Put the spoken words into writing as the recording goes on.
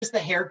the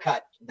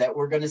haircut that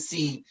we're going to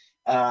see.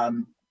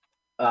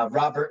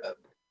 Robert.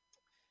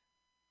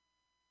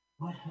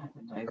 What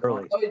happened?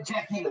 Early. Oh,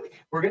 Jack Haley.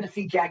 We're going to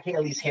see Jack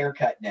Haley's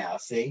haircut now.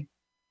 See.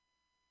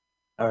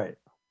 All right.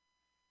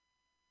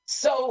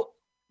 So.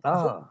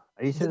 Oh,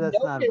 are you sure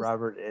that's not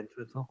Robert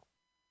Entwistle?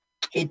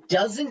 It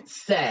doesn't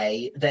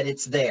say that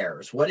it's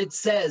theirs. What it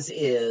says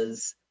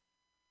is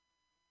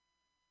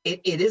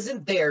it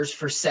isn't theirs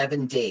for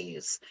 7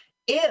 days.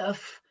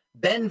 If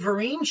Ben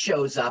Vereen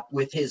shows up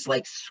with his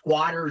like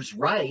squatter's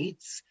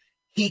rights,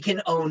 he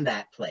can own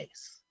that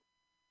place.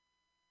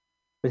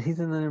 But he's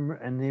in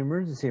the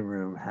emergency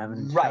room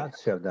having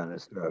shots shoved down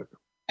his throat.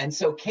 And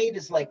so Kate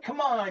is like,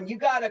 come on, you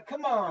gotta,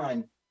 come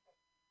on.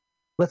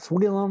 Let's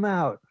wheel him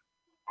out.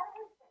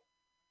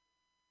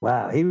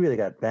 Wow, he really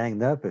got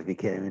banged up if he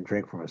can't even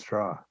drink from a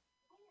straw.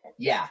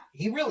 Yeah,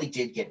 he really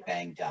did get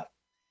banged up.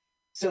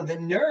 So the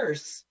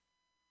nurse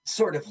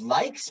sort of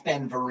likes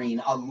Ben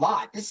Vereen a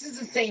lot. This is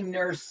the same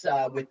nurse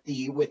with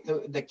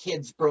the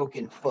kid's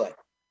broken foot.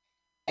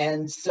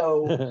 And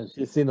so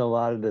she's seen a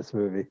lot of this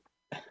movie.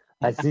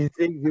 I see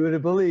things you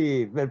wouldn't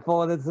believe. Been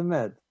falling in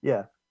cement.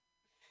 Yeah.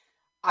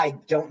 I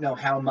don't know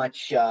how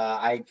much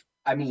I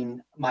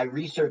mean, my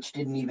research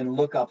didn't even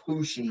look up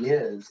who she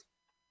is.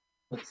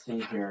 Let's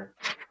see here.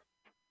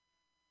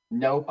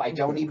 Nope, I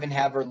don't even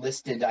have her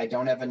listed. I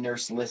don't have a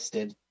nurse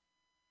listed.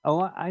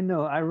 Oh, I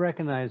know. I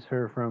recognize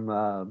her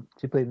from,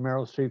 she played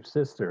Meryl Streep's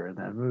sister in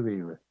that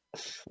movie.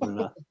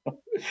 Oh,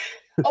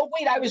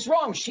 wait, I was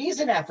wrong. She's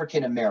an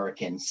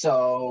African-American.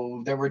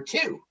 So there were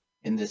 2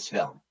 in this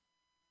film.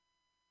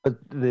 But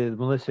the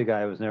militia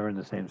guy was never in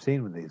the same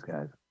scene with these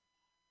guys.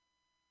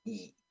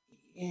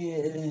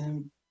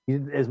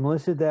 Is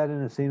Melissa Dad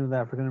in a scene with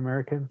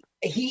African-American?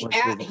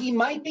 He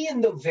might be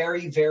in the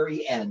very,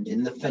 very end,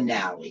 in the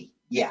finale.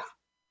 Yeah.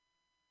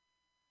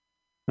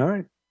 All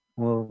right.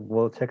 Well,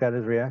 we'll check out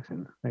his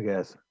reaction, I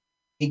guess.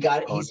 He's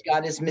got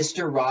his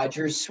Mr.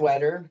 Rogers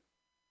sweater.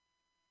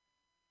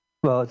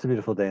 Well, it's a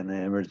beautiful day in the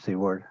emergency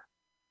ward.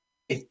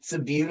 It's a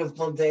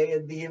beautiful day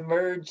in the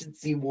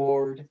emergency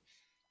ward.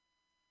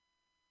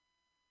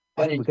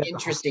 What an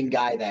interesting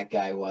guy that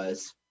guy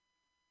was.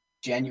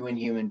 Genuine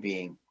human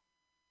being.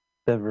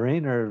 Ben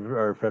Vereen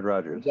or Fred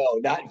Rogers? No,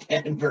 not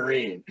Ben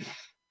Vereen.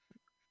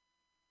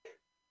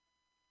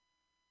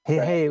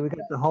 Hey, we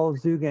got the whole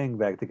zoo gang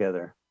back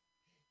together.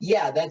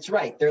 Yeah, that's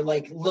right. They're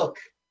like, look,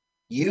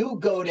 you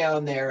go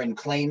down there and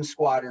claim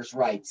squatters'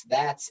 rights.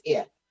 That's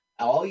it.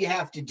 All you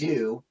have to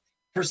do,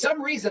 for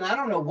some reason, I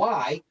don't know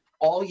why,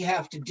 all you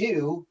have to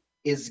do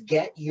is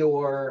get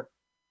your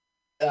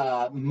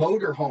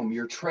motor home,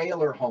 your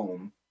trailer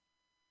home,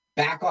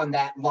 back on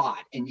that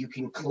lot, and you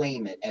can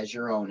claim it as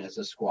your own as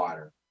a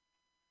squatter.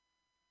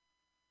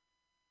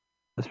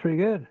 That's pretty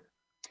good.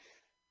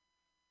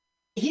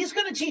 He's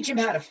going to teach him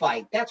how to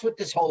fight. That's what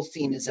this whole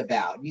scene is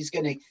about. He's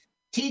going to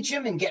teach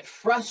him and get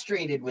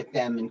frustrated with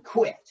them and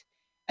quit.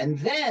 And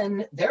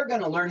then they're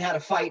going to learn how to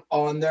fight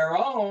on their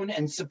own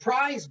and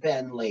surprise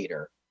Ben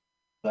later.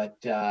 But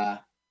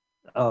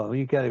oh,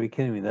 you got to be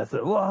kidding me. That's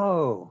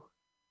whoa.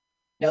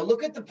 Now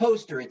look at the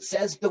poster. It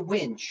says the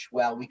winch.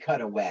 Well, we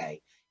cut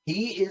away.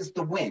 He is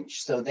the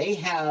winch. So they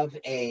have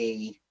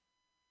a...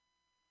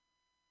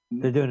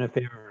 They're doing a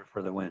favor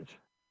for the winch.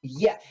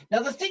 Yeah. Now,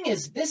 the thing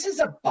is, this is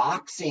a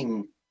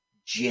boxing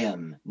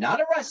gym, not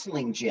a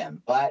wrestling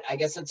gym, but I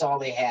guess that's all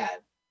they had.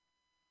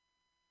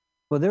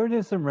 Well, they were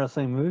doing some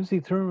wrestling moves. He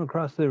threw him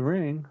across the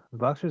ring. The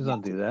boxers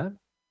don't do that.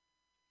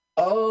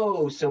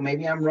 Oh, so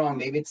maybe I'm wrong.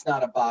 Maybe it's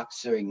not a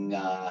boxing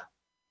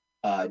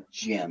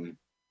gym.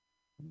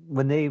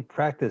 When they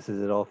practice, is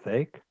it all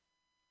fake?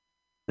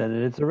 Then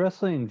it's a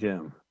wrestling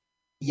gym.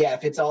 Yeah,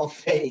 if it's all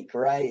fake,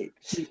 right.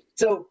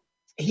 So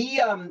he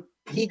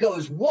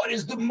goes, what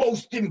is the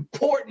most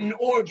important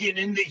organ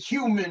in the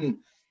human?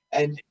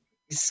 And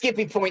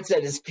Skippy points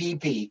at his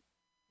pee-pee.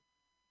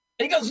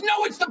 And he goes,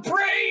 no, it's the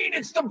brain!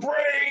 It's the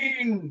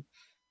brain!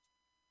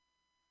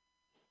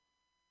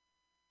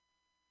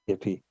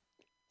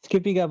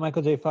 Skippy got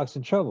Michael J. Fox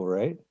in trouble,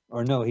 right?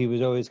 Or no, he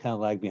was always kind of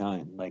lagged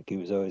behind. Like, he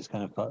was always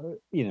kind of,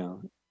 you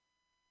know.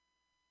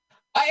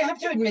 I have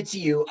to admit to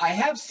you, I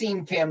have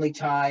seen Family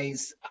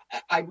Ties.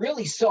 I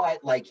really saw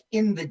it, like,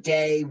 in the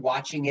day,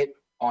 watching it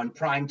on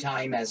prime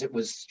time as it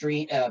was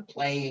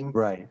playing.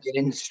 Right. It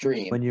in the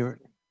stream. When you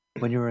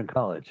were in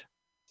college.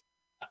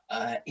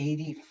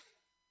 80.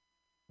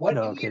 What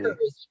year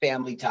was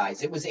Family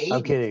Ties? It was 80.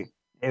 I'm kidding.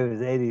 It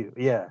was 80.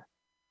 Yeah.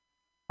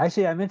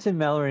 Actually, I mentioned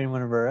Mallory in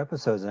one of our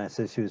episodes, and I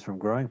said she was from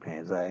Growing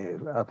Pains. I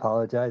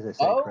apologize. I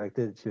said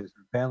corrected. She was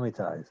from Family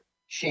Ties.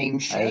 Shame.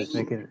 I was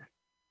thinking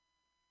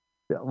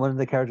one of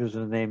the characters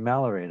was named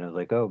Mallory, and I was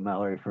like, "Oh,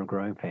 Mallory from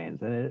Growing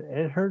Pains," and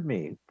it hurt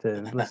me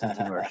to listen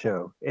to our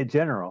show in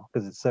general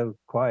because it's so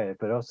quiet,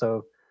 but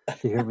also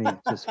to hear me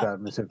just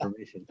about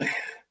misinformation.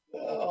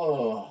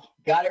 Oh,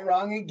 got it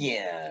wrong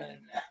again.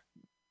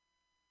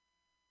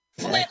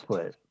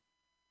 Split.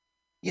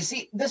 You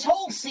see, this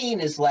whole scene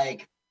is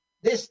like,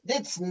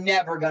 it's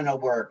never going to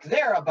work.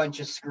 They're a bunch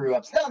of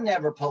screw-ups. They'll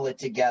never pull it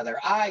together.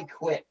 I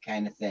quit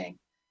kind of thing.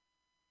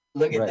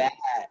 Look at that.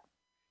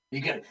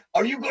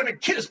 Are you gonna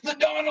kiss the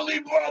Donnelly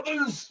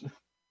brothers?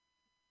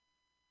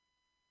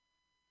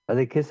 Are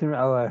they kissing?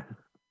 Oh,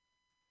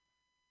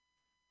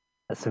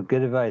 that's some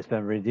good advice,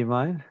 Ben. Do you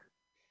mind?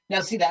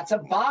 Now, see, that's a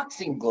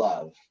boxing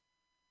glove.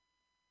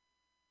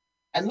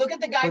 And look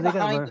at the guy Well, they got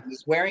behind him.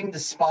 He's wearing the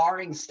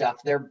sparring stuff.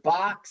 They're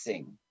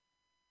boxing.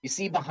 You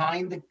see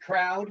behind the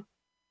crowd?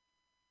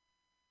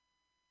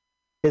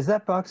 Is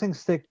that boxing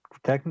stick?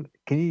 Can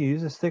you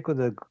use a stick with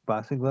a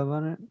boxing glove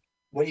on it?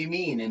 What do you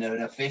mean, in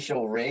an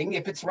official ring?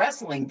 If it's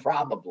wrestling,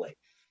 probably.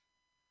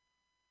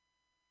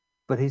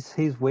 But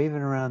he's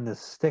waving around this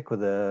stick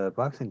with a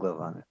boxing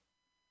glove on it.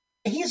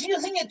 He's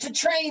using it to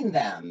train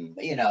them.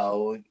 You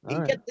know, he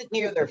gets it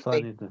near their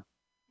face.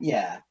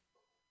 Yeah.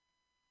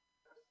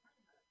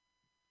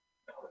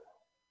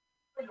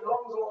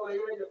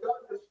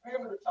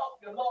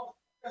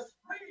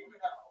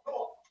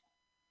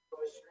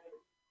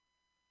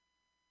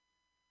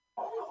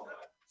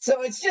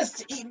 So it's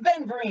just,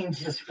 Ben Vereen's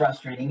just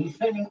frustrating. He's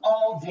spending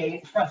all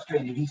day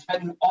frustrated. He's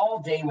spending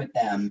all day with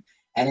them,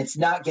 and it's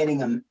not getting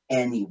him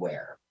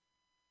anywhere.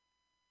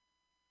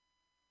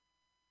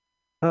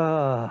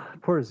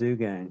 Poor Zoo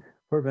Gang.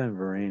 Poor Ben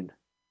Vereen.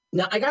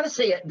 Now, I got to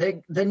say,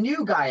 the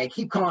new guy, I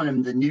keep calling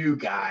him the new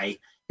guy.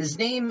 His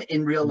name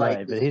in real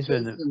life is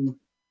Jason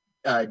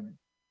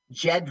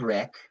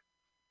Jedrick,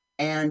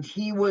 and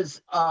he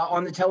was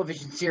on the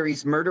television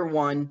series Murder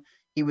One.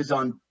 He was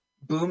on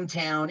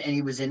Boomtown, and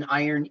he was in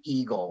Iron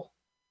Eagle.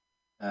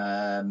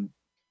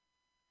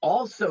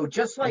 Also,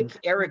 just like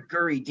Eric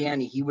Gurry,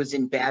 Danny, he was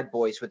in Bad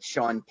Boys with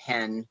Sean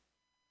Penn.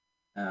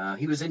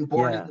 He was in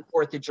Born on the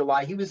 4th of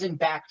July. He was in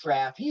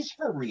Backdraft. He's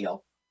for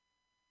real.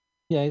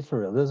 Yeah, he's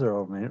for real. Those are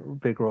all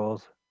big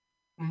roles.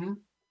 Mm-hmm.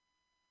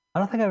 I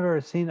don't think I've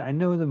ever seen. I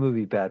know the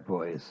movie Bad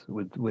Boys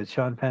with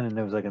Sean Penn, and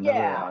there was like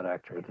another hot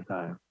actor at the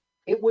time.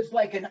 It was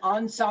like an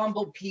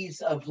ensemble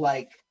piece of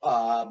like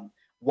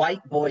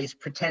white boys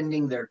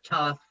pretending they're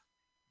tough.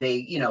 They,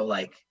 you know,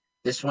 like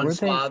this one's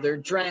father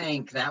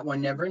drank, that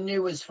one never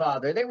knew his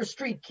father. They were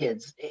street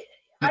kids.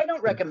 I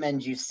don't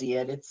recommend you see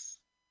it.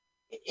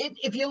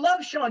 If you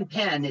love Sean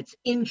Penn, it's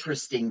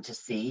interesting to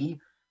see,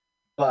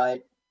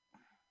 but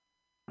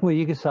well,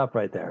 you can stop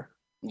right there.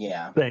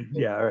 Yeah.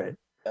 Yeah. All right.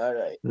 All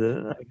right.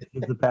 I guess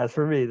it's a pass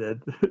for me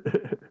then.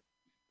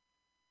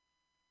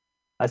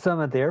 I saw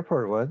him at the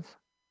airport once.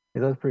 He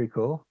looked pretty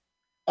cool.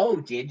 Oh,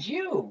 did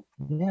you?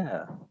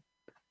 Yeah.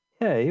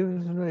 Yeah, he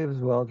was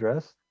well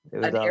dressed. It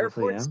was an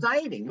airport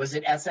sighting. Was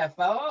it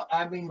SFO?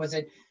 I mean, was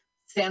it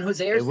San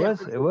Jose or San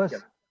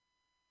Francisco?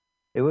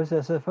 It was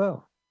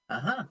SFO.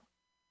 Uh-huh.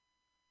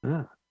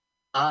 Yeah.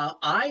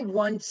 I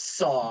once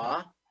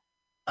saw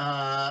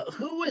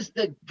who was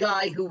the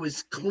guy who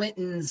was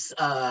Clinton's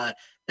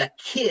that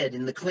kid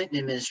in the Clinton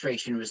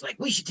administration who was like,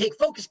 we should take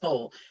focus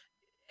poll.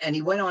 And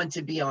he went on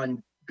to be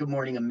on Good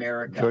Morning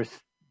America. George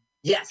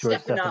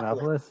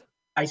Stephanopoulos.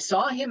 I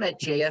saw him at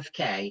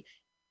JFK.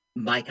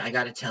 Mike, I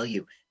got to tell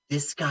you,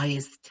 this guy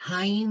is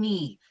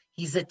tiny.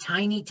 He's a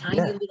tiny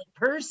little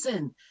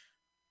person.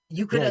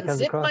 You could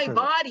unzip my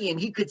body and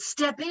he could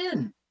step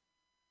in.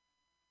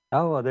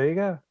 Oh, well, there you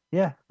go.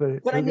 Yeah,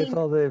 but I mean,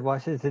 all the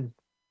Washington.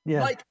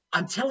 Yeah. Like,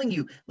 I'm telling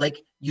you,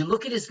 like, you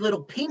look at his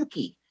little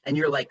pinky and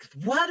you're like,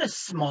 what a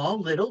small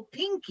little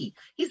pinky.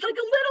 He's like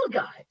a little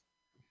guy.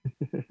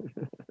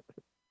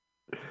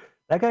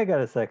 That guy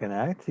got a second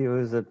act. He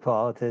was a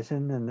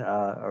politician and,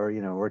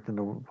 worked in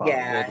the world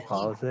of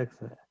politics.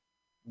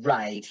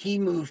 Right. He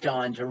moved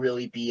on to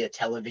really be a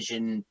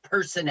television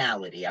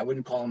personality. I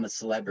wouldn't call him a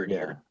celebrity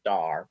or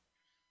star.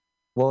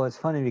 Well, it's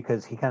funny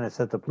because he kind of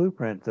set the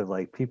blueprint of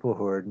like people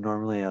who are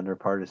normally under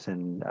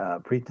partisan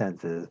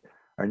pretenses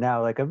are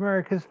now like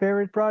America's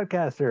favorite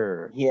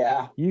broadcaster.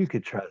 Yeah. You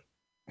could trust.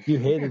 You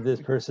hated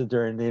this person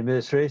during the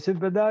administration,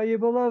 but now you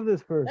love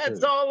this person.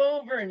 That's all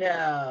over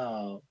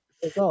now.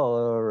 It's all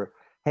over.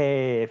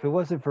 Hey, if it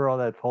wasn't for all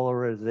that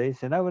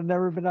polarization, I would have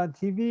never been on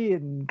TV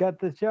and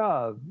got this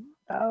job.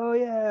 Oh,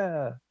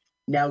 yeah.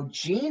 Now,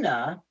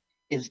 Gina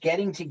is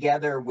getting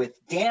together with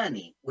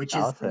Danny, which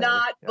is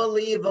not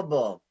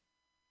believable.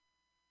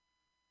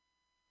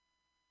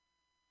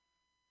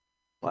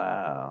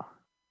 Wow.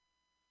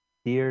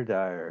 Dear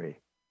Diary.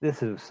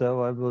 This is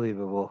so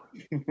unbelievable.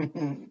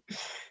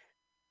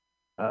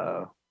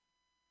 Uh-oh.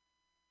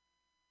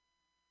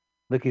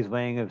 Look, he's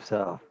weighing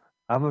himself.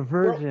 I'm a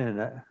virgin.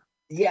 Well,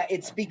 yeah,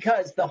 it's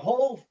because the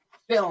whole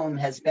film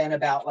has been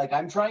about like,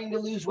 I'm trying to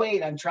lose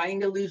weight. And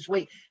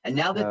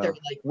now that they're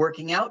like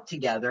working out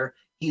together,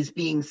 he's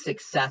being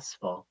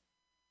successful.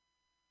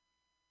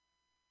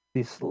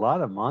 There's a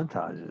lot of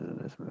montages in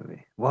this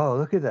movie. Whoa,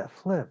 look at that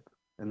flip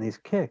and these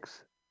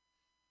kicks.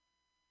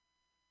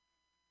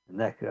 And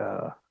that,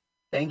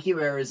 thank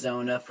you,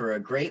 Arizona, for a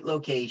great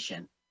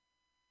location.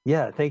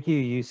 Yeah, thank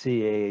you,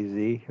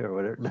 UCAZ or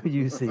whatever. No,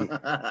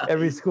 UC.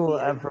 Every school,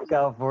 I'm from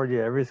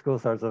California. Every school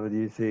starts off with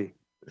UC.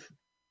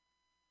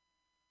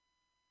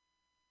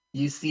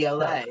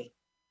 UCLA.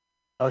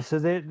 Oh, so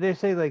they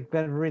say like,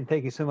 Ben Vereen,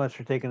 thank you so much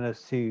for taking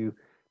us to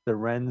the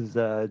Wren's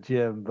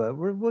gym, but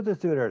we'll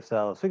just do it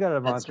ourselves. We got a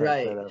That's montage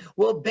right. set up.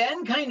 Well,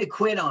 Ben kind of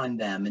quit on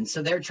them, and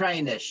so they're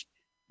trying to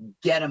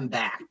get him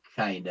back,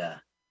 kind of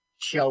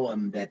show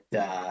him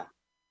that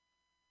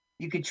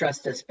you could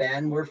trust us,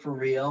 Ben. We're for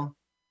real.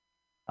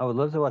 I would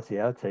love to watch the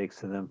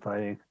outtakes of them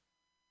fighting.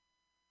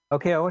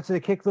 Okay, I want you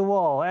to kick the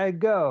wall and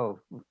go.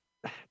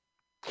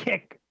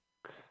 Kick.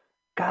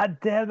 God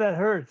damn, that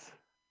hurts.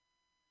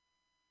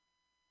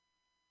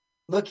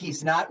 Look,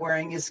 he's not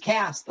wearing his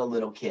cast, the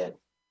little kid.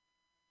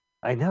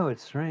 I know,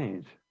 it's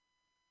strange.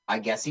 I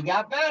guess he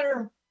got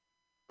better.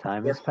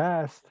 Time has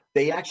passed.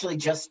 They actually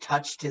just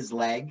touched his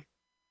leg.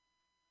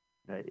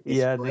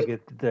 Yeah, they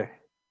get there.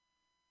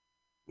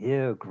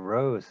 Ew,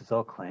 gross. It's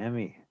all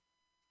clammy.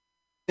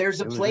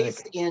 There's a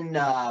place in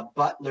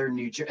Butler,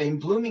 New Jersey, in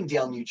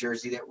Bloomingdale, New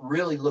Jersey, that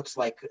really looks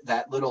like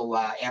that little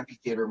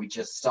amphitheater we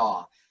just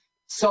saw.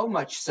 So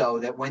much so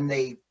that when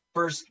I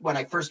first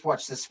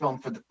watched this film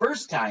for the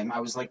first time, I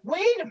was like,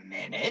 wait a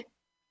minute.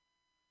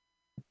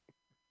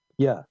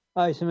 Yeah.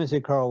 I should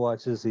mention Carl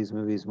watches these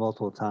movies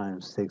multiple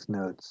times, takes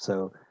notes.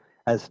 So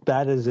as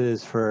bad as it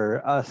is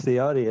for us, the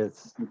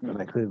audience,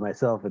 I'm including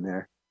myself in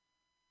there,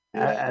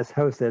 as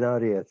hosted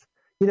audience.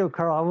 You know,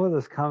 Carl, I'm one of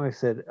those comics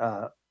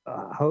that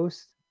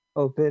host,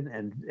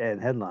 open,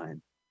 and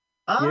headline.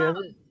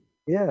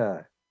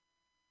 Yeah.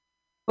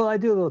 Well, I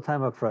do a little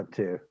time up front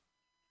too.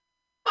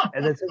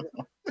 And then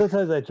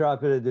sometimes I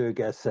drop in and do a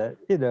guest set,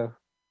 you know.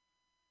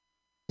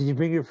 Did you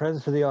bring your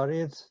friends for the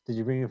audience?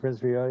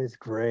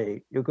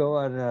 Great. You'll go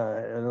on in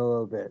a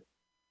little bit.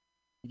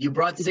 You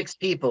brought 6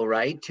 people,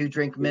 right? 2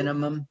 drink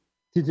minimum.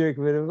 2 drink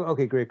minimum.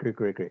 Okay, great.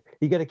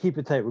 You got to keep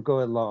it tight. We're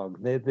going long.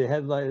 The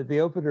headline, the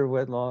opener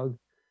went long.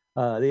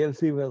 The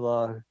MC went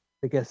long.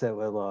 The guest set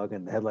went long,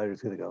 and the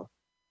headliner's going to go.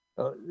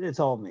 Oh, it's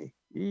all me.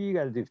 You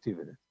got to do 2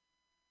 minutes.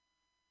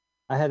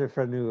 I had a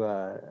friend who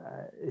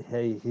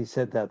he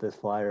sent out this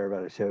flyer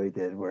about a show he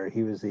did where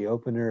he was the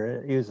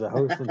opener, he was the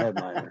host and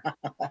headliner.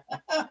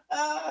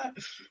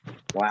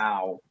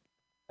 Wow.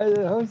 And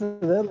the host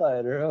and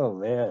headliner, oh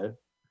man.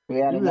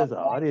 Even as an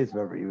audience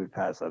member, you would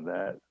pass on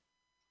that.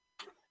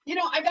 You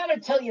know, I gotta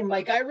tell you,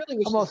 Mike, I really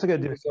wish I'm also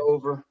gonna do was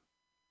over.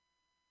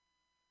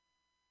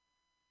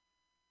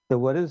 The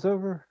what is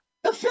over?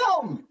 The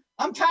film.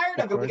 I'm tired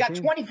of it. We got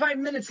 25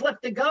 minutes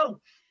left to go.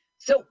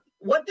 So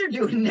what they're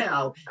doing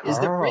now is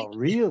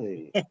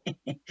really?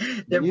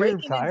 They're You're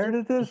tired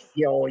of this?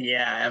 Oh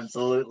yeah,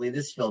 absolutely.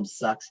 This film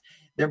sucks.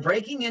 They're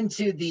breaking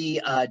into the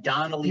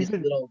Donnelly's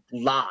little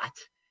lot,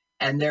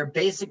 and they're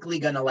basically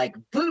gonna like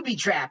booby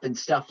trap and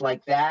stuff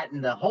like that.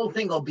 And the whole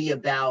thing will be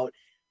about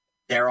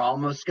they're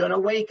almost gonna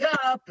wake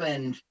up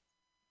and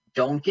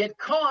don't get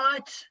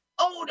caught.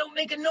 Oh, don't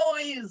make a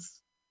noise.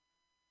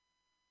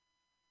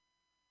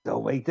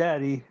 Don't wake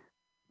Daddy.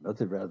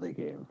 Milton Bradley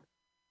game.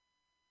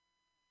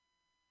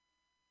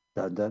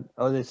 Dun dun.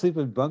 Oh, they sleep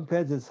in bunk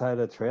beds inside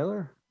a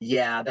trailer?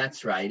 Yeah,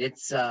 that's right.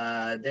 It's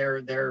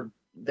they're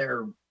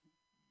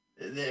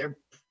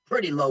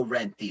pretty low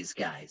rent, these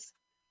guys.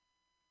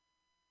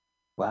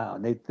 Wow,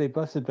 and they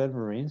busted Ben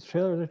Marine's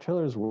trailer. Their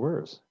trailer's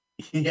worse.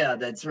 Yeah,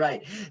 that's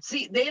right.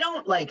 See, they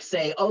don't like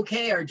say,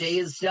 okay, our day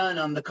is done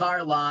on the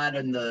car lot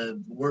and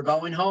we're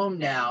going home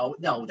now.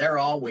 No, they're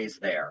always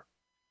there.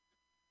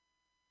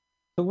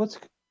 So what's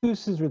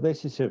Goose's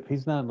relationship?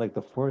 He's not like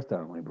the 4th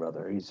Donnelly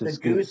brother. He's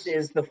just Goose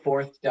is the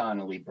 4th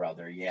Donnelly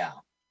brother, yeah.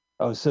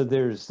 Oh, so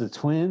there's the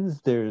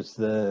twins, there's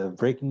the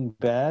Breaking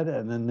Bad,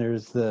 and then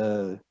there's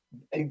the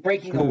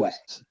Breaking Away.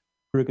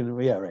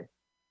 Yeah, right.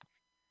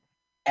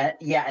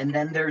 And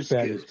then there's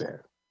Bad Goose. News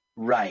Bear.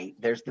 Right.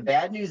 There's the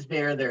Bad News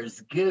Bear.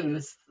 There's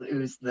Goose,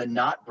 who's the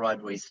not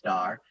Broadway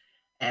star,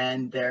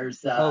 and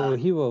there's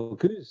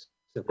Goose,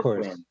 of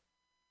course.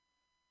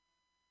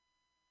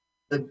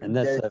 And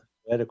that's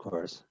Ed, of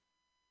course.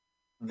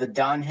 The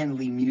Don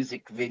Henley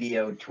music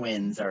video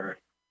twins are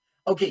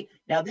okay.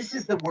 Now this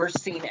is the worst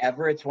scene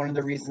ever. It's one of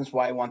the reasons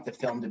why I want the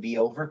film to be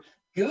over.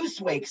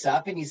 Goose wakes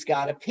up and he's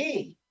got to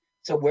pee.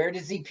 So where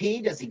does he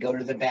pee? Does he go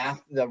to the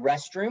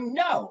restroom?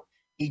 No.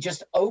 He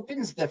just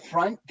opens the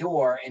front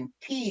door and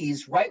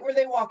pees right where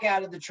they walk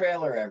out of the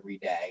trailer every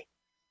day.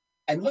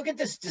 And look at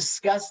this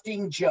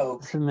disgusting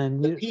joke.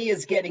 The pee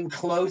is getting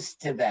close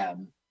to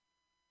them.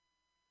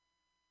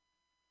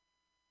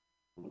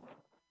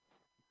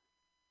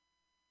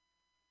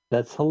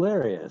 That's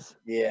hilarious.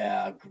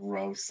 Yeah,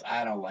 gross.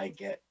 I don't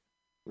like it.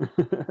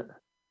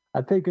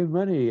 I pay good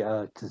money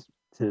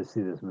to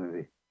see this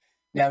movie.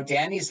 Now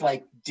Danny's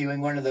like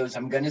doing one of those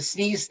I'm gonna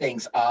sneeze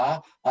things.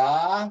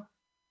 Achoo!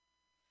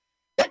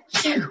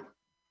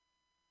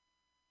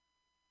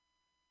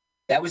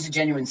 That was a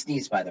genuine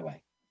sneeze, by the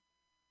way.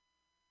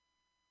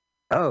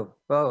 Oh,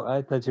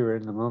 I thought you were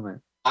in the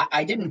moment.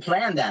 I didn't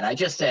plan that. I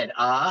just said,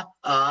 and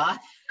a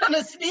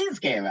sneeze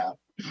came out.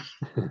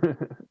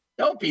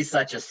 Don't be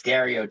such a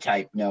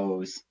stereotype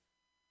nose.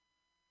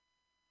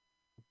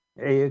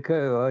 There you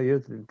go. Well,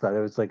 you thought it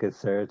was like a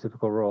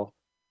stereotypical role.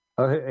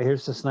 Oh,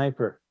 here's the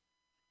sniper.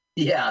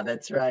 Yeah,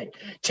 that's right.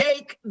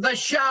 Take the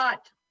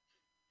shot.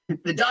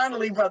 The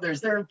Donnelly brothers,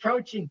 they're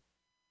approaching.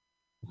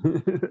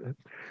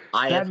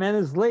 That man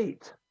is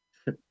late.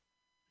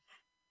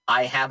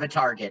 I have a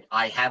target.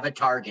 I have a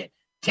target.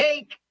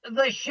 Take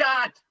the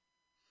shot.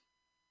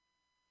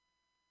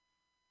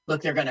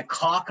 Look, they're going to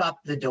caulk up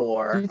the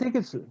door. Do you think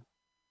it's... Go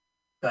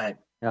ahead.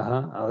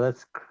 Oh,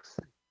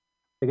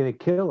 they're going to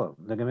kill him.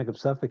 They're going to make him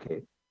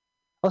suffocate.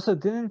 Also,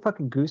 didn't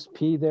fucking Goose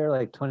pee there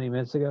like 20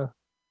 minutes ago?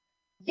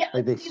 Yeah.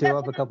 Like they show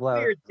up a couple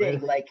hours weird thing.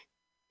 later. Like,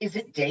 is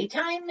it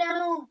daytime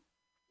now?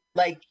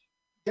 Like,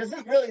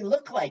 doesn't really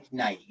look like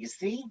night, you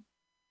see?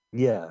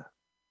 Yeah.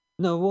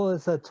 No, well,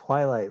 it's a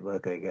twilight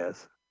look, I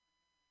guess.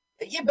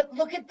 Yeah, but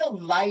look at the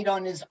light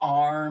on his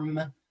arm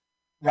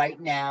right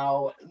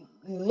now.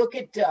 Look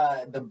at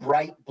the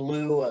bright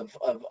blue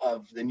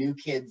of the new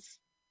kid's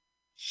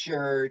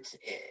shirt.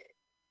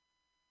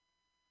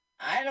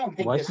 I don't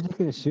think Why is he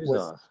taking his shoes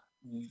off?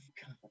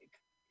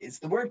 It's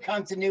the word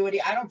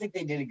continuity. I don't think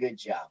they did a good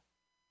job.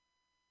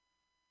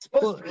 It's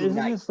supposed to be isn't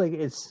night. this like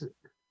it's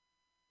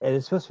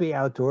supposed to be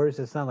outdoors?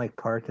 It's not like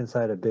parked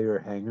inside a bigger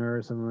hangar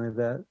or something like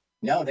that.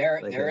 No, they're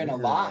Like in a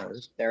lot.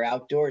 They're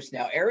outdoors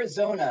now.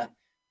 Arizona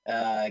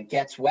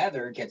gets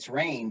weather, gets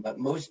rain, but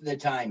most of the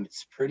time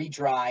it's pretty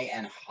dry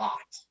and hot.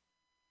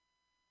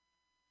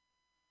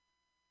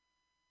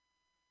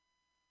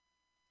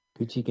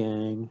 Gucci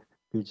gang,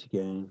 Gucci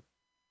gang.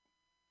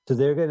 So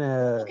they're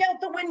gonna look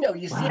out the window.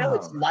 You see how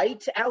it's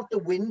light out the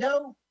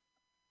window?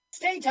 It's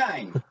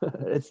daytime.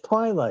 It's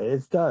twilight.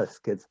 It's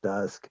dusk. It's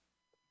dusk.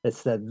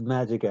 It's that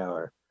magic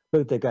hour.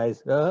 Look, the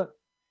guy's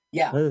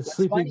yeah. the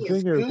sleeping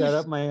finger got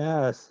up my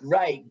ass.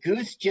 Right.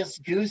 Goose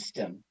just goosed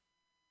him.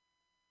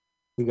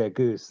 He got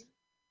goose.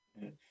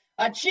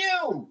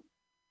 Achoo!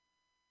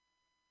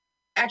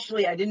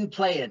 Actually, I didn't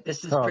play it.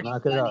 This is pretty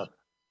knock funny. it off.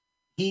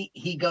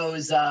 He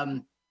goes,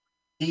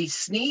 he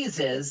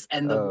sneezes,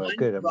 and the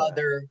one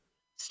brother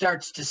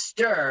starts to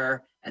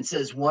stir and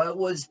says, "What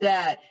was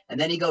that?" And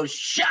then he goes,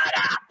 "Shut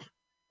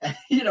up!"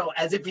 You know,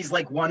 as if he's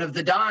like one of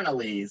the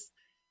Donnellys.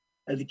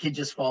 And the kid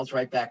just falls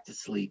right back to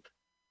sleep.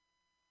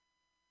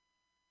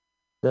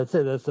 That's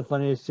it. That's the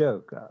funniest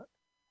joke.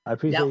 I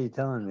appreciate you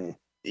telling me.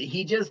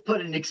 He just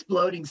put an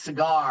exploding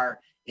cigar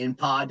in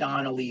Pa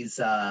Donnelly's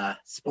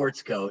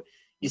sports coat.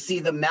 You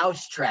see the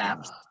mouse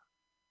traps.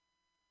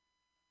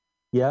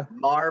 Yeah.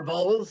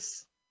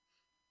 Marbles.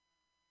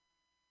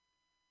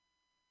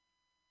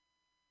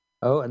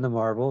 Oh, and the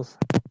marbles.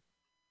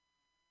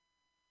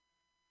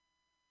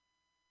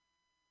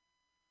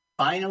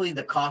 Finally,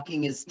 the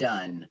caulking is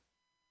done.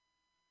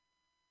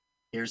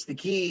 Here's the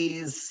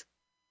keys.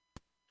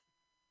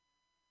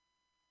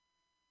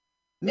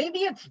 Maybe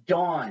it's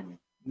dawn.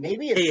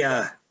 Maybe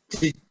it's...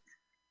 Hey,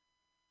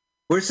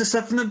 where's the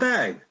stuff in the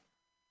bag?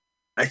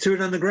 I threw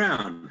it on the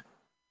ground.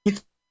 You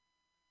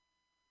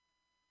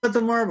put the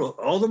marble.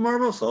 All the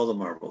marbles? All the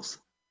marbles.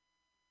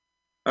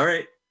 All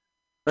right.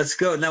 Let's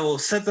go. Now we'll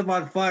set them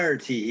on fire,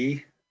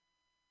 Teehee.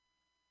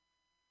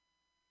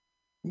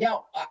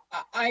 Now,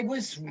 I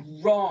was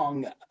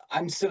wrong.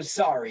 I'm so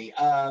sorry.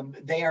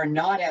 They are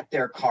not at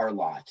their car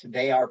lot.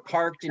 They are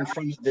parked in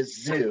front of the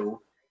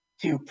zoo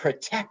to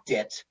protect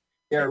it.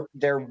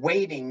 They're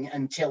waiting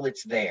until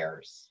it's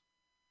theirs.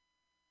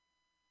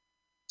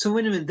 So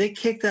wait a minute. They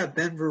kicked out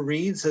Ben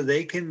Vereen so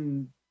they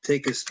can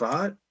take his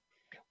spot?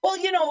 Well,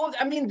 you know,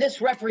 I mean,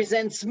 this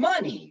represents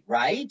money,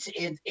 right?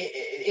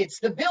 It's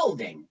the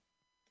building.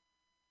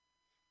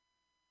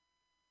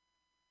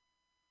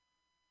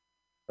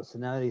 So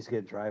now that he's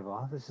going to drive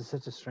off, this is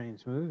such a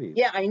strange movie.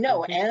 Yeah, I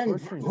know. And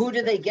who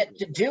do they get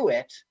to do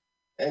it?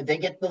 They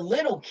get the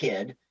little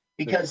kid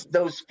because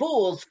those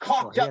fools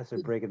caulked up. They're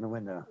breaking the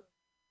window.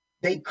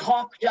 They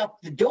caulked up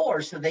the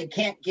door so they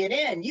can't get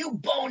in. You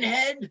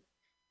bonehead.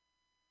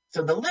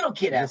 So the little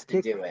kid has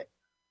to do it.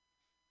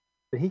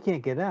 But he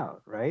can't get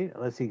out, right?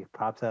 Unless he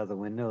pops out of the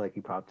window like he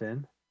popped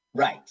in.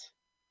 Right.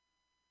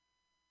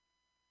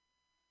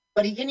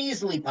 But he can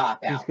easily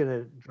pop out. He's going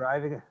to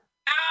drive again.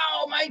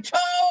 Ow, my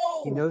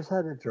toe! He knows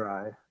how to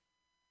drive.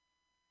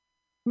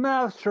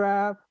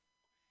 Mousetrap.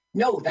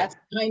 No, that's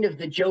kind of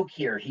the joke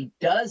here. He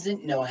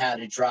doesn't know how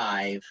to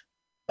drive,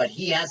 but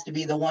he has to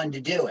be the one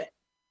to do it.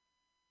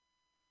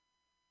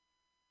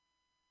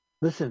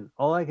 Listen,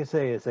 all I can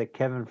say is that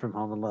Kevin from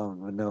Home Alone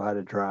would know how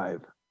to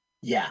drive.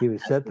 Yeah. He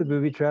would set the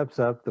booby traps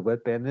up. The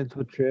wet bandits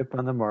would trip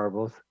on the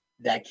marbles.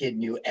 That kid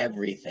knew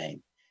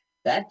everything.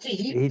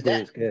 He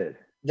did good.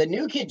 The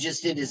new kid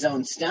just did his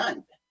own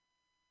stunt.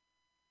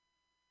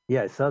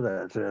 Yeah, I saw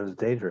that. It was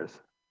dangerous.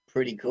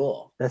 Pretty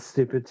cool. That's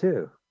stupid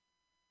too.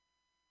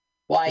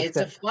 Why? It's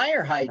a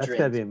fire hydrant. That's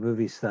got to be a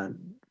movie stunt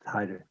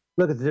hydrant.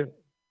 Look, it's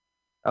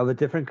of a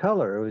different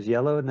color. It was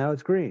yellow and now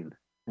it's green.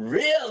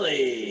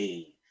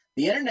 Really?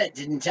 The internet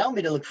didn't tell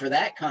me to look for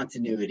that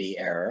continuity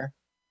error.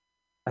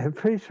 I'm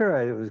pretty sure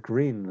it was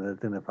green, the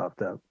thing that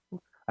popped up.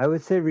 I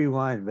would say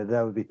rewind, but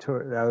that would be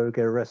I would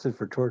get arrested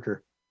for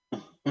torture.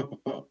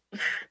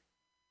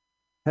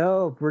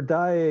 Help! We're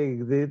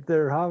dying.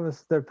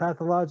 They're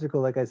pathological,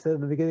 like I said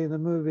in the beginning of the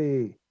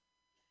movie.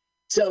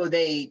 So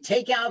they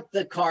take out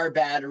the car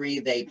battery,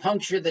 they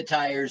puncture the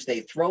tires,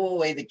 they throw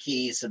away the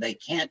keys so they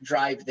can't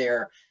drive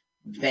their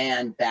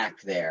van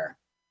back there.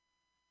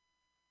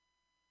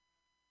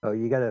 Oh,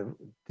 you got to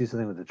do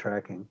something with the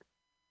tracking.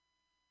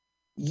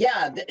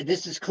 Yeah,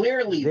 this is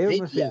clearly They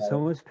must be in so video.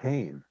 much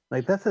pain.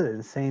 Like, that's an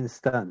insane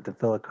stunt to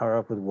fill a car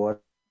up with water.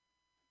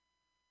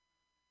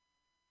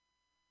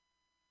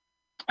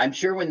 I'm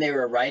sure when they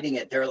were writing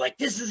it, they were like,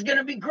 this is going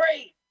to be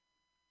great.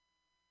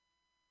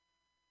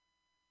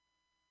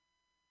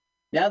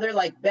 Now they're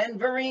like, Ben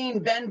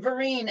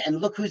Vereen,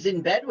 and look who's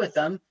in bed with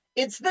them.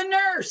 It's the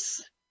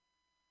nurse.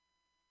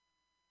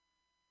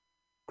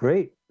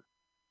 Great.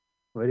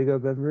 Way to go,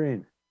 Ben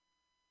Vereen.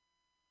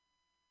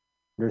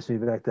 Nurse me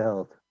back to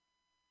health.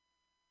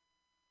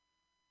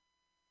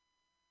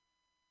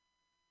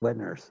 Wet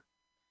nurse.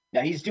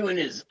 Now he's doing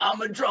his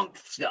I'm a drunk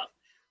stuff.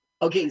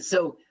 Okay,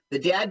 so the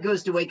dad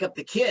goes to wake up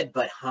the kid,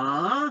 but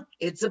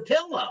it's a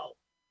pillow.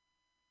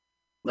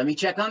 Let me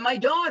check on my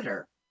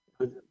daughter.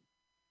 Is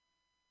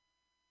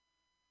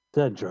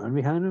that a drone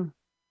behind him?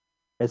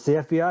 It's the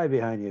FBI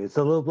behind you. It's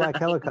a little black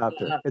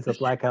helicopter. It's a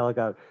black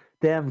helicopter.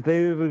 Damn,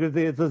 baby, because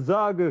it's a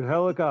Zagu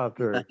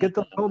helicopter. Get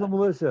the phone, the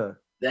militia.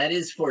 That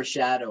is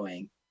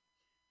foreshadowing.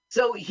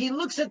 So he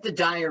looks at the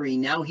diary.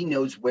 Now he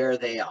knows where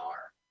they are.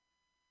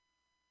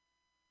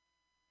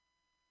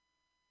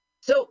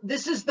 So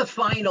this is the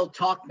final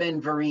talk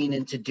Ben Vereen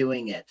into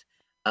doing it.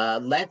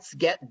 Let's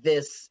get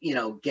this,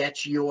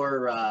 get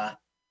your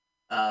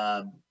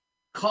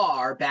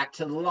car back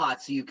to the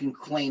lot so you can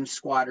claim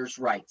squatters'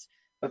 rights.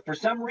 But for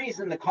some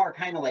reason, the car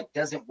kind of like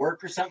doesn't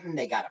work or something.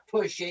 They got to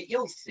push it.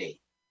 You'll see.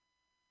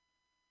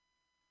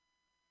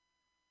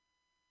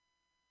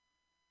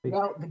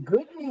 Well, the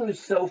good news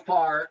so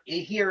far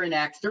here in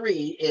Act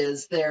 3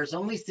 is there's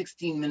only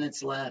 16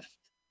 minutes left.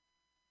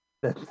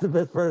 That's the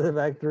best part of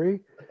Act 3?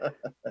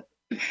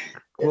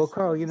 Well,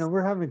 Carl,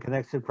 we're having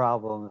connection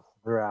problems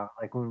throughout.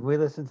 Like, when we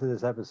listen to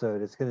this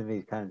episode, it's going to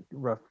be kind of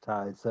rough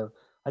tides. So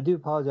I do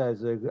apologize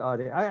to the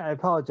audience. I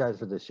apologize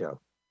for the show.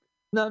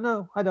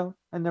 No, I don't.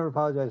 I never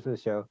apologize for the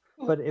show.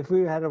 But if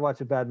we had to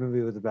watch a bad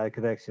movie with a bad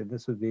connection,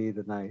 this would be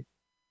the night.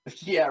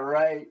 Yeah,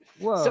 right.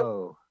 Whoa.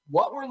 So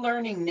what we're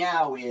learning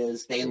now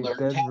is they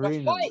learned how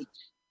to fight.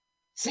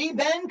 See,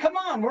 Ben, come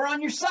on. We're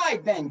on your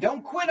side, Ben.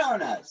 Don't quit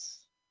on us.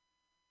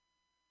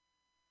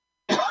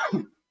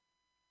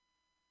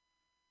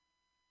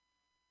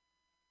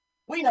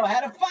 We know how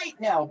to fight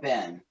now,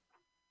 Ben.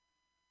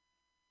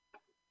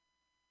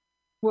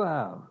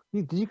 Wow.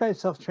 Did you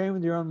guys self-train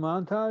with your own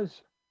montage?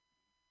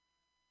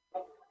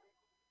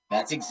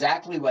 That's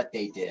exactly what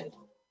they did.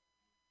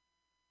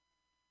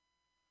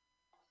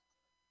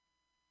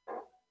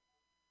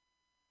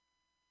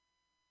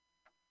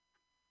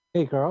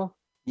 Hey, Carl.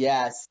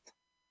 Yes.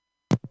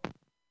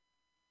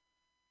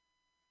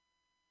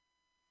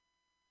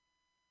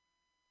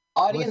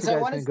 Audience, I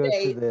want to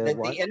say that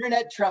the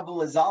internet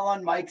trouble is all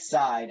on Mike's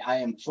side. I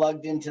am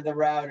plugged into the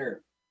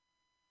router.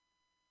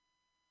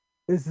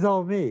 This is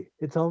all me.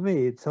 It's all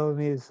me. It's telling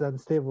me it's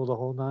unstable the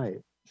whole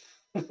night.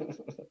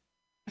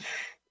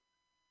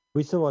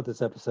 We still want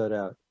this episode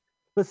out.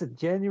 Listen,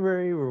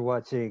 January, we're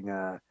watching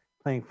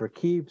Playing for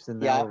Keeps,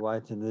 and now we're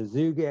watching The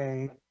Zoo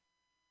Gang.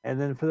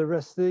 And then for the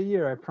rest of the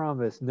year, I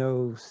promise,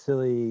 no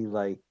silly,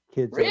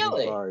 kids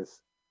Really? bars.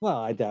 Well,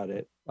 I doubt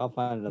it. I'll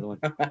find another one.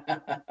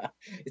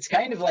 It's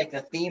kind of like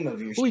the theme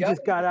of your show. We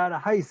just got out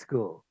of high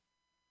school.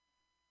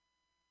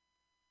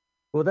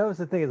 Well, that was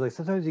the thing. Is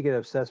sometimes you get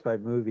obsessed by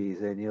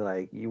movies, and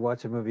you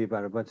watch a movie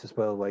about a bunch of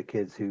spoiled white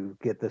kids who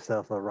get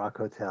themselves a rock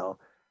hotel.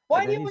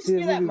 Why do you always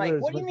do that, Mike?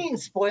 What do you mean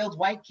spoiled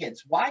white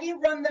kids? Why do you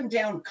run them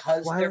down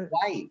because they're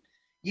white?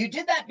 You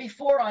did that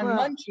before on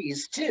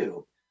Munchies,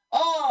 too.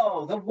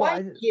 Oh, the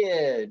white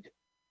kid.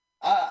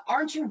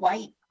 Aren't you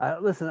white?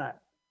 Listen,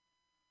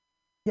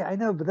 yeah, I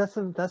know, but that's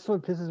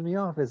what pisses me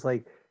off. Is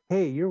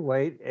hey, you're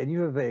white and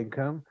you have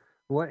income.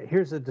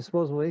 Here's a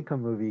disposable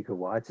income movie you could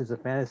watch. It's a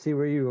fantasy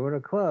where you own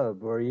a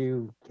club or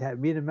you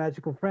meet a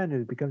magical friend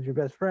who becomes your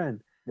best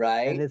friend.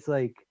 Right. And it's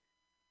I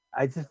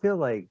just feel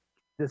like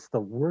it's the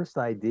worst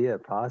idea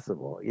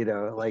possible. I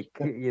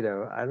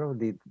don't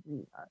need.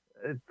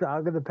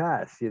 I'm gonna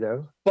pass.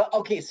 But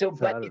okay,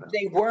 but if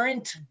they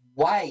weren't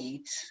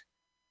white,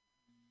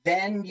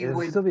 then you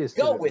would still be a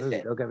go with movie.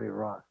 it. Don't get me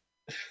wrong.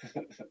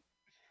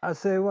 I'll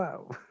say,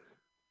 wow.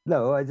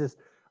 No, I just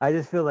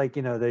feel like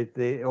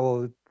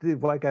the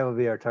white guy will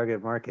be our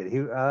target market.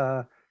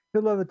 He'll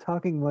love a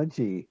talking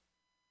munchie.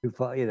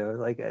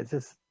 It's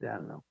just, I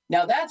don't know.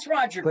 Now that's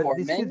Roger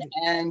Corman,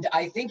 and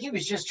I think he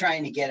was just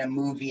trying to get a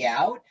movie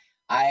out.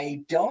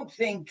 I don't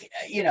think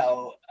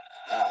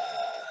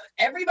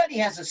everybody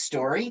has a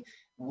story.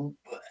 I don't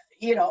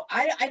know.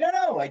 I don't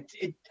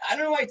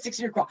know why it's 6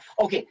 year crawl.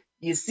 Okay,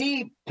 you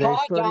see,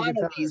 Paul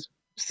Donnelly's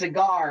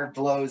cigar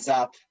blows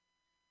up.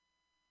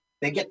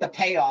 They get the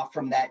payoff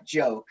from that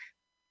joke.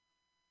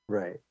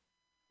 Right.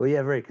 Well, yeah,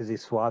 right, because he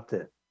swapped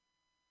it.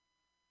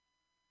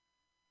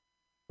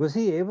 Was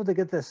he able to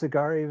get the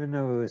cigar even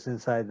though it was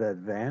inside that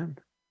van?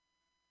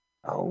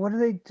 Oh, what are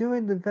they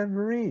doing to Ben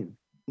Vereen?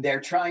 They're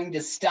trying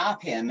to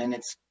stop him, and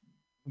it's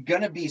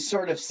going to be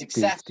sort of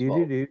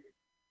successful.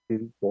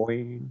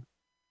 Boing.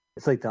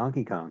 It's like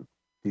Donkey Kong.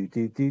 The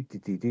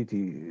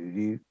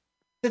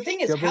thing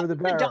is, how do the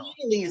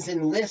Donnellys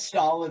enlist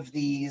all of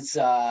these,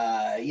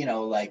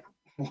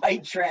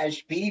 white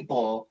trash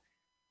people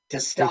to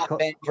stop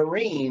Ben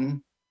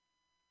Vereen.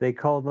 They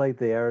called like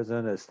the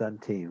Arizona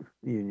stunt team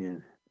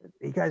union.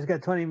 You guys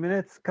got 20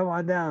 minutes? Come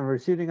on down. We're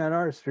shooting on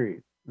our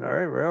street. All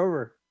right, we're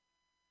over.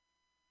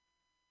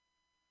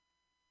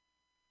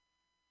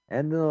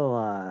 End of the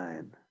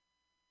line.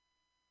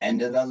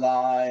 End of the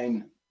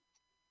line.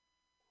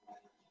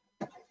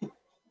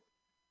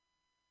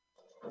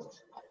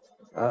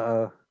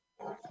 Uh-oh.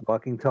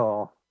 Walking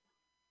tall.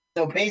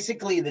 So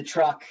basically the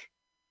truck,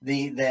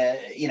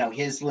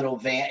 his little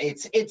van,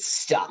 it's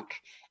stuck.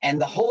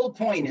 And the whole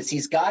point is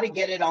he's got to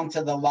get it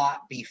onto the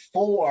lot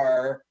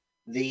before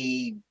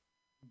the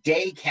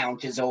day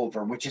count is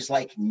over, which is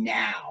like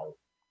now.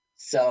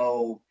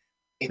 So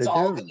it's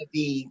all going to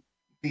be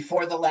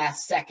before the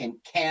last second.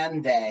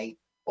 Can they?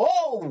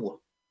 Oh,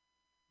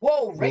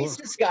 whoa,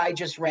 racist guy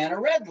just ran a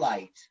red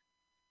light.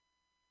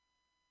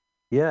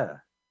 Yeah.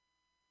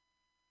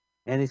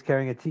 And he's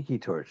carrying a tiki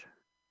torch.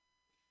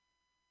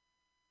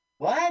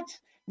 What?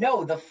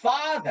 No, the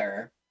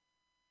father.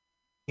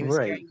 He was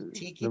carrying a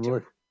tiki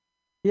torch.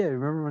 Yeah,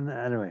 remember when,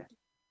 anyway.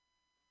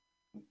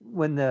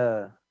 When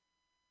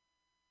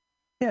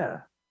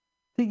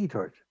tiki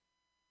torch.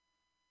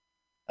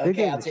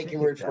 Okay, I'll take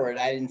your word for it.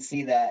 I didn't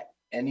see that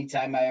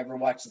anytime I ever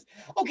watched this.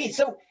 Okay,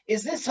 so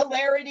is this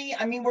hilarity?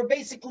 I mean, we're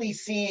basically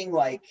seeing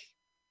like...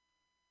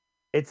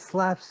 It's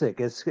slapstick.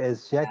 It's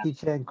Jackie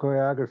Chan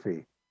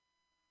choreography.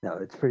 No,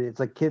 it's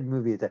like kid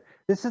movie.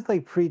 This is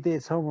like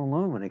predates Home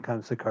Alone when it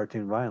comes to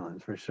cartoon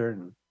violence, for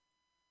certain.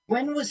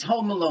 When was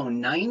Home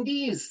Alone?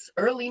 90s?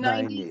 Early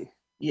 90s? 90.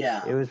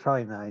 Yeah. It was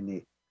probably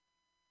 90.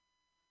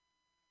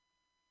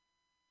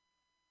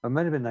 It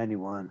might have been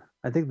 91.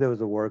 I think there was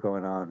a war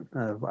going on.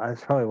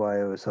 That's probably why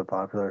it was so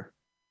popular.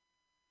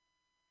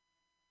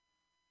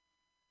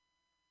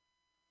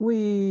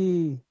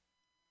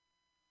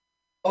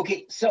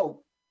 Okay,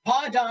 so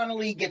Pa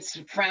Donnelly gets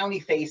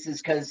frowny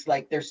faces because,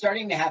 like, they're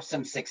starting to have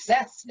some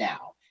success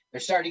now.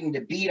 They're starting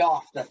to beat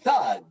off the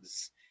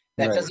thugs.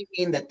 That doesn't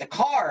mean that the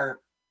car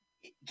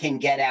can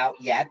get out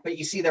yet, but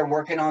you see they're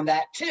working on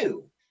that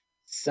too.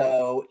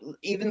 So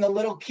even the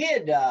little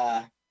kid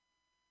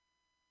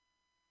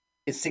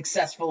is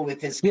successful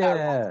with his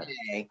car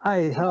today. I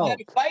helped. How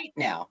to fight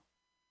now.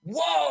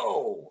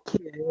 Whoa!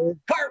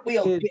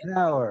 Cartwheel kid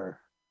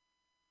power.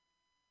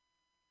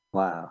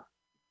 Wow.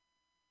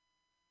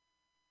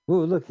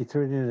 Ooh, look, he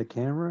turned into the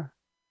camera.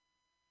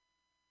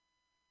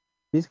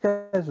 These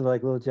guys are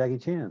like little Jackie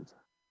Chans.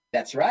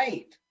 That's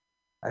right.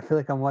 I feel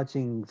like I'm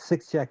watching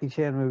 6 Jackie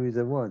Chan movies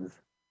at once.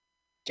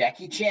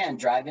 Jackie Chan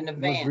driving a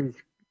van.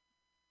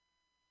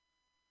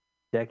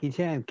 Jackie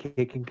Chan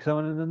kicking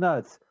someone in the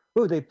nuts.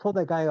 Ooh, they pulled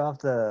that guy off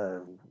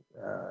the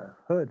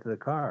hood of the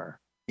car.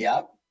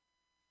 Yep.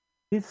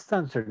 These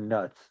stunts are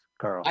nuts,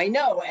 Carl. I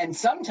know, and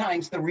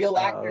sometimes the real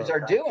actors are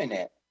doing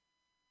it.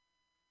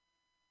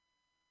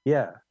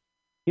 Yeah.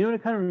 You know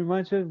what it kind of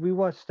reminds me of? We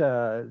watched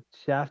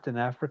Shaft in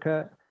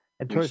Africa,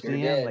 and towards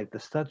the end, like, the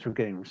stunts were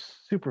getting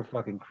super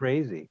fucking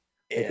crazy.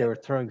 Yeah. Like they were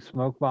throwing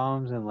smoke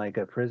bombs in like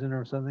a prison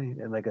or something,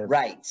 and like a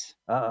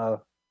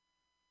Uh-oh.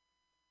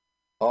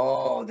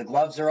 Oh, the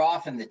gloves are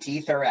off and the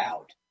teeth are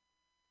out.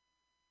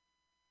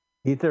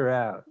 Teeth are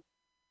out.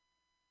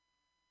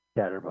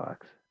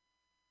 Chatterbox.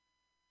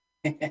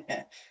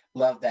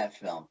 Love that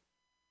film.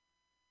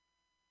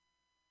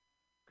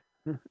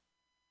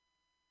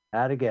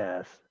 Out of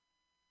gas.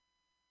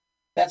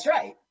 That's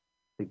right.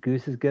 The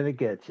goose is gonna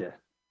get you.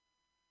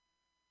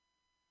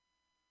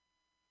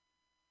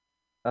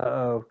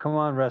 Uh-oh. Come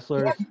on,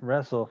 wrestlers. Yeah.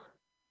 Wrestle.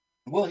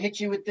 We'll hit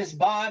you with this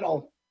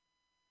bottle.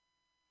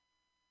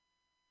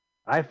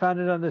 I found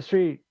it on the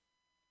street.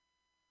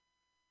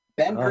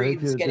 Ben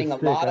Green's getting a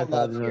lot of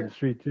love here. On the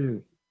street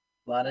too.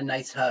 A lot of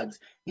nice hugs.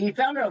 He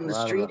found it on the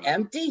street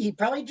empty. He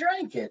probably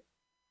drank it.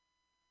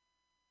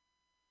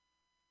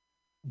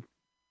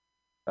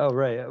 Oh,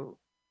 right.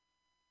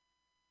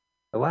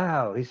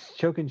 Wow, he's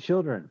choking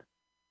children.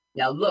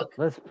 Now look,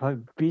 let's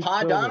beat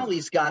Pa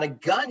Donnelly's got a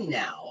gun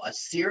now, a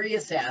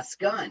serious ass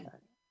gun.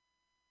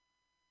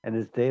 And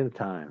it's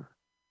daytime.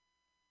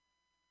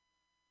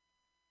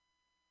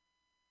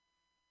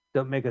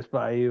 Don't make us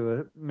buy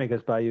you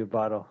a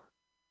bottle.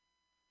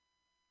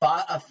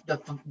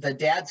 The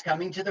dad's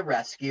coming to the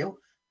rescue.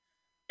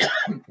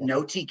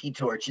 No tiki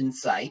torch in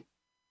sight.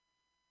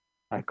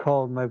 I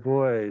called my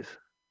boys.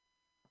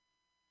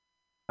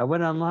 I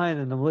went online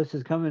and the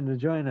militia's coming to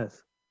join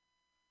us.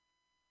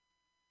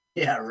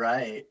 Yeah,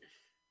 right.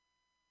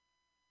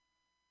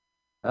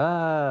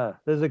 Ah,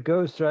 there's a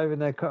ghost driving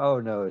that car. Oh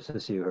no, it's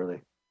just you,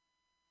 Hurley.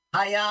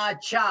 Hiya,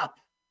 Chop.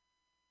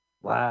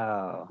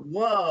 Wow.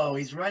 Whoa,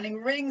 he's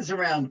running rings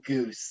around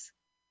Goose.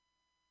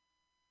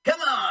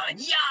 Come on,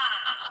 yeah!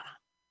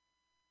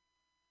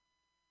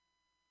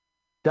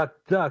 Duck,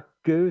 duck,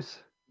 Goose.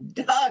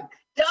 Duck,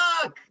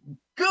 duck,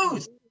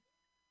 Goose.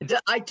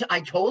 I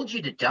told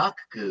you to duck,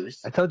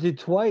 Goose. I told you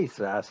twice,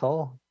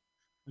 asshole.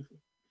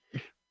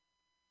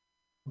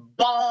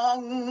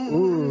 Bong!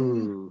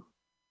 Ooh.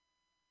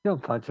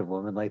 Don't punch a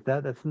woman like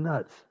that. That's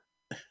nuts.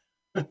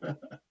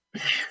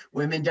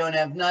 Women don't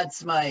have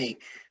nuts,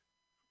 Mike.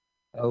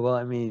 Oh, well,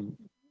 I mean,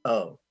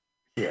 Oh,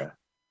 yeah.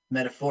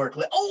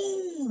 metaphorically.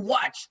 Oh,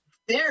 watch.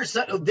 There's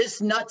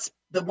this nuts.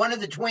 The one of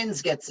the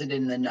twins gets it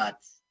in the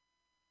nuts.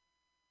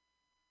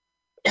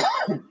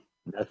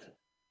 That's,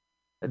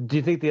 do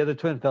you think the other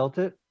twin felt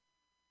it?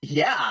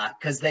 Yeah,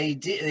 because they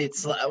did.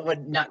 It's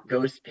what, not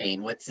ghost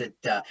pain. What's it?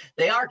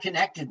 They are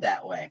connected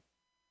that way.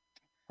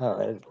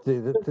 Oh, So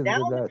to now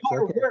the the nuts.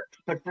 car Okay. works,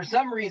 but for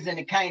some reason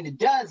it kind of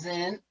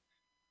doesn't.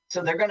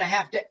 So they're going to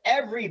have to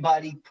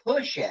everybody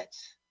push it,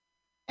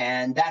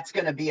 and that's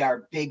going to be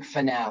our big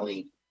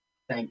finale.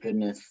 Thank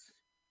goodness.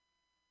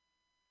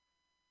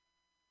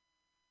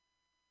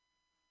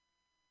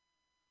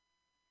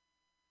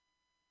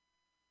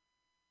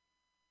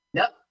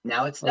 Nope.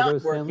 Now it's Oh, not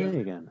there's Sam working. Lee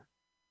again.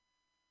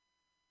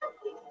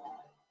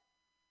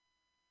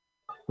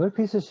 What a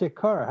piece of shit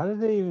car. How did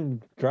they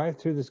even drive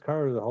through this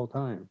car the whole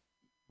time?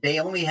 They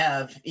only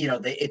have,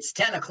 it's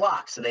 10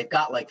 o'clock, so they've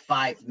got like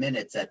 5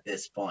 minutes at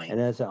this point.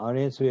 And as an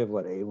audience, we have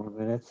what, 8 more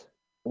minutes?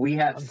 We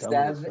have I'm done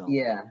with this 7, film.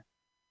 yeah.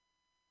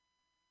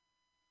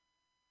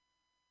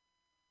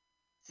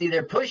 See,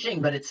 they're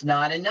pushing, but it's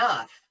not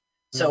enough.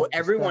 So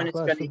everyone is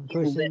Stop going us to from get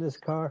pushing lit. this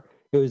car.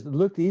 It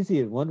looked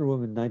easy in Wonder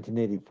Woman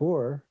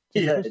 1984.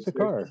 Just Yeah, push it's the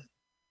car.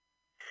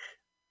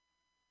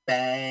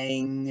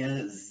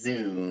 bang,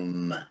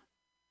 zoom.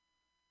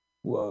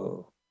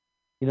 Whoa.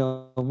 You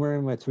know, I'm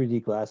wearing my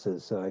 3D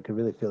glasses, so I can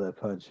really feel that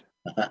punch.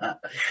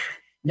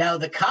 Now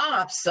the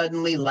cops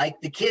suddenly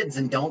like the kids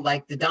and don't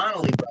like the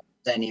Donnelly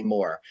brothers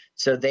anymore.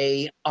 So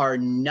they are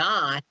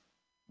not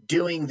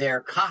doing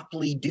their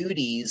coply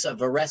duties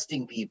of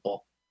arresting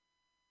people.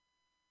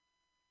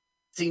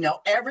 See, now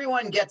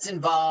everyone gets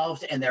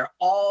involved and they're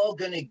all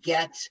going to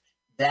get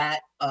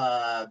that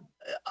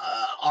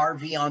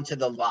RV onto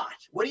the lot.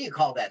 What do you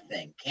call that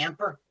thing?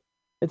 Camper?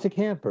 It's a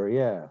camper,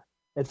 yeah.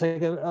 It's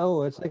like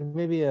it's like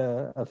maybe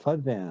a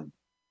fun van,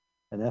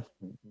 an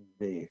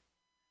FV.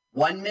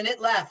 1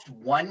 minute left.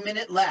 1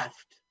 minute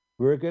left.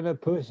 We're gonna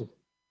push it.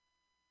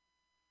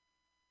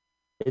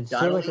 It's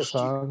sort of like Donnelly a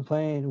song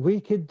playing. We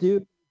could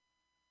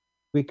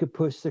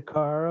push the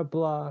car a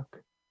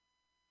block.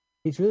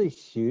 He's really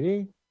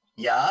shooting.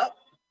 Yup.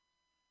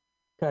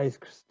 Guy's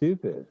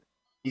stupid.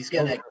 He's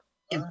gonna,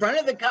 in front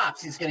of the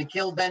cops, he's gonna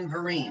kill Ben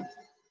Vereen.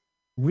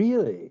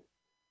 Really?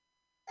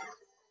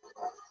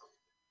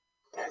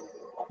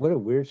 What a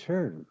weird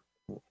turn.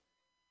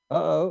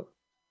 Uh-oh.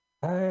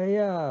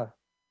 Yeah.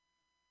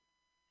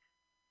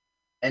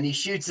 And he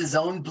shoots his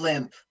own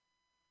blimp.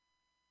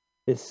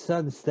 His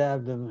son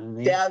stabbed him, and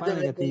he Stabbed him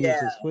finally in got to the use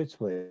his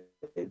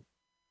switchblade.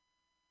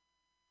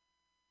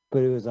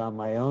 But it was on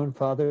my own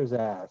father's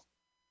ass.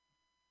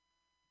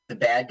 The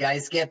bad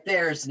guys get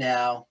theirs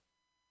now.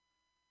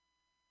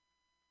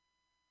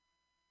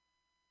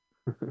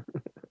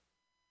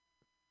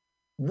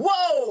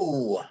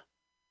 Whoa!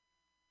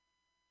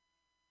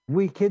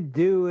 We could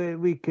do it.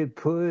 We could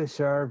push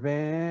our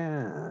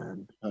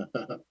van.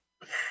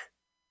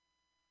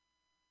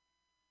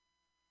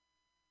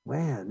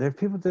 Man, they're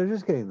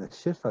just getting the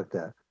shit fucked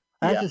up.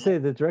 I have to say,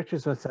 the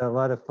directors must have had a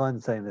lot of fun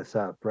setting this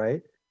up,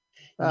 right?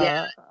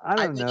 Yeah, I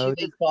don't bet know. you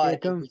they thought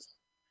it was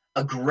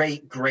a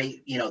great,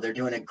 they're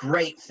doing a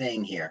great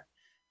thing here.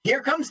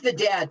 Here comes the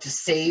dad to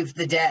save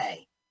the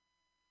day.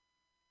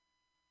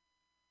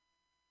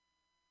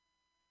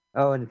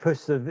 Oh, and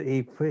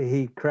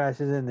he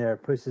crashes in there,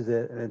 pushes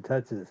it, and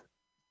touches.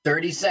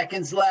 30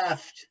 seconds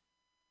left.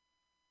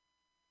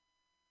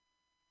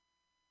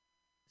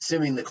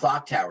 Assuming the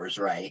clock tower's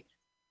right.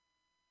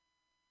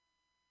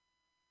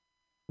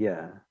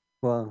 Yeah.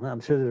 Well,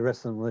 I'm sure the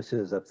rest of the militia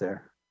is up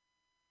there.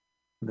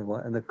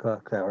 In the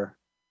clock tower.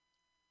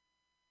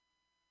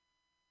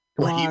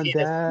 Come on,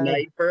 Dad. A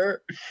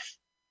sniper.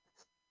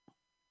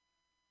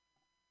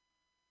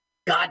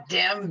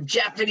 Goddamn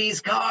Japanese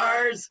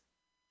cars.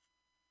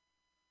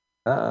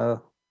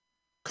 Uh-oh.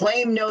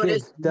 Claim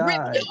notice Kids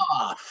died. ripped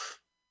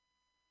off.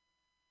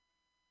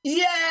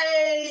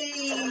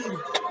 Yay!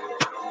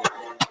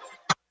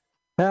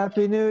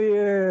 Happy New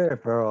Year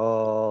for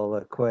all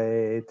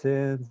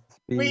acquaintance.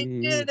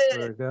 We did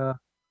it. Forgot.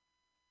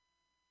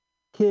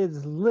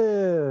 Kids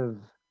live.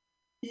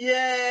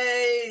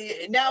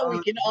 Yay! Now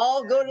we can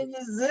all go to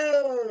the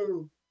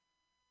zoo.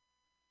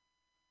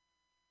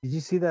 Did you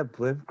see that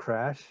blimp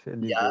crash in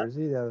New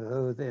Jersey? That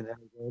was in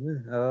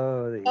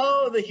Arizona.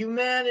 Oh, the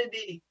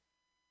humanity.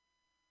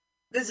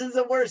 This is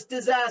the worst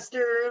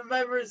disaster I've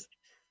ever seen.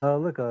 Oh,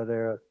 look out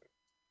there.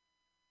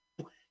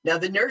 Now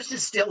the nurse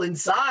is still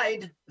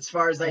inside, as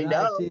far as I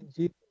know.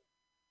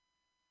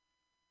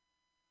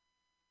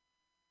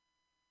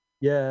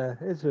 Yeah,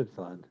 it's been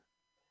fun.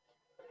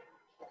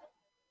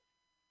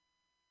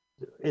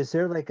 Is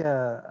there like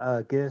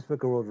a Guinness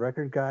Book of World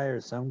Record guy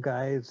or some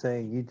guy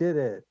saying you did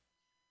it?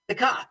 The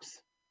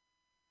cops.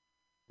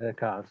 The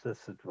cops,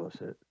 that's the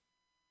bullshit.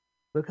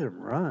 Look at him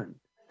run.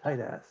 Tight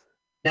ass.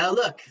 Now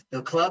look,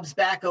 the club's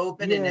back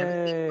open and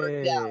everything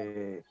worked out.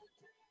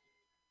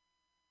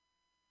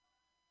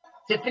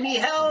 Tiffany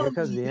Helm. Here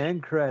comes the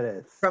end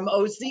credits. From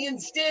OC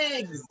and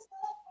Stigs.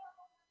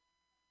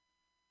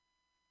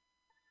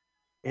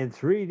 in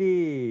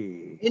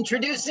 3D.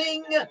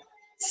 Introducing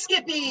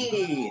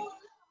Skippy.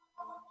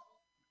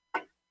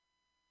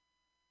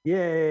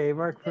 Yay,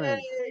 Mark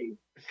Prince. Yay.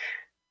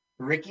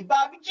 Ricky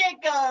Bobby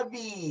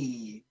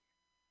Jacoby.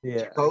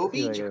 Yeah.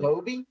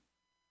 Jacoby.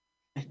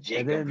 And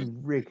Jacob.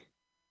 then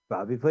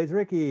Bobby plays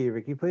Ricky.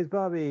 Ricky plays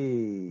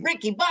Bobby.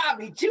 Ricky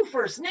Bobby, 2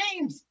 first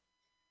names.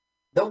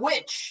 The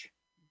Witch.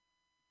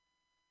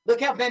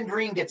 Look how Ben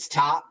Green gets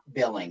top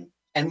billing.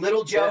 And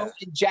Little Joe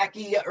and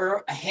Jackie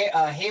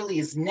Haley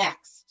is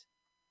next.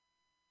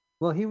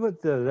 Well, he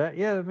would do that.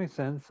 Yeah, that makes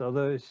sense.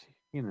 Although,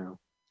 you know.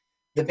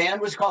 The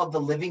band was called The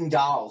Living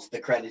Dolls, the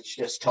credits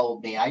just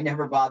told me. I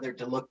never bothered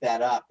to look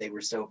that up. They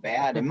were so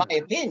bad, in my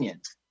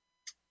opinion.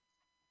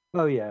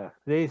 Oh, yeah.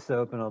 They used to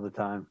open all the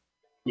time.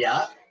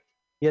 Yeah.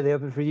 Yeah, they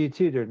opened for you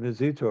too during the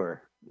Zoo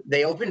tour.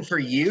 They opened for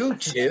you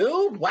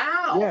too?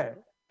 Wow. Yeah,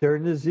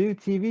 during the Zoo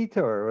TV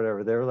tour or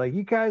whatever. They were like,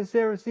 you guys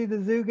ever see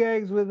the Zoo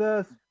Gangs with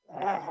us?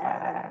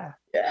 Ah.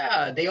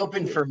 Yeah, they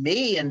opened for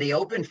me and they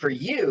opened for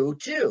you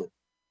too.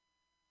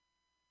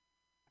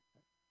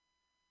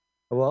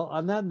 Well,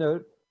 on that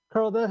note,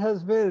 Carl, that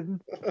has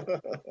been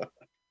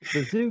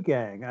the Zoo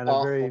Gang on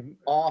a very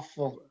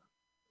awful.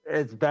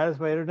 As bad as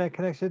my internet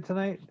connection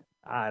tonight?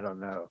 I don't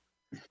know.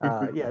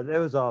 Yeah, it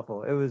was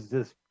awful. It was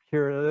just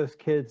pure. Those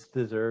kids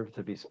deserve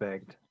to be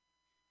spanked.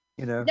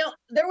 You know. Now,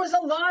 there was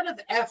a lot of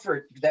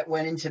effort that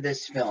went into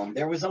this film.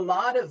 There was a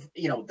lot of,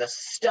 the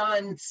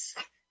stunts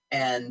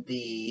and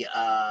the.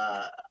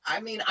 I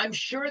mean, I'm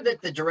sure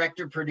that the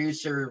director,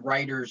 producer,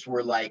 writers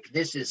were like,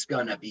 "This is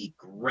gonna be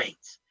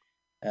great."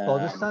 Well,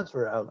 the stunts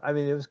were out. I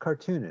mean, it was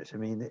cartoonish. I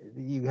mean,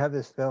 you have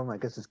this film. I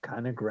guess it's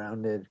kind of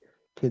grounded.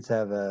 Kids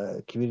have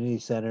a community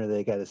center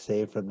they got to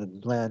save from the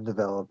land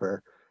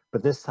developer,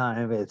 but this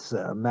time it's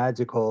a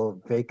magical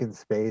vacant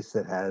space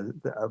that has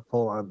a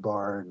full-on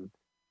bar and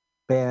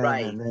band,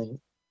 right. And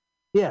then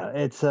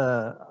it's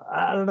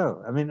I don't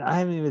know. I mean, I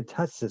haven't even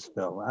touched this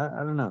film. I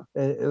don't know.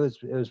 It was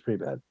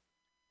pretty bad.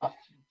 A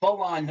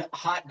full-on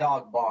hot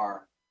dog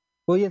bar.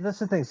 Well, yeah, that's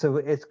the thing. So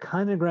it's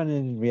kind of grounded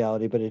in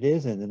reality, but it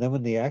isn't. And then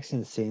when the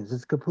action scenes,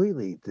 it's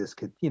completely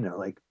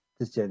like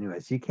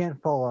disingenuous. You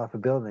can't fall off a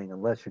building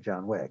unless you're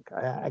John Wick.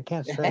 I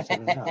can't stress it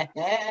enough.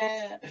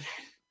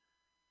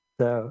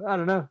 So I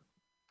don't know.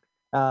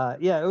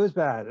 Yeah, it was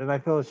bad, and I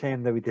feel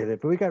ashamed that we did it,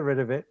 but we got rid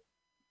of it.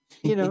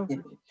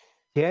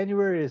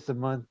 January is the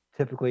month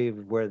typically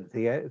where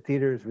the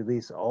theaters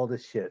release all the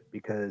shit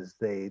because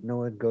no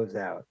one goes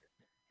out.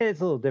 And it's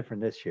a little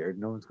different this year.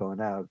 No one's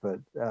going out, but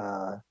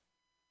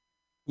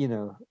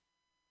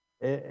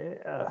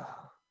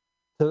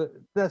so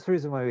that's the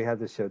reason why we have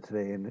this show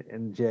today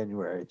in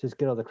January. Just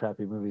get all the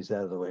crappy movies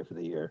out of the way for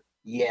the year.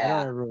 Yeah. I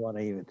don't ever want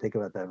to even think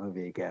about that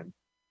movie again.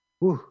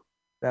 Whew,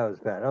 that was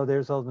bad. Oh,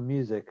 there's all the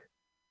music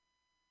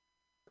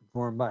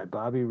performed by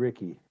Bobby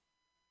Ricky.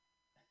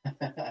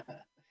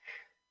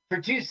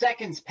 For 2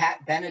 seconds,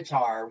 Pat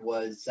Benatar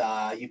was,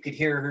 you could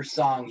hear her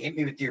song, Hit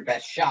Me With Your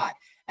Best Shot.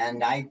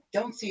 And I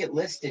don't see it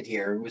listed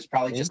here. It was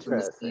probably just a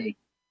mistake.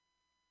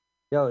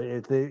 Yo,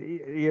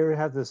 you ever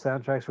have the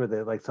soundtracks where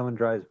like someone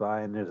drives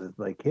by and there's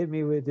like, hit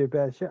me with your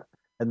best shot.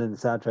 And then the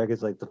soundtrack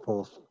is like the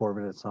full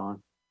 4-minute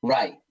song.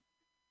 Right.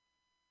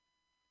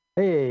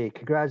 Hey,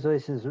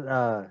 congratulations.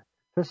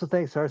 Special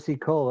thanks to RC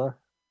Cola.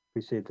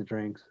 Appreciate the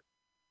drinks.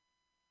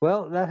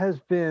 Well, that has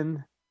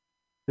been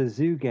the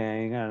Zoo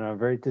Gang on a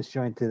very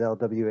disjointed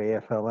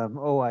LWAFLM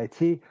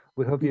OIT.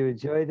 We hope you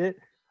enjoyed it.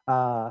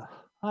 I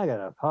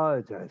gotta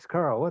apologize,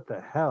 Carl. What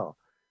the hell?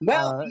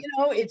 Well,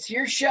 it's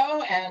your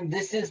show, and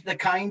this is the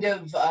kind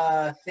of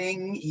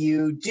thing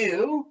you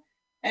do,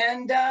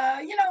 and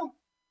it's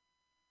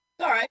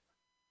all right.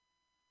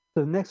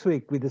 So next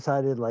week we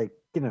decided,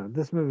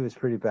 this movie was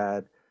pretty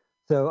bad.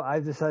 So I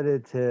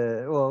decided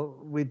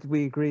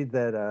we agreed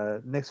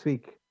that next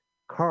week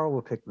Carl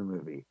will pick the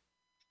movie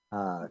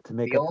to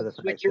make up for the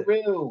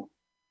switcheroo.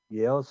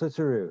 The old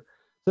switcheroo.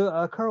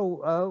 So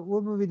Carl,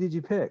 what movie did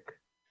you pick?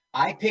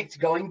 I picked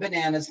Going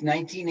Bananas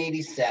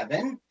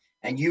 1987,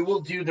 and you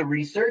will do the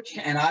research,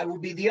 and I will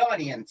be the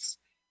audience.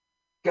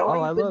 I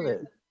love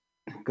it.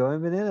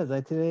 Going Bananas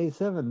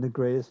 1987, the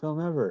greatest film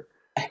ever.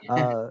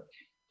 Do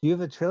you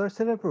have a trailer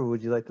set up, or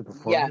would you like to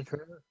perform the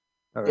trailer?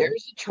 Right.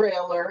 There's a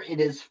trailer. It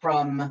is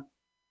from,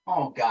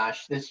 oh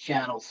gosh, this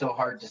channel's so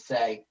hard to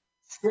say.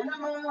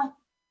 Cinema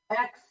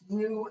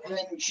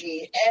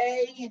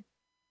XUNGA.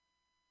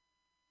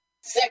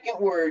 Second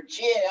word,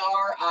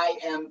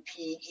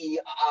 GARIMPEIRO.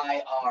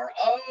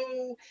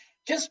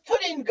 Just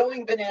put in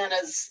Going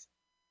Bananas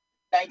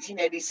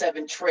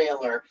 1987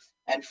 trailer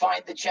and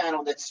find the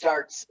channel that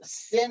starts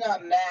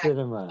Cinema.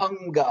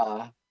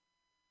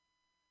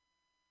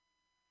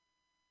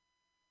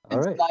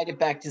 And slide it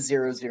back to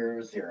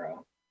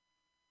 000.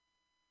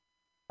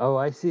 Oh,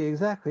 I see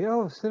exactly.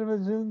 Oh, Cinema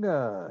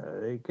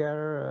Zunga.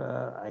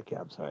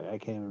 I'm sorry, I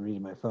can't even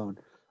read my phone.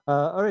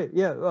 All right,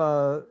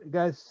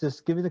 guys,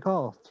 just give me the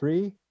call.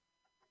 3,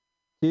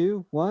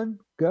 2, 1,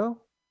 go.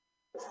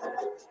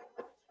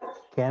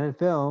 Canon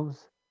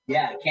Films.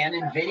 Yeah,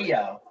 Canon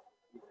Video.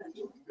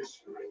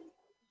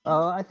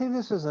 I think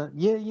this was a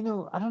yeah. You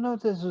know, I don't know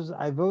if this was.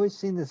 I've always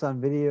seen this on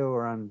video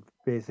or on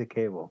basic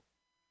cable.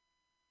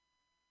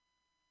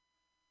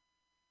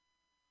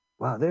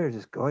 Wow, they're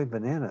just going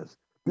bananas.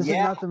 This is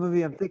Yeah. not the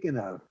movie I'm thinking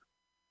of.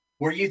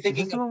 Were you Is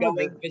thinking this the of one going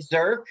with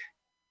berserk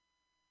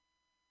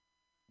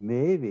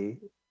maybe?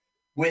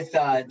 with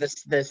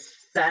the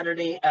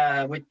Saturday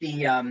with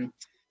the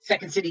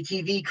Second City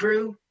TV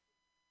crew?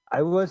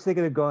 I was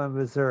thinking of going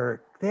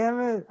berserk. Damn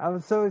it! I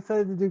was so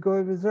excited to do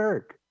going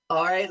berserk.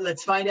 All right,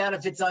 let's find out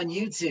if it's on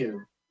YouTube.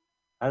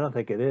 I don't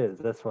think it is.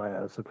 That's why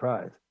I was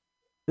surprised.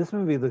 This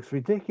movie looks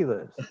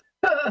ridiculous.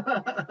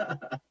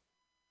 The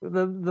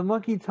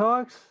monkey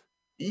talks.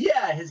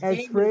 Yeah, his Has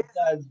name phrase?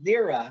 is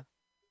Zira.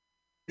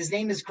 His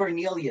name is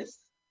Cornelius.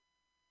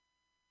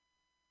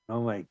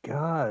 Oh my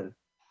god.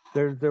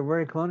 They're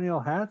wearing colonial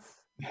hats?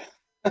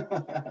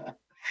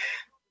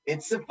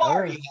 It's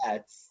safari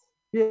hats.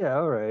 Yeah,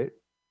 all right.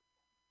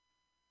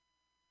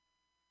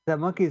 That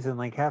monkey's in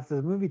like half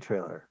the movie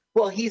trailer.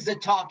 Well, he's a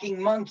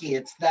talking monkey.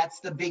 That's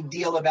the big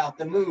deal about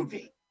the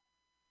movie.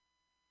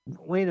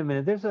 Wait a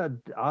minute. There's a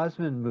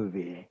Osmond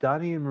movie.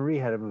 Donnie and Marie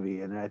had a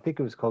movie, and I think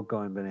it was called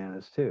Going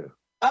Bananas too.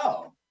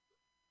 Oh.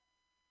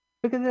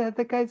 Look at that.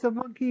 That guy's a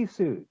monkey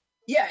suit.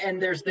 Yeah,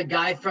 and there's the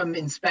guy from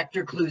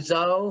Inspector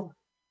Clouseau.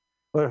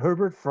 What,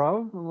 Herbert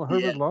from?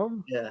 Herbert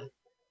Lom? Yeah.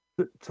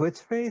 Twitch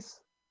face?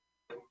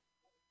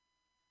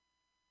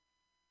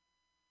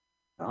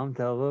 Tom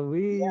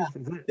DeLuise. Yeah.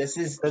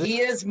 He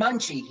is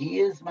Munchie. He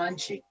is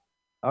Munchie.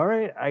 All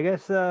right. I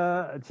guess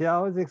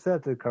challenge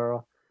accepted,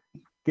 Carl.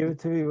 Give it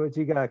to me what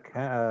you got,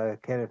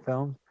 Canon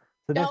Films.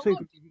 So Now, next week.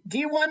 look, do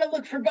you want to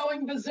look for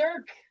Going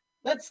Berserk?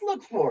 Let's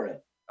look for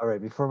it. All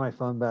right, before my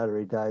phone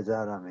battery dies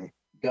out on me.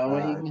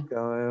 Going.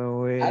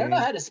 Going. I don't know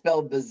how to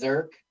spell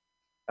berserk.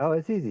 Oh,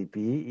 it's easy.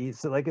 B-E,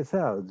 so like it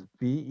sounds.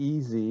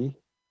 B-E-Z.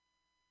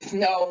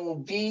 No,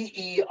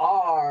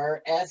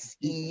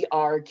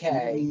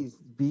 B-E-R-S-E-R-K.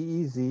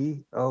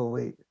 B-E-Z. Oh,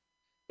 wait.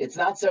 It's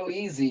not so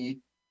easy.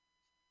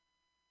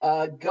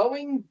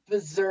 Going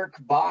Berserk,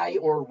 buy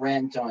or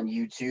rent on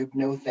YouTube.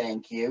 No,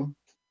 thank you.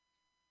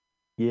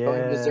 Yeah.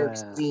 Going Berserk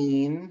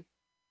scene.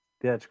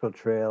 Theatrical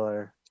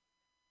trailer.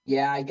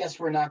 Yeah, I guess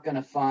we're not going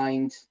to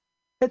find.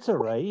 It's all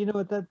right. You know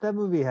what? That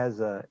movie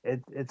has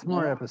it's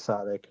more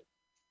episodic.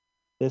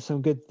 There's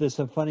some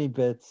funny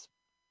bits,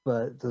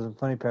 but there's some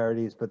funny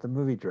parodies, but the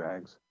movie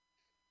drags.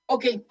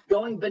 Okay,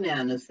 Going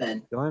Bananas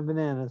then. Going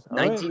Bananas. All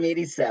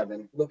 1987.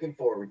 Right. Looking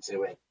forward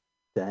to it.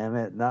 Damn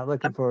it. Not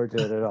looking forward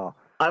to it at all.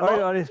 I'm all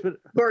right, audience, but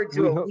forward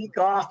to a week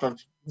off of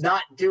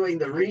not doing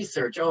the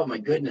research. Oh my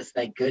goodness.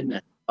 Thank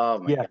goodness. Oh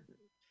my goodness.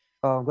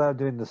 Oh, I'm glad I'm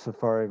doing the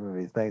safari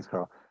movies. Thanks,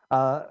 Carl.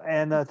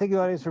 And thank you,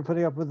 audience, for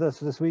putting up with us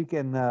this week.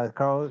 And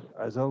Carl,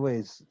 as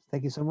always,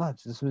 thank you so much.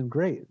 This has been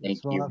great. Thank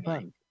it's been a lot of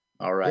fun.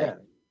 All right. Yeah.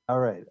 All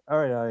right,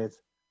 audience.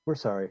 We're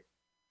sorry.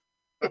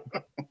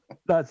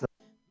 That's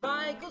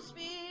Michael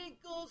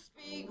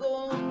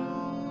Spiegel,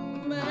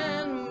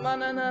 man,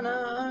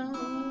 manana.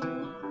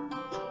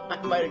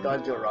 I might have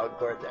gone to a wrong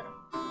chord there.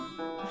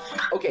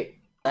 Okay.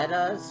 Let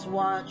us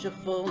watch a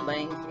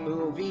full-length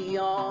movie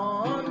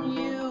on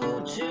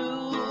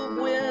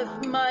YouTube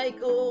with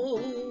Michael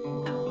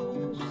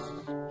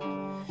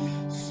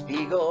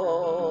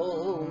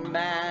Spiegelman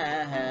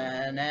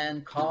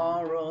and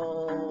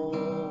Carl.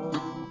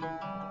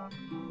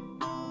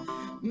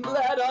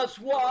 Let us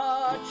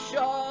watch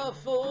a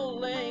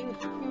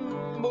full-length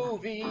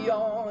movie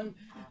on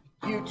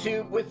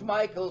YouTube with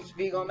Michael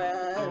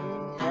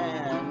Spiegelman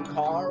and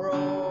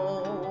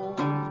Carl.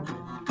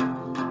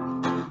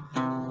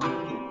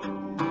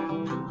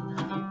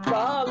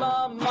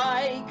 Follow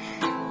Mike.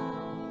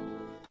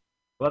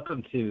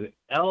 Welcome to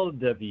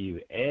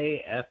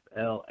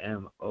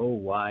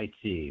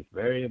LWAFLMOYT.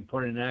 Very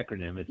important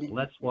acronym. It's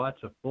Let's Watch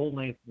a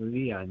Full-Length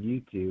Movie on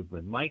YouTube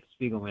with Mike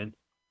Spiegelman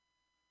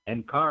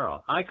and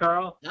Carl. Hi,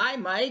 Carl. Hi,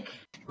 Mike.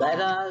 Let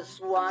us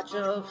watch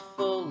a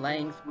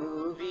full-length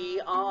movie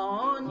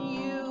on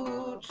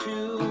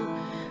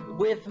YouTube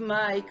with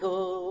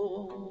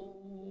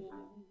Michael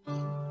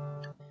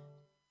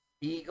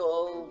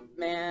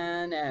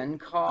Spiegelman and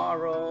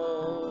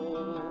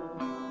Carl.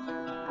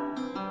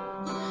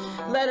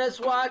 Let us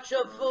watch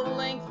a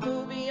full-length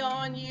movie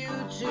on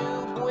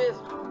YouTube with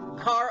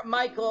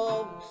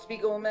Michael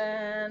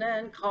Spiegelman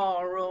and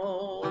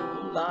Carl.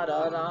 La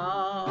da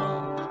da.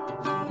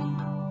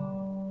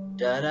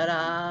 Da da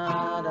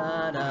da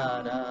da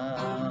da da.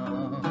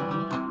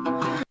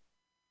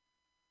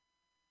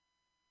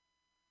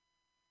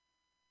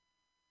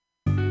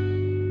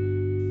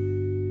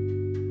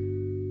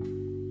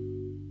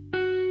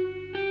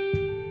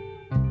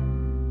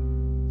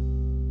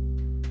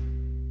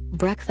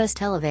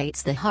 Breakfast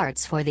elevates the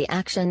hearts for the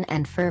action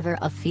and fervor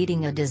of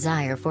feeding a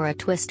desire for a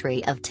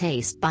twistry of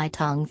taste by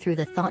tongue through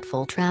the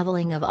thoughtful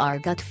traveling of our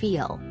gut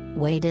feel,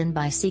 weighed in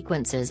by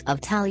sequences of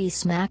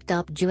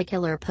tally-smacked-up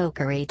jugular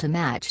pokery to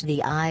match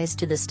the eyes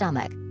to the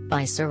stomach,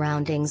 by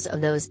surroundings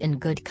of those in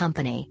good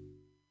company.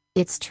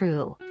 It's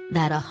true,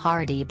 that a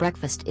hearty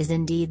breakfast is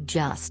indeed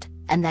just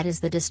and that is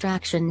the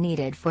distraction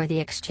needed for the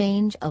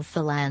exchange of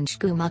phalange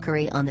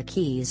gummuckery on the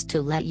keys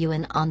to let you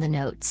in on the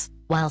notes,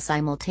 while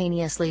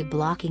simultaneously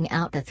blocking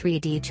out the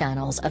 3D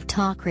channels of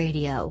talk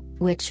radio,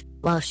 which,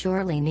 while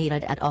surely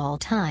needed at all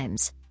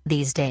times,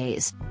 these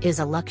days, is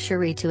a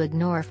luxury to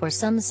ignore for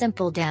some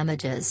simple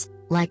damages,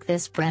 like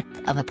this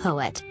breadth of a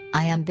poet,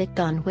 iambic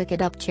on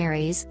wicked up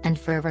cherries and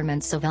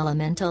fervors of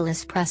elemental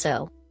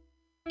espresso.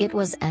 It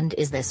was and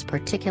is this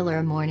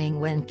particular morning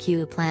when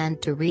Q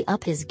planned to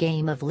re-up his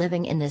game of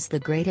living in this the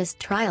greatest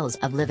trials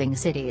of living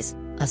cities,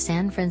 a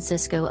San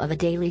Francisco of a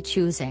daily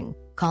choosing,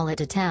 call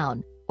it a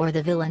town, or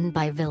the villain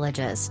by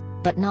villages,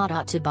 but not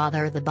ought to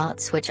bother the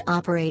bots which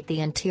operate the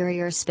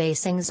interior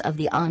spacings of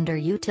the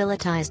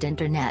underutilized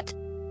internet.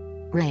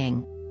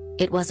 Ring.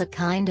 It was a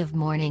kind of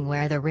morning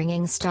where the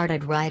ringing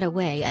started right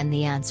away and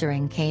the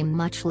answering came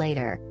much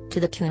later, to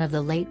the tune of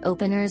the late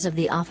openers of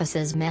the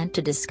offices meant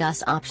to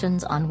discuss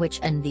options on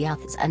which and the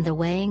ups and the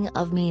weighing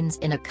of means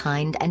in a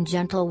kind and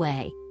gentle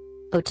way.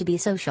 Oh, to be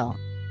social.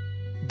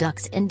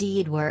 Ducks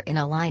indeed were in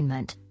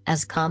alignment,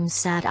 as comms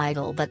sat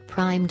idle but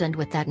primed, and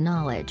with that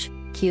knowledge,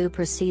 Q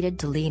proceeded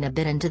to lean a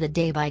bit into the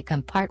day by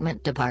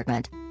compartment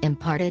department,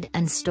 imparted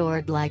and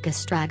stored like a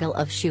straggle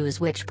of shoes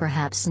which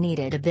perhaps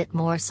needed a bit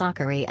more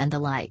soccery and the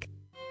like.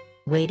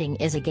 Waiting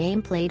is a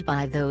game played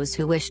by those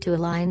who wish to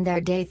align their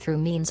day through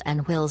means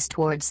and wills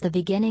towards the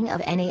beginning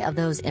of any of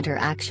those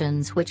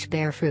interactions which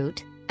bear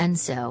fruit, and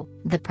so,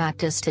 the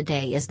practice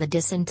today is the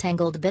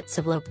disentangled bits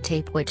of loop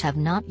tape which have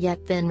not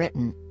yet been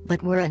written,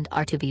 but were and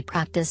are to be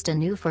practiced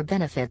anew for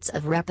benefits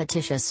of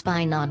repetitious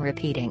spine on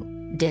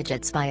repeating,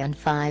 digits by and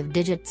 5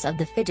 digits of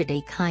the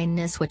fidgety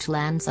kindness which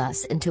lands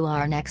us into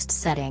our next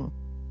setting.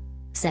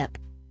 Sip.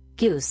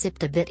 Q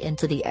sipped a bit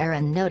into the air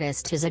and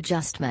noticed his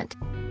adjustment.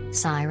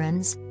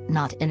 Sirens,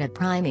 not in a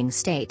priming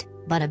state,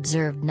 but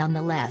observed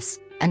nonetheless,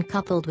 and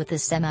coupled with the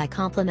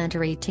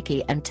semi-complementary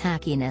ticky and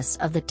tackiness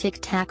of the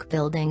tic-tac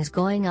buildings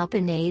going up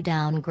and a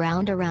down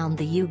ground around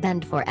the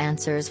U-bend for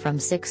answers from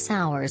 6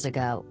 hours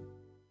ago.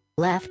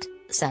 Left,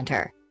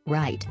 center,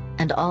 right,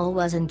 and all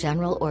was in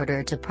general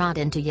order to prod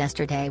into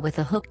yesterday with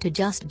a hook to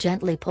just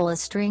gently pull a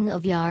string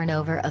of yarn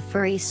over a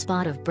furry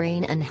spot of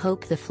brain and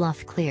hope the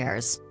fluff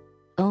clears.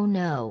 Oh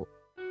no.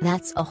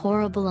 That's a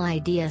horrible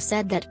idea,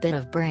 said that bit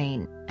of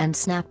brain, and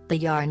snapped the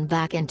yarn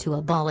back into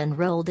a ball and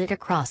rolled it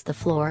across the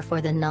floor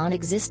for the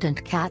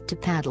non-existent cat to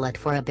paddle it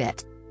for a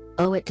bit.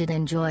 Oh, it did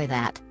enjoy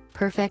that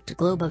perfect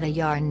globe of a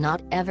yarn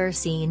not ever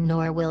seen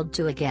nor willed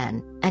to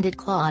again, and it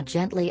clawed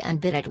gently and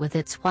bit it with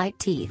its white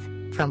teeth,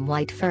 from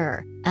white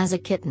fur, as a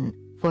kitten,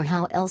 for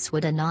how else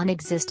would a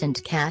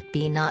non-existent cat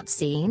be not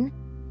seen?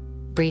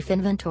 Brief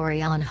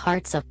inventory on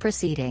hearts of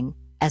proceeding.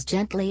 As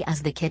gently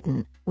as the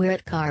kitten, we're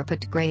at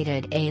carpet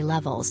graded A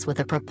levels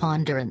with a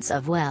preponderance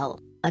of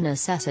a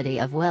necessity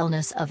of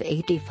wellness of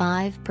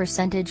 85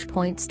 percentage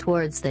points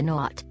towards the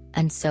naught,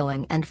 and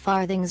sewing and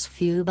farthings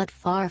few but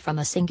far from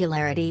a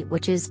singularity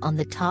which is on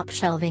the top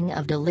shelving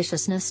of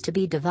deliciousness to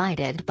be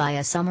divided by a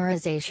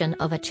summarization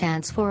of a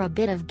chance for a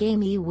bit of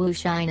gamey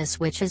woo-shiness,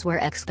 which is where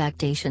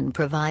expectation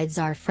provides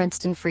our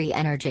Princeton-free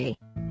energy.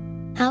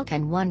 How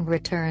can one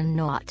return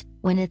naught,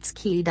 when it's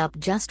keyed up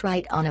just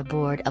right on a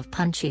board of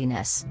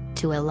punchiness,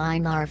 to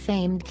align our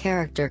famed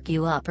character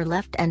Q upper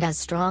left, and as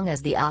strong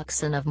as the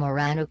oxen of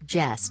Moranuk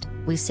jest,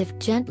 we sift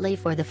gently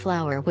for the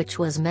flour which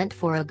was meant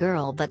for a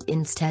girl but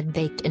instead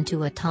baked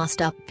into a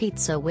tossed-up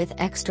pizza with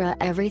extra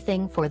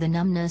everything for the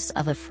numbness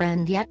of a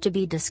friend yet to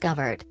be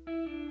discovered.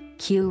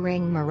 Q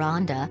ring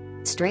Miranda,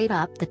 straight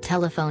up the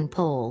telephone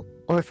pole,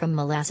 or from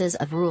molasses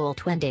of Rule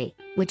 20,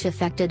 which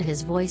affected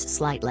his voice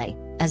slightly,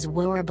 as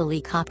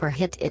Warbly Copper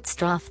hit its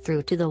trough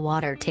through to the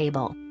water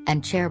table,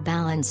 and chair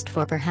balanced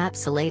for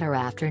perhaps a later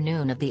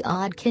afternoon of the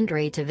odd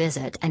kindred to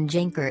visit and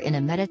jinker in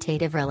a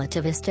meditative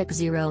relativistic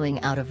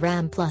zeroing out of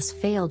RAM plus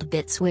failed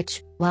bits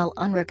which, while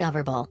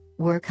unrecoverable,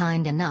 were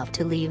kind enough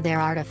to leave their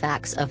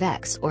artifacts of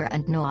X or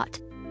and naught.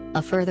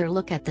 A further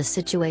look at the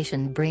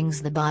situation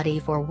brings the body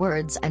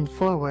forwards and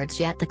forwards,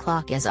 yet the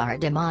clock is our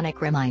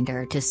demonic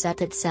reminder to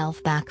set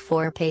itself back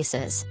 4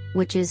 paces,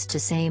 which is to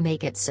say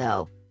make it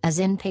so, as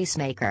in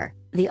pacemaker,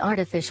 the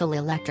artificial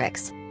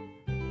electrics.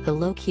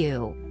 Hello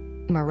Q.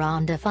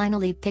 Miranda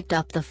finally picked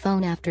up the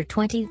phone after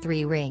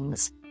 23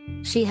 rings.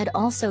 She had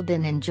also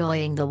been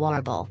enjoying the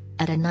warble,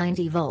 at a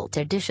 90-volt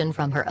edition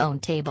from her own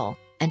table,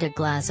 and a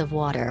glass of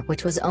water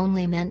which was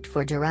only meant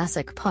for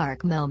Jurassic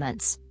Park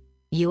moments.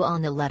 You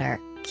on the letter,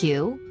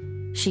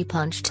 Q? She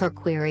punched her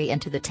query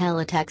into the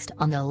teletext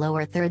on the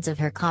lower thirds of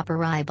her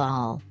copper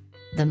eyeball.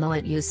 The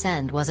moat you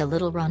send was a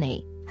little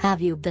runny.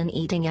 Have you been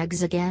eating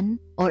eggs again,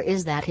 or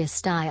is that his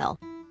style?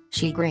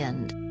 She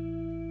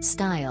grinned.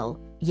 Style,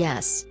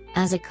 yes,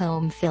 as a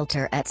comb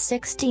filter at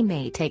 60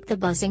 may take the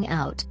buzzing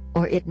out,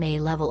 or it may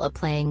level a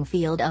playing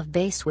field of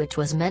bass which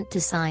was meant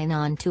to sign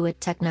on to a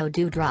techno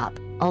dewdrop,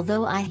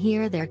 although I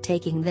hear they're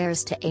taking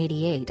theirs to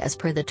 88 as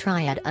per the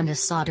triad and a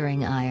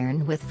soldering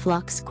iron with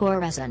flux core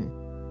resin.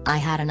 I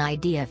had an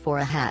idea for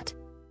a hat.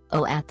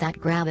 Oh, at that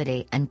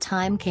gravity and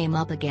time came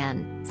up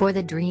again, for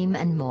the dream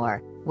and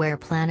more, where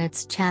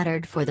planets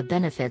chattered for the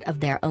benefit of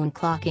their own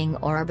clocking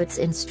orbits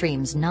in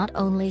streams not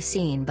only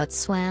seen but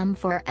swam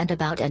for and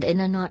about and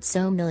in a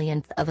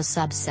not-so-millionth of a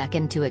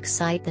sub-second to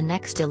excite the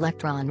next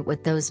electron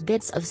with those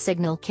bits of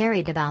signal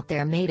carried about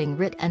their mating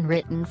writ and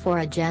written for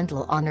a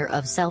gentle honor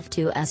of self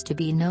to as to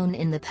be known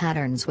in the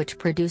patterns which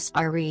produce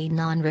re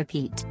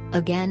non-repeat,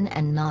 again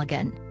and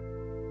noggin.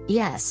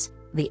 Yes,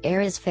 the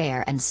air is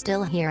fair and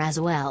still here as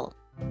well.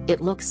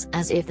 It looks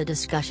as if the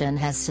discussion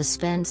has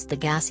suspensed the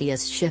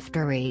gaseous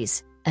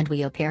shifteries, and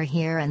we appear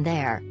here and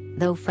there,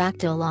 though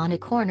fractal on a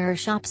corner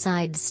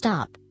shop-side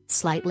stop,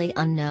 slightly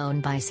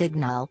unknown by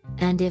signal,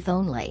 and if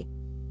only.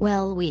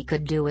 Well, we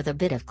could do with a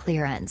bit of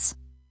clearance.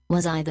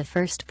 Was I the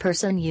first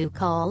person you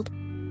called?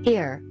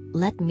 Here,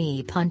 let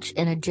me punch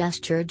in a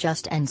gesture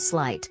just and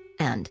slight,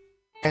 and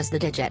there's the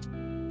digit.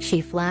 She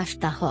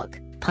flashed the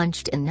hook,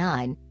 punched in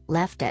 9,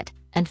 left it,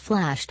 and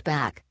flashed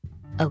back.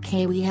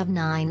 Okay, we have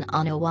 9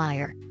 on a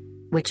wire.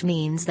 Which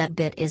means that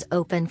bit is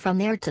open from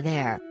there to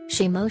there.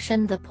 She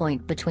motioned the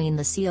point between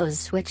the CO's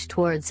switch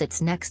towards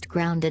its next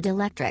grounded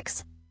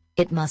electrics.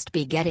 It must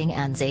be getting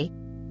antsy.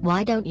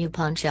 Why don't you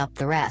punch up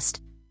the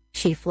rest?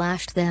 She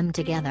flashed them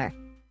together.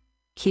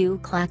 Q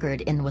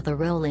clackered in with a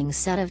rolling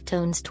set of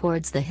tones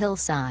towards the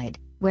hillside,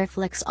 where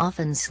Flicks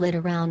often slid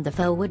around the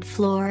faux wood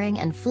flooring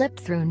and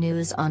flipped through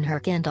news on her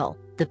Kindle,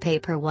 the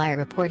paper wire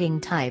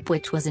reporting type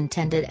which was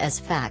intended as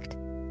fact.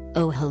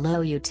 Oh,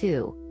 hello you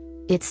two.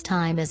 It's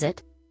time, is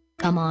it?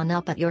 Come on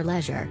up at your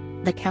leisure.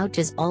 The couch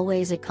is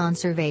always a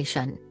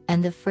conservation,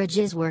 and the fridge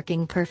is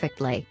working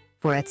perfectly,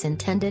 for its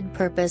intended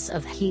purpose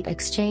of heat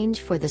exchange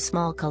for the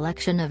small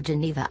collection of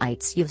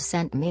Genevaites you've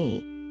sent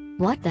me.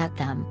 What that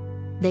them?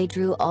 They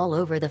drew all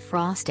over the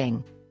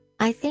frosting.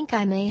 I think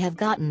I may have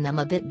gotten them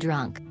a bit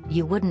drunk.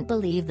 You wouldn't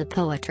believe the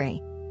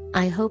poetry.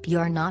 I hope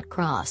you're not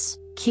cross,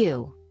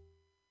 Q.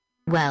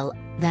 Well,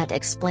 that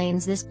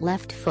explains this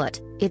left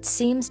foot. It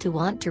seems to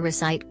want to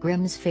recite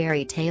Grimm's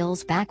fairy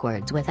tales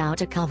backwards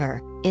without a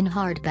cover, in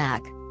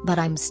hardback, but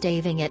I'm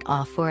staving it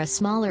off for a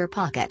smaller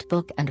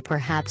pocketbook and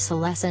perhaps a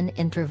lesson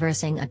in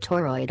traversing a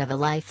toroid of a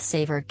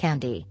lifesaver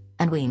candy,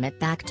 and wean it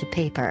back to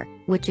paper,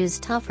 which is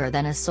tougher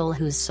than a soul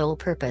whose sole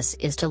purpose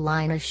is to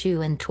line a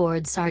shoe in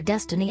towards our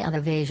destiny of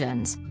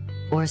evasions.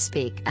 Or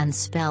speak and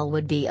spell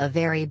would be a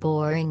very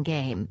boring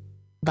game.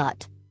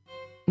 But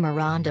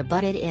Miranda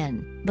butted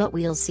in, but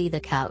we'll see the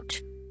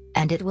couch.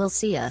 And it will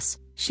see us,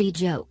 she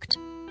joked.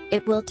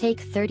 It will take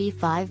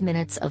 35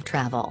 minutes of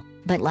travel,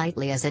 but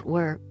lightly as it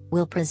were,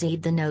 we'll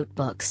precede the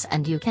notebooks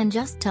and you can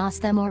just toss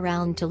them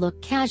around to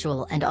look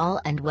casual and all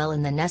and well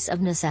in the ness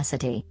of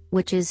necessity,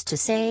 which is to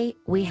say,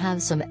 we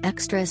have some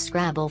extra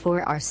Scrabble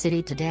for our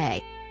city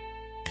today.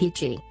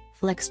 Peachy,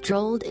 Flicks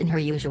drawled in her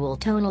usual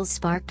tonal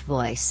sparked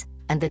voice,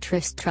 and the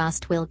tryst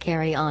trust will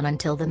carry on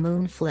until the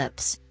moon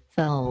flips,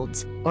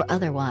 folds, or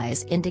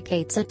otherwise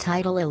indicates a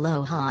tidal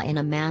aloha in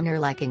a manner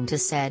liking to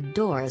said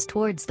doors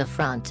towards the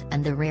front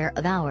and the rear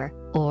of our,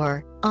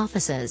 or,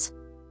 offices.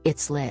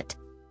 It's lit.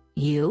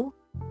 You?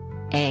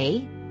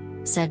 Eh?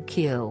 Said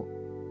Q.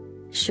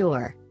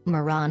 Sure,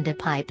 Miranda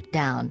piped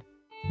down.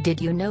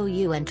 Did you know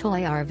you and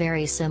Toy are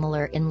very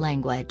similar in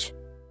language?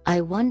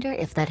 I wonder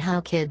if that's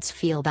how kids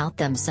feel about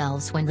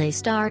themselves when they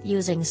start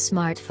using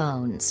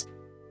smartphones.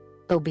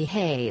 Oh,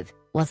 behave.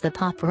 Was the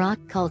pop rock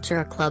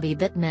culture clubby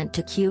bit meant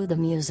to cue the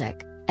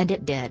music, and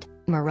it did.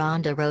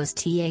 Miranda rose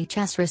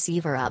THS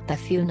receiver up a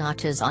few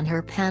notches on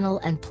her panel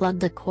and plugged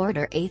the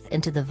 1/4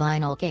 into the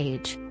vinyl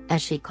gauge,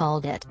 as she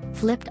called it,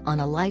 flipped on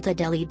a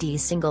lighted LED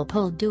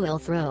single-pole dual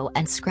throw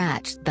and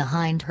scratched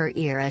behind her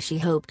ear as she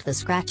hoped the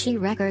scratchy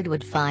record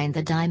would find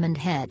the diamond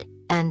head,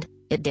 and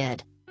it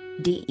did.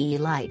 DE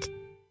light.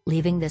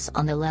 Leaving this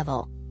on the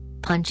level.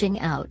 Punching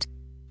out.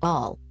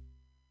 All.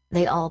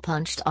 They all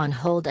punched on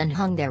hold and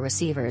hung their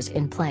receivers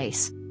in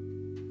place.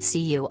 See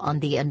you on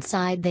the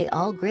inside. They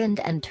all grinned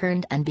and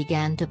turned and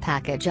began to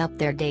package up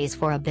their days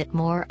for a bit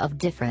more of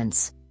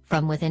difference,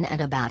 from within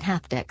and about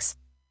haptics.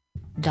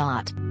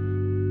 Dot.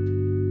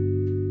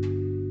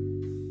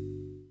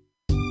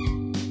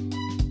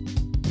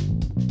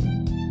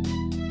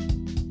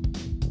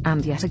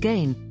 And yet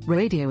again,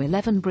 Radio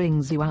 11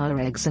 brings you our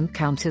eggs and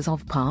counters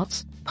of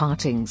parts,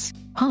 partings,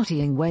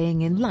 partying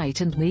weighing in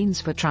light and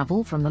means for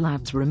travel from the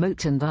lab's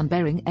remote and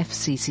unbearing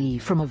FCC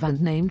from a van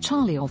named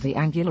Charlie or the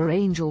angular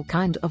angel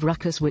kind of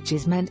ruckus which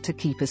is meant to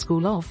keep a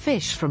school of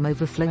fish from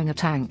overflowing a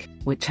tank,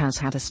 which has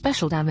had a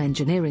special damn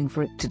engineering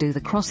for it to do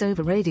the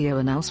crossover radio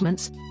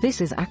announcements.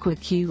 This is Aqua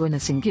Q in a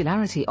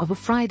singularity of a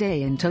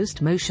Friday in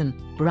toast motion,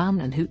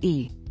 brown and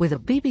hooey, with a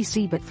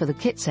BBC bit for the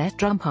kit set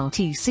drum part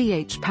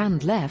ECH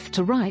panned left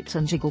to right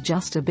and jiggle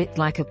just a bit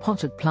like a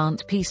potted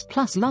plant piece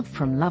plus love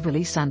from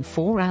lovely San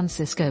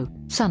Francisco,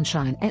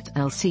 Sunshine et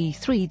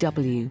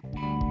LC3W.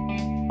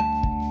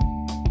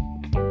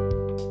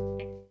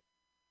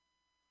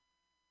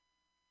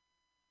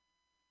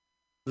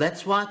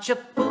 Let's watch a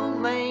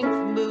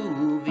full-length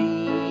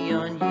movie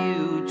on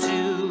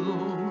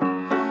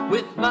YouTube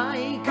with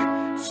Mike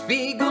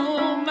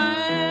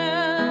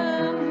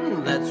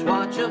Spiegelman. Let's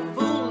watch a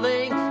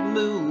full-length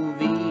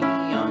movie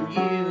on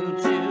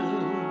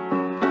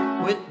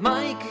YouTube with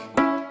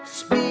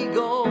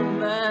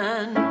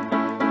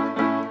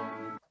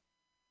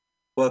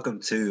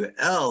Welcome to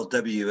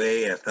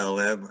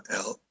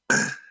LWAFLML.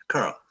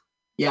 Carl.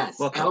 Yes,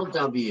 Welcome.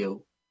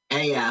 LWAFMOT.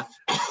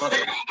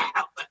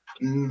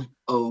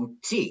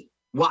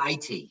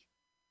 YT.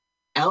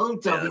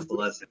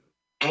 Blessing.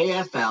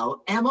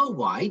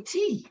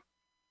 LWAFLMOYT.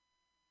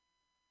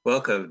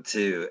 Welcome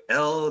to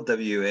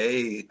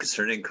LWA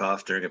Concerning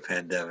Cough During a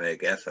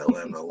Pandemic,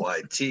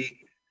 FLMOYT,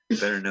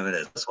 better known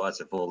as Let's Watch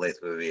a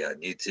Full-Length Movie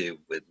on YouTube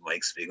with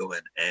Mike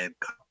Spiegelman and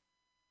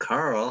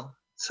Carl.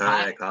 Sorry,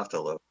 Hi. I coughed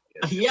a little.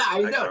 Yeah,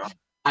 I Hi, know. Carl.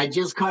 I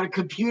just caught a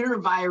computer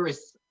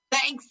virus.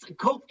 Thanks.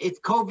 It's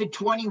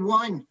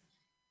COVID-21.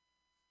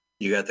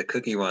 You got the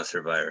Cookie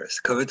Monster virus.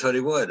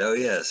 COVID-21. Oh,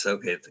 yes.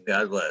 Okay.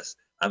 God bless.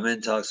 I'm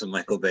in talks with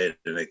Michael Bay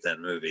to make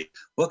that movie.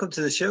 Welcome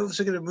to the show.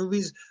 Speaking of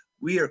movies,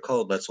 we are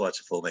called Let's Watch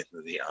a Full-Length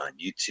Movie on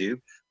YouTube,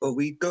 but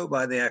we go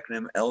by the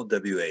acronym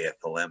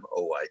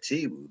LWAFLMOYT.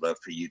 We would love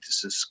for you to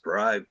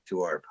subscribe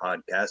to our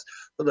podcast.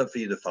 We'd love for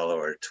you to follow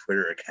our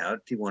Twitter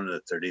account, one of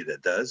the 30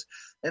 that does.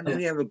 And then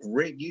we have a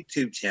great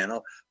YouTube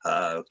channel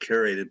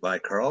curated by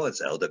Carl.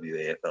 It's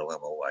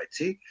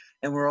LWAFLMOYT.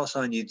 And we're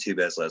also on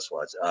YouTube as Let's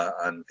Watch,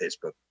 on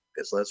Facebook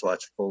as Let's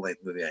Watch a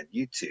Full-Length Movie on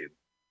YouTube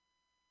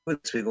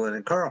with Spiegelman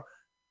and Carl.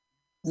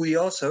 We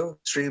also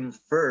stream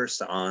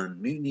first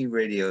on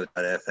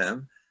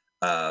MutinyRadio.fm,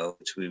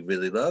 which we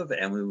really love,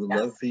 and we would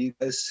love for you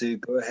guys to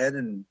go ahead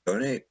and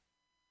donate.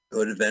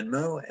 Go to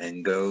Venmo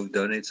and go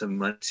donate some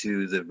money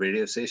to the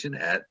radio station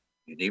at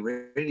Mutiny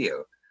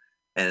Radio,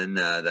 and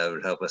that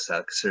would help us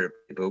out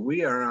considerably. But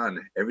we are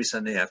on every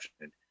Sunday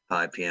afternoon,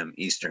 5 p.m.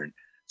 Eastern,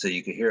 so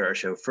you can hear our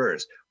show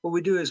first. What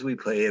we do is we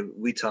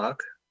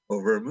talk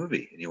over a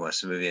movie, and you watch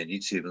the movie on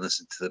YouTube and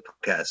listen to the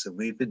podcast. And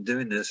we've been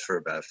doing this for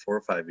about 4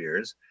 or 5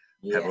 years.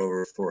 Have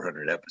over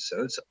 400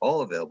 episodes,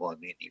 all available on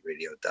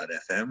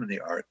MutinyRadio.fm in the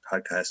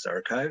podcast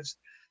archives.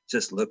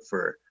 Just look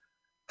for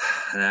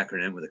an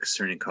acronym with a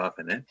concerning cough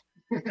in it,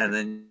 and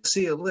then you'll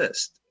see a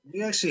list.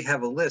 We actually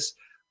have a list.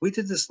 We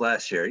did this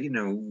last year. You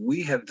know,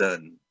 we have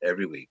done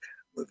every week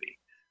a movie.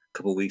 A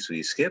couple of weeks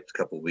we skipped, a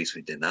couple of weeks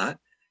we did not.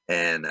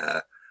 And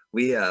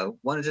we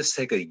want to just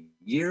take a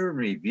year in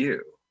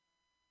review.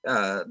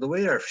 The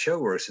way our show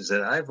works is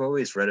that I've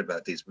always read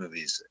about these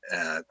movies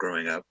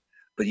growing up,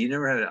 but you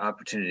never had an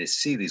opportunity to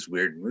see these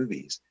weird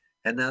movies.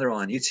 And now they're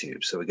all on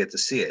YouTube, so we get to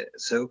see it.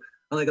 So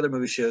unlike other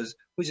movie shows,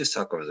 we just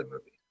talk over the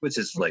movie, which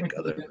is like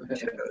other movie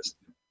shows.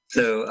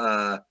 So,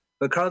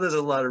 but Carl does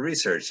a lot of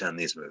research on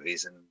these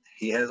movies, and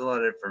he has a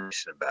lot of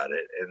information about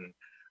it. And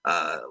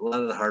a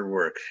lot of the hard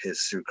work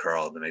is through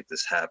Carl to make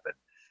this happen.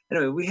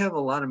 Anyway, we have a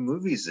lot of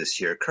movies this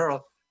year. Carl,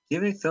 do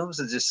you have any films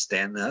that just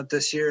stand out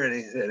this year?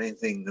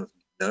 Anything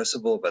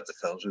noticeable about the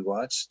films we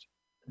watched?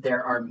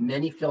 There are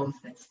many films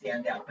that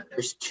stand out, but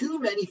there's too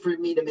many for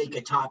me to make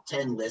a top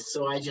 10 list,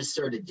 so I just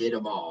sort of did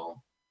them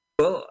all.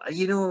 Well,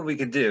 you know what we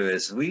can do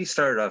is we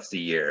started off the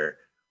year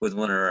with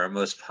one of our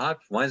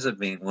winds up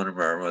being one of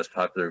our most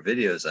popular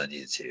videos on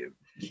YouTube.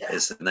 Yeah.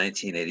 It's the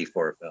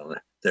 1984 film.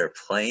 They're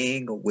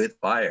Playing with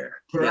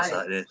Fire. Right. It's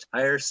an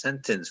entire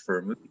sentence for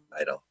a movie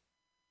title.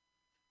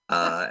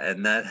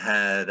 And that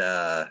had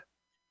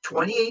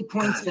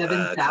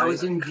 28.7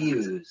 thousand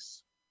views.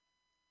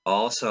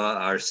 Also,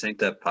 our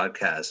synced up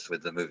podcast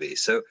with the movie.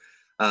 So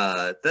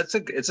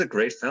it's a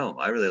great film.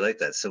 I really like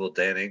that. Sybil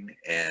Danning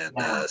and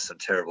some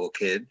terrible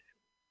kid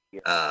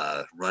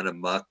run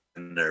amok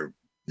in their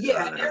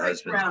Eric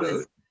husband's Brown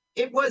boat.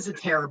 It was a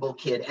terrible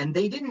kid, and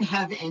they didn't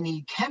have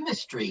any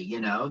chemistry.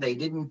 You know, they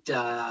didn't.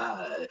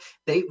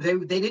 They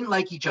didn't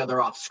like each other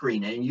off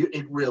screen, and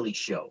it really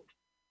showed.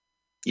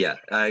 Yeah,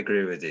 I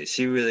agree with you.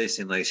 She really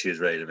seemed like she was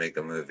ready to make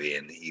a movie,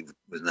 and he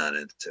was not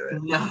into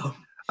it. No.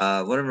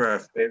 One of our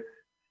favorite.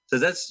 So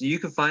you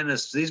can find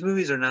us. These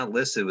movies are not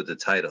listed with the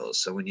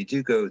titles. So when you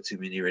do go to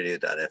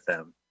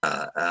MutinyRadio.fm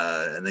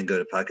and then go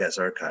to Podcast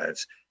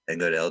Archives and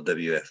go to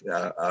LWF,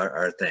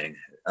 our thing,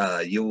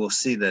 you will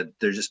see that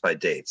they're just by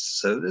dates.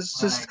 So this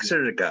is just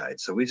considered a guide.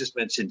 So we just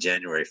mentioned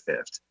January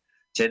 5th.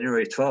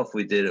 January 12th,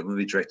 we did a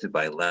movie directed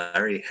by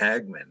Larry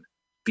Hagman,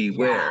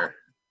 Beware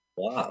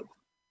Blob.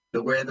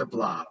 Beware the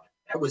Blob.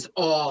 That was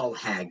all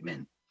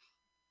Hagman.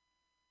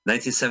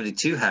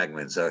 1972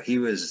 Hagman, so he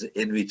was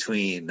in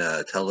between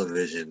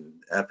television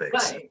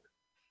epics. Right.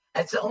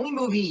 That's the only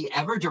movie he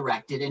ever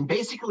directed, and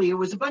basically it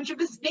was a bunch of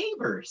his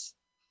neighbors,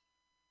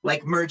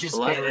 like Burgess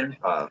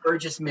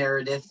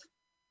Meredith.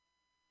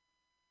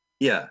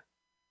 Yeah,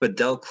 but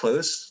Del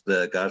Close,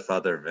 the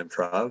godfather of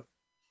improv.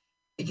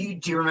 Do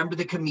you remember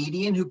the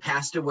comedian who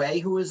passed away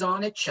who was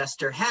on it?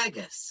 Chester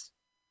Haggis.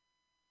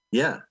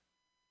 Yeah.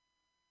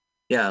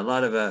 Yeah, a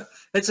lot of it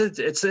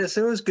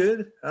was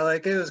good. I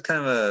like it. It was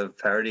kind of a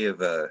parody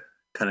of a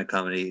kind of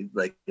comedy,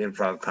 like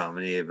improv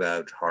comedy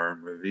about horror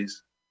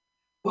movies.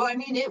 Well, I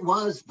mean, it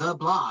was The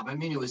Blob. I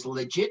mean, it was a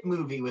legit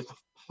movie with a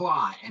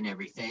plot and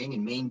everything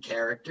and main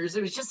characters.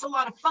 It was just a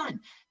lot of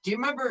fun. Do you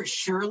remember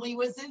Shirley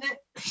was in it?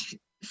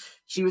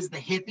 She was the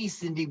hippie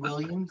Cindy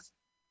Williams.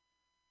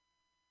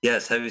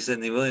 Yes, Heavy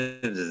Cindy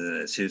Williams is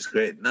in it. She was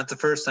great. Not the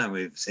first time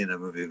we've seen a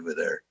movie with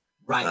her.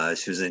 Right.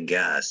 She was in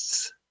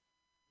Gasts.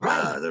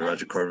 Right. The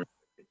Roger Corman.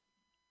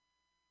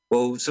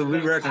 Well, so we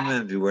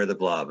recommend Beware the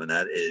Blob, and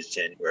that is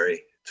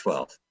January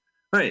 12th.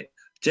 All right.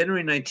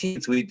 January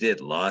 19th, we did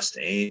Lost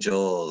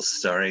Angels,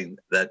 starring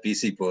that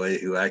BC boy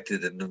who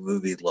acted in the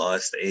movie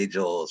Lost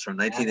Angels from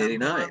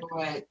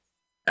 1989.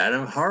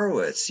 Adam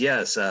Horowitz,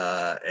 yes.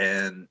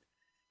 And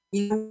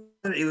he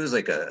was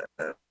like a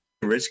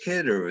rich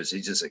kid, or was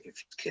he just like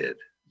a kid?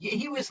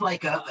 He was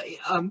like a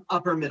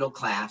upper middle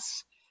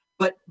class.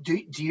 But do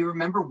you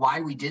remember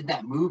why we did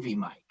that movie,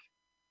 Mike?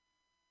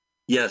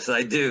 Yes,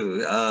 I do.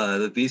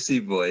 The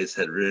BC Boys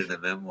had written a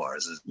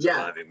memoirs as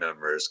surviving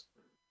members,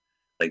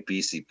 like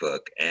BC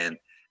Book. And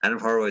Adam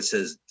Horowitz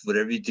says,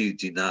 whatever you do,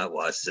 do not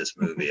watch this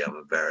movie. I'm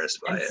embarrassed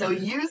by it. So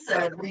you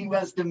said we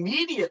must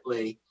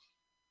immediately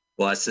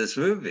watch this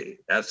movie.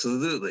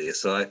 Absolutely.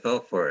 So I fell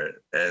for it,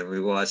 and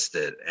we watched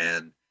it.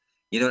 And,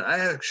 you know, I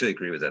actually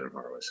agree with Adam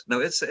Horowitz.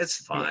 No, it's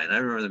fine. I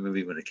remember the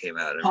movie when it came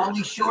out.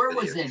 Pauly Shore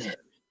was in it.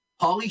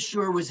 Pauly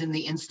Shore was in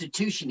The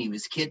Institution. He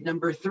was kid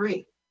number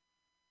 3.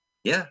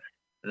 Yeah.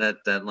 That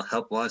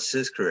helped launch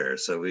his career.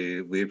 So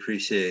we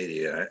appreciate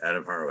you,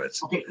 Adam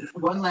Horowitz. Okay,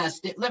 one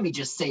last thing. Let me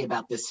just say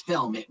about this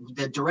film.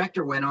 The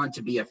director went on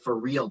to be a for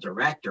real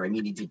director. I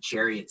mean, he did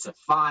Chariots of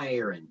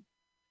Fire and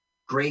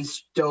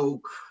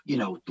Greystoke, you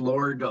know,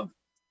 Lord of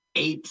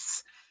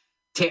Apes,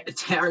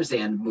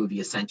 Tarzan movie,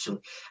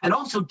 essentially. And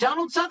also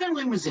Donald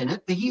Sutherland was in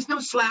it. He's no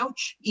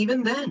slouch,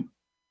 even then.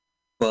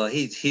 Well,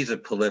 he's a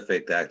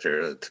prolific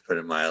actor, to put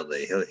it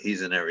mildly.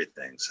 He's in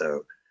everything.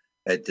 So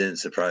it didn't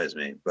surprise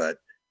me. But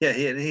yeah,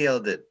 he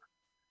held it.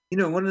 You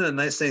know, one of the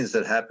nice things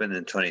that happened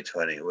in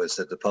 2020 was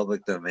that the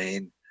public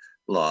domain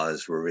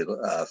laws were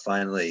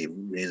finally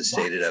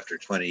reinstated after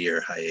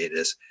 20-year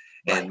hiatus,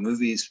 and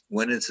movies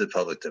went into the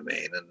public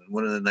domain. And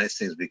one of the nice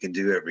things we can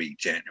do every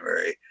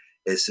January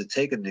is to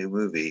take a new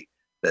movie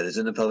that is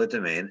in the public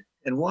domain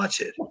and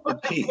watch it in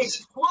peace.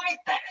 Exploit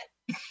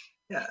that.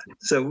 Yeah,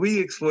 so we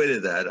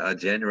exploited that on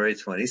January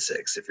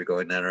 26th, if you're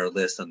going down our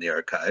list on the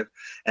archive.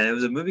 And it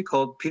was a movie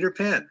called Peter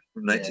Pan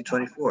from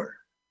 1924.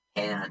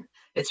 And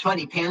it's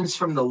funny, Pan's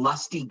from the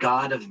lusty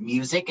god of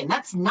music, and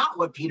that's not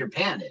what Peter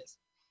Pan is.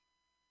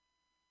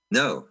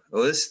 No,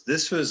 well,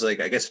 this was like,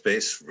 I guess,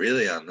 based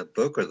really on the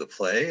book or the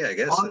play, I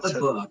guess. On the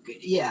book,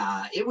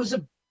 yeah. It was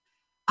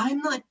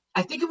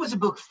I think it was a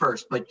book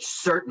first, but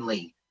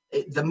certainly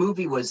the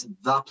movie was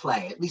the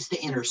play, at least the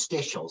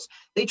interstitials.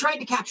 They tried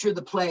to capture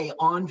the play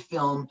on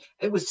film.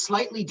 It was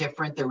slightly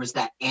different. There was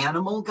that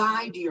animal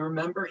guy. Do you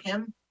remember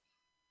him?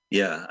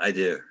 Yeah, I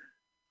do.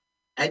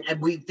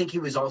 And we think he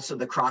was also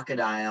the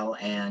crocodile.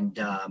 And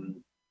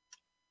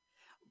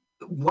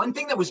one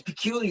thing that was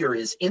peculiar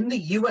is in the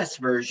US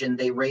version,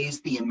 they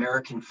raised the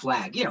American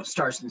flag, you know,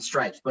 stars and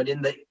stripes. But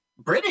in the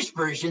British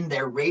version,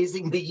 they're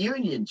raising the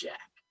Union Jack.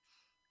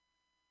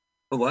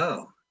 Oh,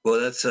 wow.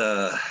 Well, that's,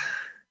 I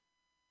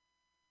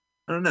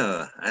don't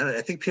know.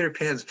 I think Peter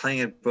Pan's playing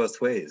it both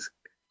ways.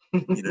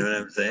 You know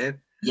what I'm saying?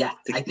 Yeah,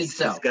 I think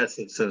so. He's got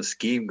some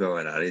scheme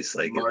going on. He's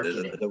like,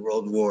 there's the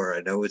World War.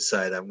 I know which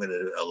side I'm going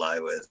to ally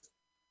with.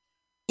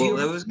 Well,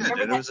 that was good.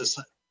 It was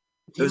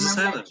a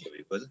silent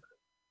movie, wasn't it?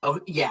 Oh,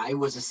 yeah, it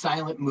was a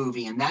silent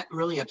movie. And that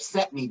really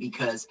upset me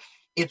because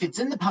if it's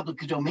in the public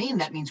domain,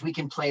 that means we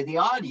can play the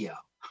audio.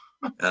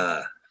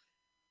 Well,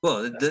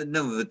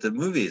 no, but the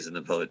movie is in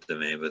the public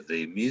domain, but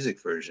the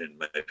music version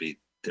might be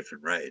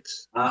different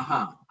rights.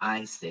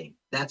 I see.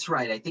 That's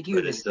right. I think you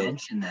had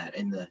mentioned that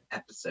in the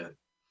episode.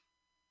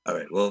 All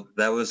right. Well,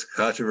 that was a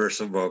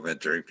controversial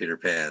moment during Peter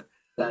Pan.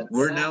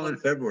 We're now in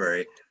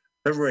February.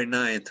 February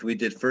 9th, we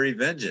did Furry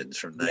Vengeance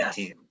from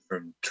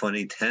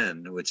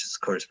 2010, which is,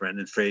 of course,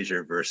 Brendan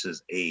Fraser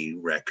versus a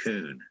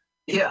raccoon.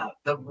 Yeah,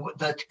 the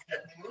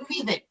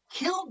movie that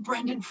killed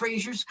Brendan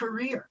Fraser's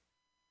career.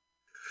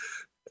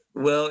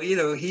 Well, you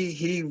know,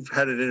 he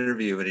had an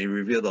interview and he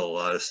revealed a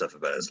lot of stuff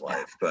about his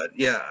life. But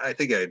yeah, I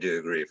think I do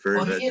agree.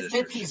 He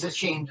admits he's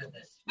ashamed of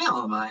this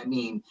film. I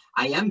mean,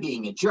 I am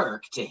being a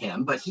jerk to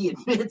him, but he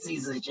admits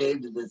he's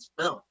ashamed of this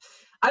film.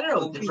 I don't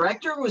know. The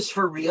director was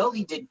for real.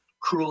 He did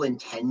Cruel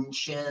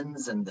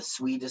Intentions and The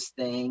Sweetest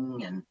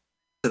Thing. And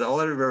all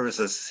I remember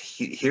is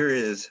here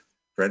is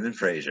Brendan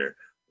Fraser,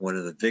 one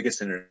of the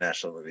biggest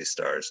international movie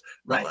stars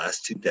in the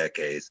last 2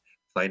 decades,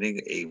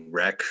 finding a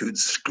raccoon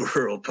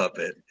squirrel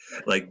puppet,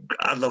 like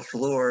on the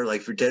floor,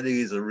 like pretending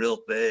he's a real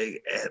thing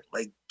and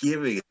like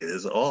giving it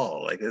his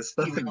all. Like there's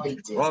nothing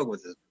wrong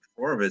with his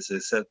performance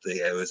except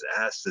that I was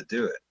asked to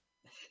do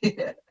it.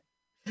 Yeah.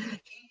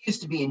 He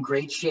used to be in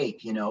great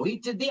shape, you know. He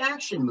did the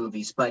action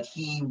movies, but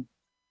he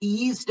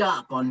eased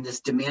up on this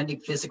demanding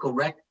physical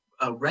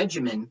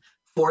regimen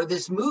for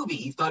this movie.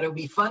 He thought it would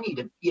be funny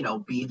to, you know,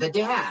 be the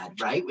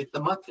dad, right, with the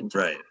muffin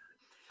top. Right.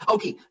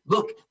 Okay,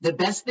 look, the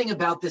best thing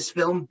about this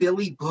film,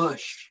 Billy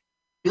Bush.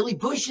 Billy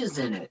Bush is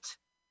in it.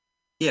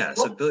 Yeah,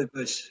 so Billy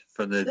Bush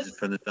from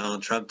the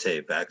Donald Trump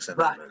tape accent.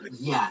 Right.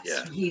 Yes,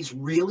 yeah. He's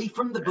really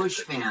from the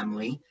Bush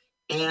family,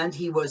 and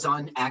he was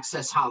on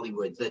Access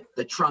Hollywood,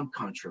 the Trump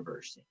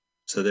controversy.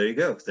 So there you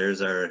go.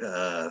 There's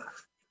our.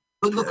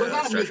 But look, we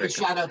gotta make a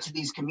shout out to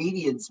these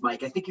comedians,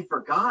 Mike. I think you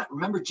forgot.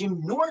 Remember,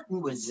 Jim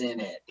Norton was in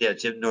it. Yeah,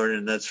 Jim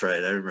Norton. That's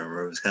right. I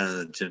remember. It was kind of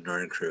the Jim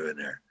Norton crew in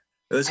there.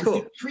 It was And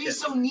cool.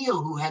 Patrice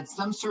O'Neill, who had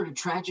some sort of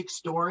tragic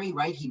story,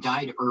 right? He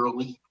died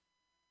early.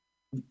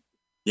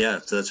 Yeah,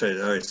 so that's right.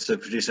 All right, so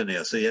producer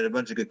Neil. So you had a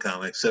bunch of good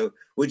comics. So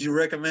would you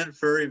recommend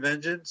Furry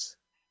Vengeance?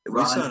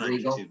 We saw it on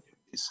Riegel. YouTube.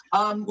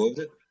 Um, What was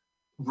it?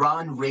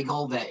 Ron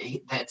Riegel,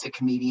 that's a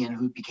comedian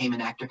who became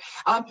an actor.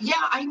 Yeah,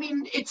 I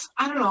mean,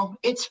 I don't know,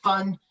 it's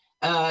fun.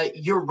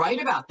 You're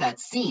right about that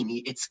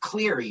scene. It's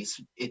clear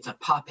it's a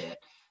puppet,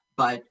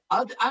 but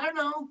I don't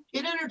know,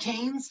 it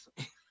entertains.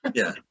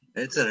 Yeah,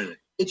 it's a.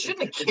 It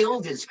shouldn't have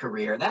killed his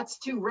career. That's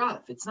too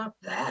rough. It's not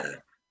that. Yeah.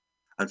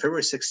 On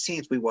February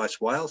 16th, we watched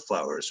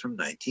Wildflowers from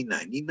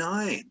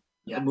 1999.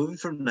 Yeah. A movie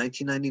from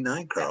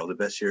 1999, Carl, the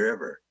best year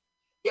ever.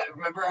 Yeah,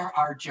 remember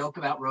our joke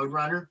about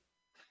Roadrunner?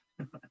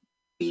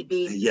 Beep,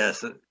 beep.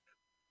 Yes.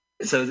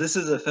 So this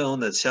is a film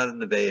that's shot in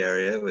the Bay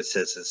Area, which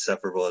says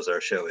insufferable as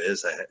our show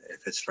is.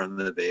 If it's from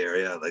the Bay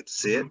Area, I'd like to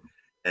see it.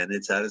 And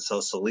it's out in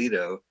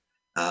Sausalito.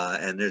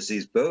 And there's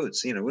these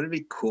boats. You know, wouldn't it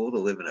be cool to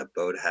live in a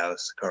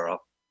boathouse, Carl?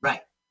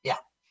 Right. Yeah.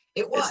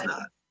 It was. It's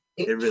not.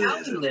 It really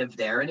Callie isn't. lived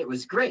there, and it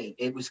was great.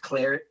 It was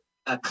Clea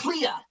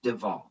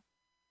Duvall.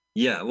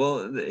 Yeah,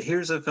 well,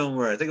 here's a film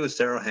where I think it was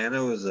Daryl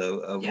Hannah was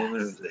a Yes. woman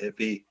who's a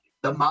hippie.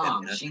 The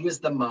mom. And, She was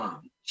the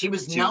mom. She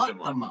was She was not the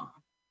mom. the mom.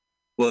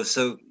 Well,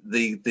 so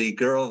the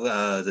girl,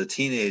 the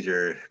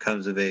teenager,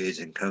 comes of age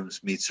and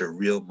meets her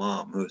real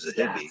mom, who's a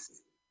hippie.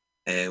 Yes.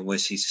 And when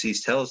she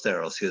tells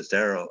Daryl, she goes,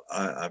 "Daryl,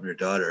 I'm your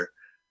daughter,"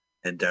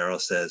 and Daryl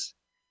says,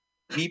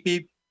 "Beep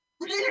beep."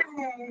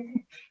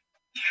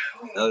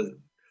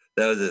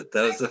 That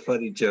was a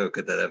funny joke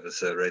at that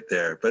episode right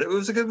there. But it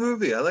was a good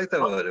movie. I like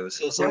that one. It was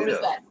There was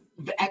Sausalito. that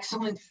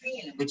excellent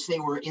scene in which they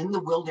were in the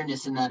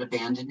wilderness in that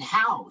abandoned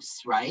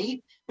house,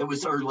 right? There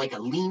was or like a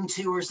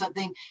lean-to or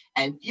something.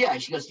 And yeah,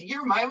 she goes,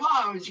 "You're my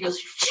mom." And she goes,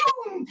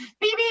 "Shoo,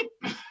 beep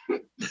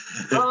beep."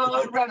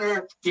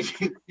 Runner.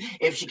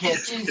 If she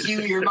can't choose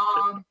you, your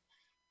mom.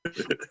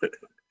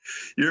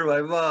 You're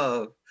my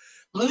mom.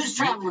 Blues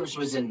Travelers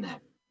was in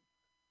that.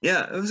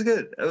 Yeah, it was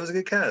good. It was a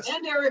good cast.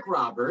 And Eric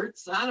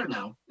Roberts. I don't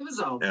know. It was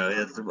all. No,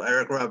 it's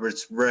Eric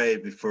Roberts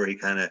right before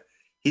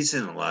he's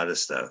in a lot of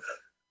stuff.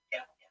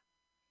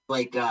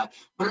 Like,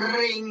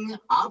 bring,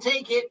 I'll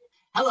take it.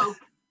 Hello,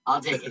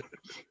 I'll take it.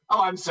 Oh,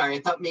 I'm sorry.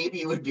 I thought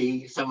maybe it would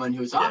be someone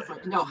who's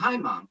offering. No, hi,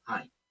 Mom.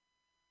 Hi.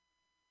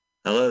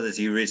 Hello, this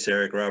you reached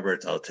Eric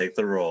Roberts. I'll take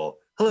the role.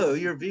 Hello,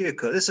 your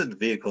vehicle. This is the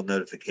vehicle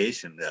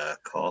notification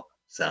call.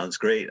 Sounds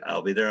great.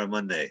 I'll be there on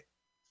Monday.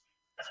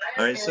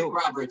 All right, Eric so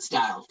Roberts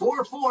style.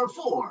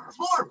 444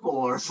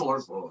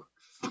 4444.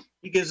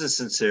 he gives a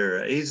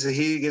sincere.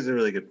 He gives a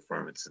really good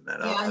performance in that.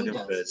 Yeah, I'll he give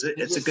him does. credit.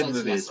 He It's a just good says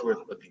movie. yes It's a worth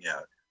lot. looking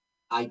out.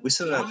 I We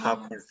saw that on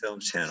Popcorn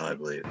Films channel, I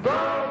believe.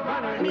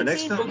 I mean,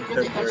 next film, for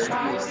the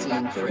history of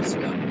seeing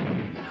Frisco.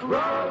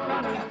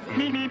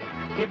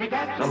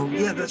 Oh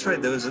yeah, that's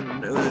right. There was a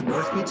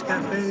North Beach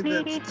Cafe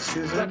that she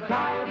was in.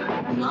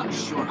 I'm not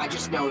sure. I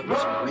just know it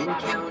was Marin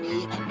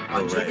County and a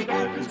bunch right. of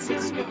San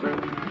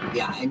Francisco.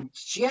 Yeah, and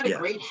she had a Yeah.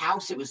 great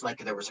house. It was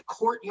like there was a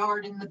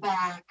courtyard in the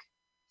back.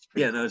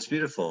 Yeah, no, it's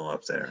beautiful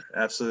up there.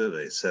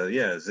 Absolutely. So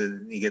yeah,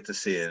 you get to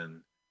see it,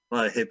 and a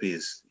lot of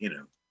hippies,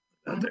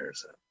 out there.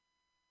 So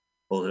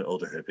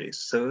older hippies.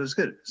 So it was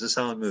good. It's a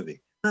solid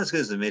movie. Not as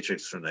good as The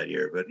Matrix from that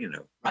year, but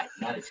Right,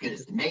 not as good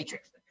as The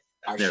Matrix.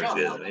 Our Never as show,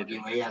 good as The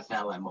Matrix.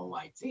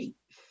 WASLMOYT.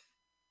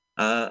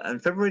 On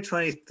February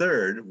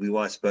 23rd, we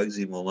watched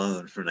Bugsy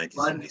Malone from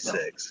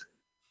 1976.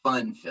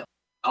 Fun film.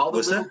 All the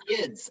What's little that?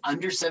 kids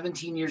under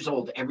 17 years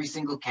old, every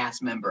single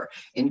cast member,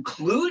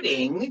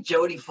 including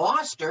Jodie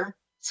Foster,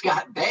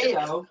 Scott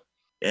Baio,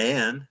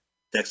 And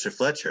Dexter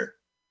Fletcher.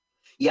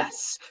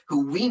 yes,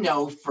 who we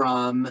know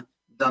from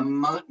the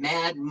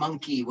Mad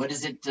Monkey. What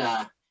is it?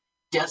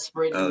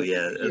 Desperate. Oh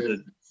yeah,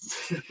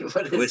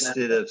 What is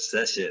Twisted that?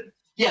 Obsession.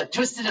 Yeah,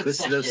 Twisted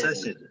Twisted Obsession.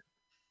 Obsession.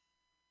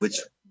 Which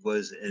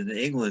was in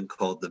England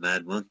called the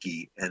Mad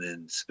Monkey, and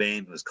in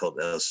Spain was called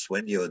El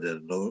Sueño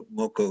de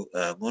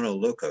Mono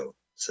Loco.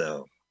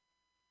 So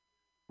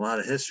a lot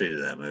of history to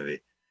that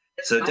movie.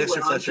 So I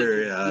Dexter went on to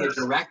Fletcher, be a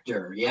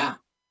director, yeah.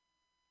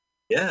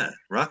 yeah,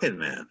 Rocket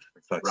Man,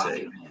 for fuck's Rocket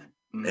sake. Man.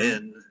 Mhm.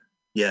 And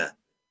yeah,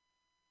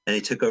 and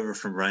he took over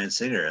from Bryan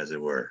Singer, as it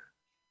were.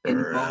 In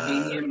for,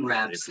 Bohemian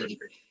Rhapsody.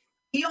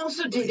 He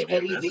also did Bohemian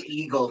Eddie the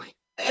Rhapsody. Eagle.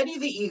 Eddie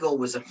the Eagle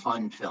was a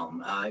fun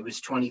film. It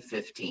was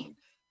 2015.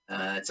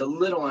 It's a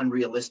little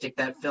unrealistic,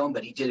 that film,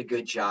 but he did a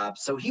good job.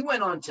 So he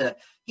went on to,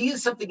 he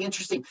is something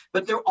interesting.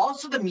 But there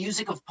also the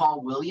music of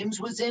Paul Williams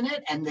was in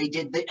it, and they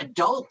did the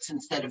adults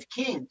instead of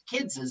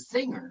kids as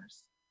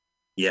singers.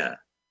 Yeah.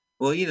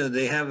 Well,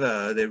 they have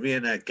they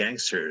reenact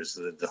gangsters,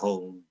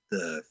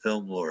 the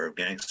film lore of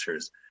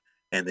gangsters,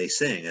 and they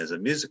sing as a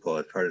musical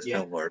as part of Yeah.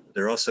 film lore.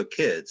 They're also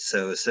kids,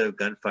 so instead of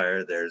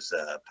gunfire, there's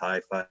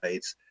pie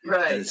fights. And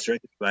Right. it's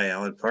directed by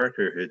Alan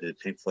Parker, who did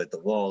Pink Floyd The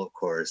Wall, of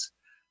course.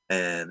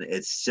 And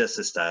it's just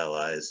as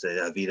stylized,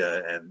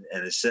 Avita, and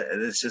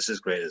it's just as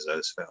great as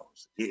those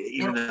films.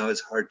 Even though it's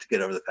hard to get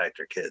over the fact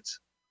they're kids.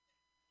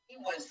 He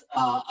was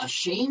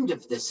ashamed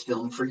of this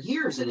film for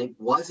years, and it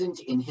wasn't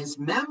in his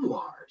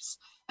memoirs.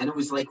 And it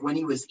was like when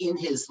he was in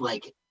his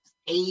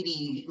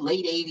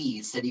late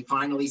 80s that he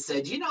finally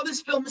said,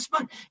 this film is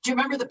fun. Do you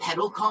remember the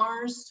pedal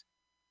cars?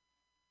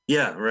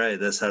 Yeah, right.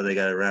 That's how they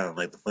got around,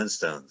 like the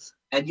Flintstones.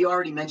 And you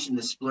already mentioned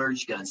the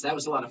splurge guns. That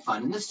was a lot of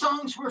fun. And the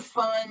songs were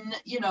fun.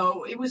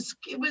 It was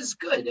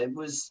good. It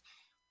was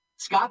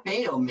Scott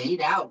Baio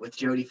made out with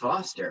Jodie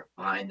Foster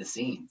behind the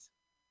scenes.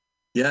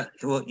 Yeah.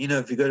 Well,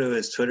 if you go to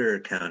his Twitter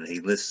account, he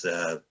lists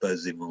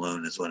Bugsy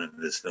Malone as one of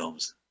his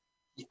films.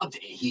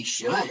 He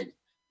should.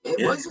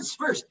 It was his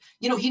first.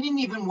 He didn't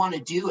even want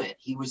to do it.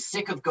 He was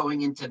sick of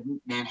going into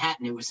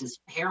Manhattan. It was his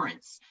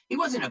parents. He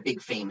wasn't a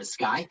big famous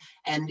guy.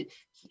 And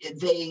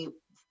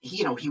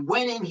he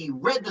went in, he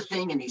read the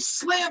thing, and he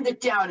slammed it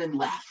down and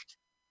left.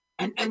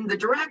 And the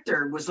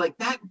director was like,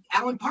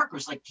 Alan Parker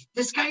was like,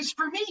 this guy's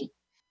for me.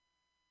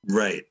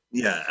 Right.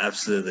 Yeah,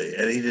 absolutely.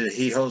 And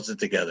he holds it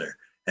together.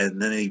 And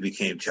then he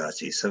became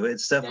Chachi. So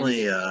it's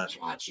definitely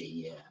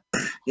Chachi, yeah.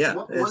 Yeah.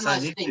 One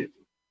last thing.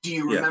 Do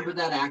you remember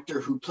that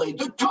actor who played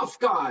the tough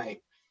guy?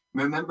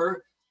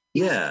 Remember?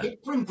 He was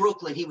from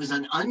Brooklyn. He was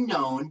an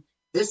unknown.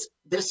 This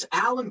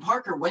Alan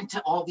Parker went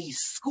to all these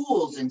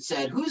schools and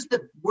said, who's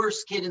the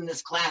worst kid in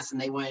this class? And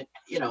they went,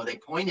 they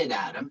pointed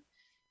at him.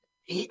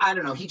 I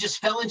don't know. He just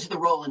fell into the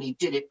role and he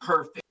did it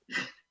perfect.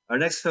 Our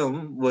next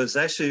film was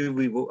actually, as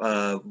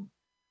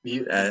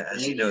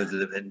you know,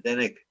 the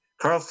pandemic.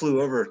 Carl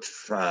flew over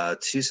to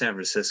San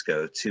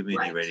Francisco to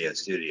Mutiny Radio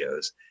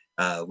Studios.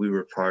 We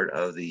were part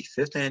of the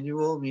 5th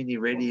annual Mutiny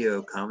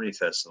Radio Comedy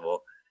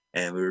Festival,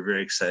 and we were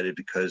very excited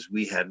because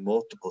we had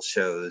multiple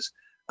shows,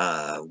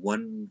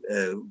 one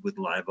with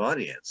live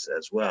audience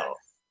as well.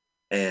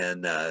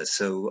 And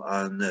so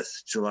on the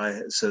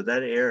July, so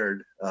that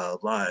aired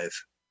live.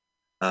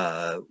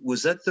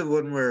 Was that the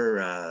one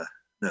where,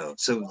 no,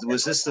 so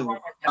was this the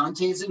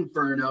Dante's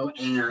Inferno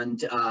and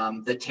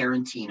the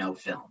Tarantino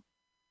film?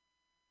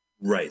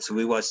 Right, so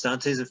we watched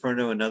Dante's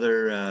Inferno,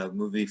 another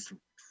movie from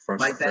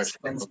My Best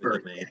Friend's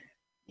Birthday.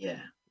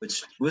 Yeah.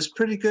 Which was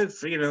pretty good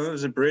for, it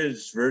was a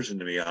bridge version,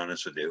 to be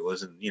honest with you. It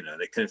wasn't,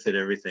 they couldn't fit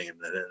everything in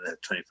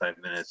that 25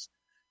 minutes.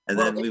 And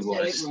then we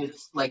watched. It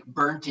was like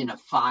burnt in a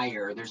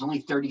fire. There's only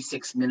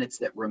 36 minutes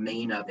that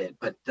remain of it,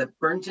 but the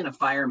burnt in a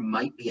fire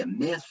might be a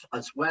myth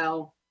as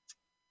well.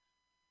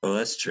 Well,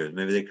 that's true.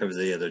 Maybe they covered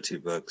the other two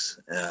books,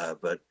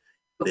 but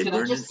they can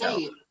burned I just it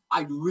say, down.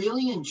 I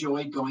really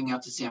enjoyed going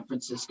out to San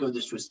Francisco.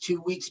 This was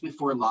 2 weeks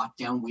before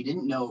lockdown. We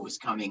didn't know it was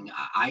coming.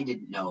 I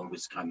didn't know it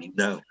was coming.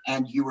 No.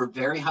 And you were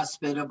very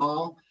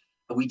hospitable.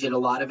 We did a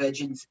lot of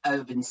Edge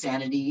of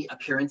Insanity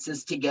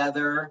appearances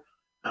together.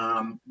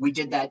 We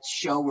did that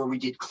show where we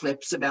did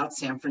clips about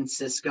San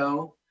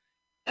Francisco.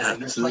 Your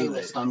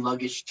playlist on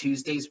Luggage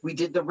Tuesdays. We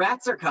did The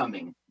Rats Are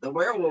Coming. The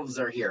Werewolves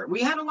Are Here.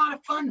 We had a lot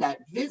of fun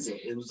that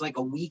visit. It was like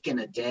a week and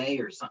a day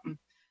or something.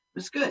 It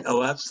was good.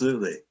 Oh,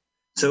 absolutely.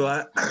 So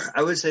I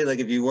would say, like,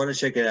 if you want to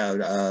check it out,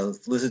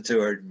 listen to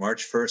our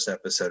March 1st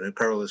episode. And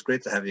Carl, it was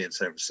great to have you in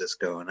San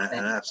Francisco. And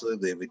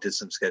absolutely, we did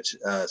some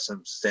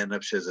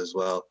stand-up shows as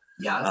well.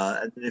 Yeah.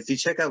 And if you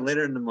check out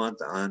later in the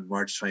month on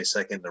March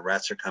 22nd, The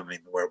Rats Are Coming,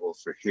 The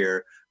Werewolves Are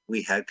Here.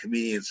 We had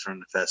comedians from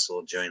the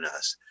festival join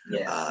us.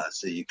 Yeah.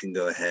 So you can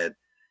go ahead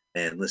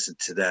and listen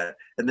to that.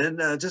 And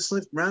then just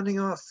rounding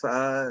off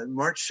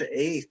March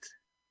 8th,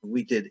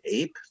 we did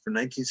Ape for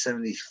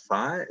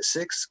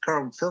 1976.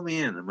 Carl, fill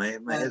me in. My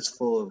head's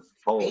full of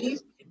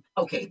holes.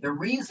 Okay, the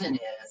reason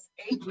is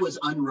Ape was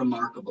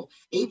unremarkable.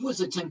 Ape was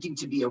attempting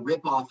to be a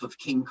ripoff of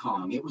King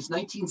Kong. It was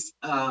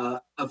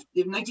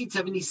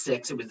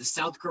 1976. It was a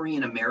South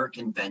Korean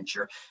American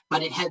venture,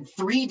 but it had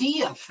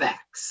 3D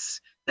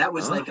effects. That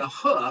was like a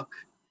hook,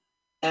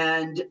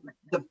 and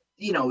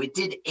it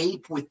did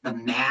Ape with the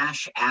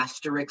MASH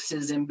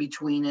asterisks in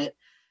between it.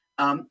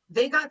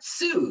 They got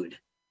sued.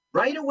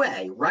 Right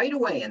away,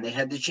 and they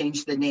had to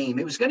change the name.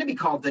 It was going to be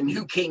called The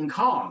New King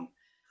Kong,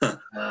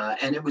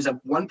 and it was a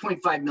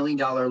 $1.5 million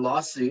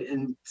lawsuit.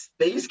 And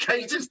these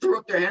guys just threw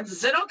up their hands and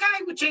said,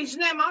 "Okay, we changed the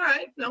name. All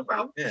right, no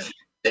problem." Yeah.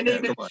 They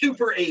named it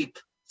Super Ape.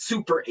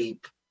 Super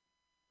Ape.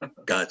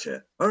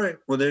 Gotcha. All right.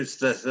 Well, that's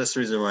the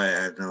reason why I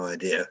had no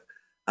idea.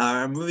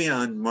 Our movie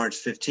on March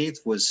 15th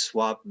was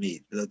Swap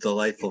Meat, the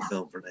delightful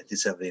film from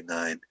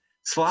 1979.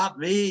 Swap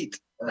Meat.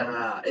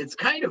 It's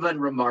kind of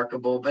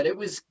unremarkable, but it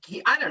was,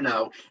 I don't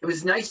know. It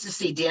was nice to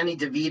see Danny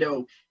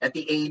DeVito at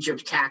the age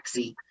of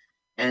Taxi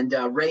and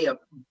Rhea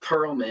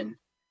Perlman,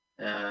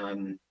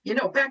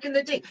 back in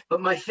the day.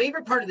 But my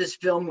favorite part of this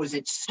film was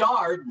it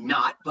starred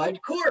not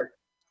Bud Cort.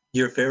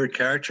 Your favorite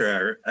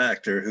character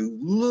actor who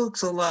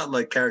looks a lot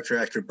like character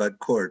actor Bud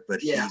Cort,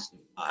 but he's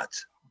not.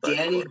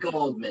 Danny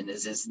Goldman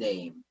is his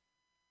name.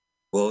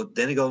 Well,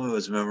 Danny Goldman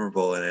was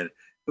memorable in it.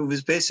 It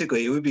was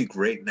basically, it would be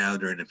great now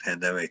during the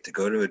pandemic to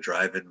go to a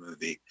drive-in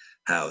movie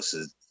house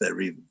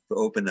that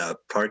open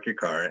up, park your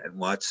car, and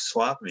watch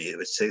Swap Meet,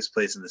 which takes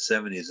place in the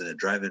 70s in a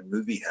drive-in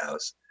movie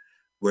house,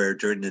 where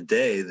during the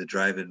day, the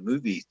drive-in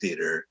movie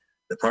theater,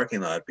 the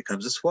parking lot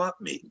becomes a swap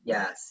meet.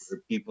 Yes.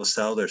 Where people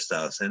sell their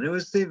stuff. And it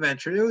was the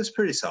adventure. It was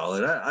pretty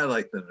solid. I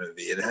liked the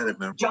movie. It had a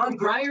memorable. John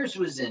Bryers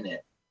was in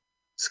it.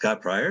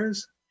 Scott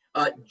Bryers?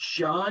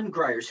 John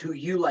Griers, who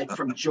you like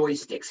from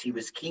Joysticks. He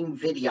was King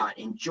Vidiot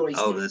in Joysticks.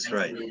 Oh, that's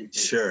right. 1982.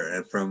 Sure.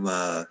 And from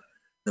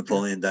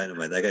Napoleon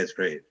Dynamite. That guy's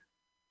great.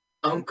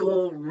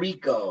 Uncle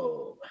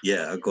Rico.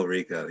 Yeah, Uncle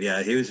Rico.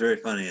 Yeah, he was very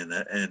funny in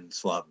that, and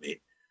Swap Meet.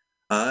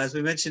 As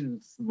we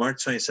mentioned,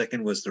 March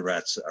 22nd was The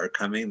Rats Are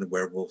Coming, The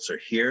Werewolves Are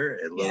Here,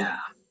 a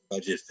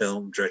low-budget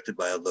film directed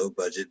by a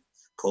low-budget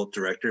cult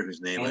director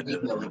whose name I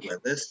don't know on my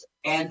list.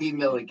 Andy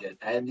Milligan.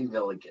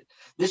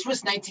 This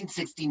was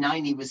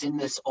 1969. He was in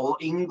this old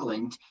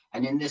England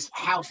and in this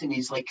house, and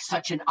he's like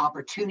such an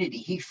opportunity.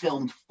 He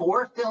filmed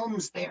 4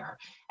 films there,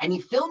 and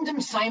he filmed them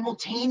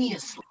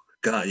simultaneously.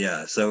 God,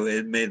 yeah. So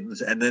it made,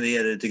 and then he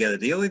edited together.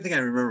 The only thing I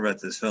remember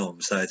about this film,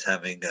 besides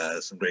having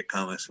some great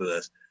comics with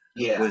us,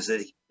 was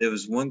that there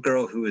was one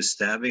girl who was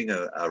stabbing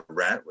a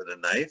rat with a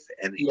knife,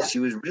 and she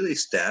was really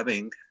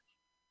stabbing.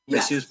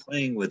 But she was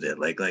playing with it,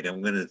 like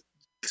I'm gonna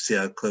see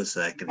how close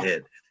I can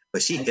hit.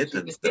 But she hit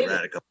the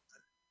rat a couple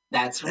times.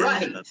 That's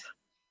right.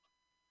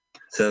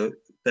 So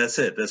that's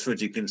it. That's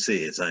what you can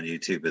see. It's on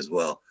YouTube as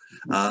well.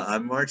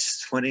 On March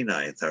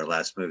 29th, our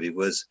last movie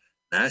was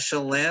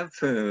National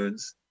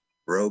Lampoon's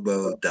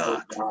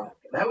Robo-Doc.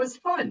 That was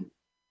fun.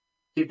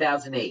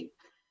 2008.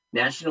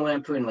 National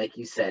Lampoon, like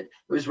you said.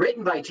 It was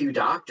written by 2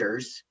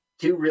 doctors.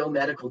 2 real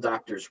medical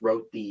doctors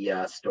wrote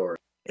the story.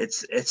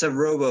 It's a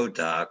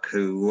Robo-Doc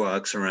who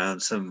walks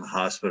around some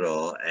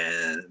hospital,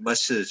 and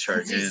much to the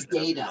chagrin. He's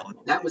Data.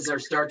 That was our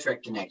Star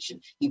Trek connection.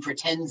 He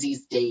pretends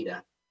he's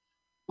Data.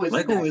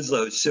 Michael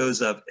Winslow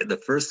shows up in the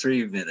first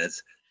 3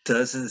 minutes,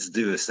 doesn't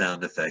do a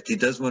sound effect. He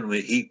does one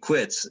when he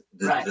quits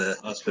the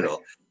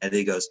hospital, and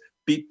he goes,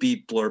 beep,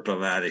 beep, blurp,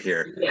 I'm out of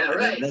here. Yeah,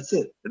 right. That's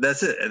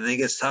it. And then he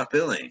gets top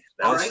billing.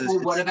 All right,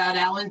 well, what about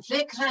Alan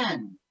Thicke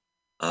then?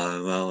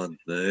 Alan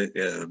Thicke,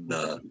 and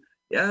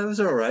yeah, it was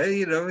all right.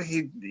 You know,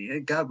 he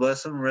God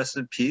bless him, rest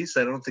in peace.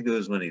 I don't think it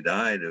was when he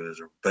died. It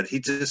was, but he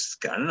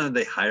just, I don't know.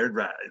 They hired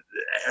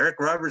Eric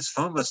Roberts'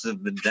 phone must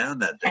have been down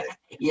that day.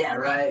 Yeah,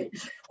 right.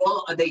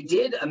 Well, they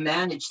did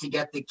manage to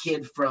get the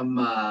kid from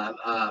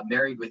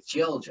Married with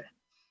Children,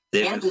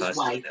 and his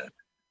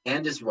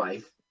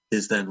wife,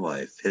 His then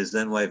wife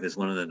is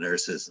one of the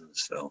nurses in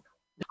this film.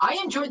 I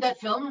enjoyed that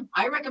film.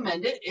 I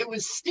recommend it. It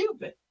was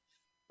stupid.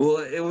 Well,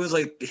 it was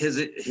like his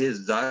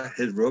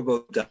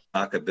Robo-Doc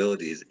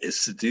abilities is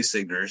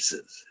seducing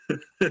nurses,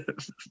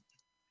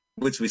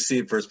 which we see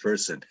in first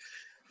person.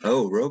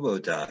 Oh,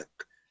 Robo-Doc,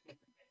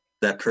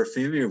 that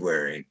perfume you're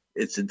wearing,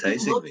 it's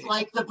enticing me.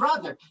 Like the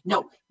brother.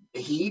 No,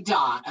 he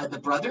died. The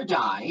brother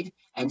died,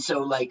 and so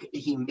like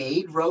he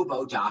made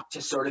Robo-Doc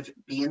to sort of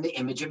be in the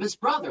image of his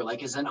brother,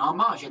 like as an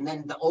homage. And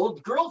then the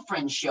old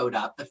girlfriend showed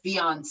up, the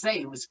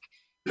fiance, who was,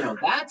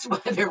 that's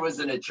why there was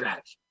an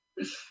attraction.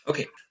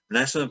 Okay.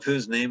 National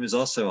Lampoon's name is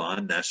also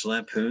on National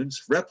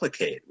Lampoon's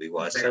Replicate. We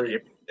watched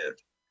that.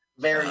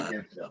 Very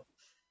good film.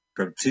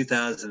 From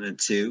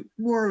 2002,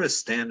 more of a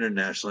standard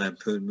National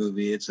Lampoon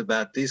movie. It's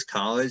about these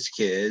college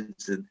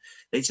kids, and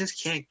they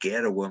just can't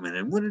get a woman.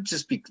 And wouldn't it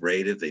just be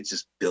great if they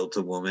just built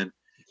a woman?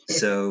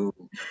 So,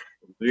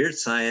 Weird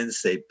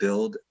Science, they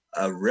build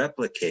a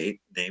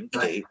Replicate named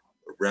Kate.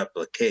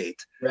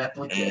 Replicate.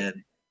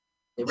 And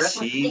they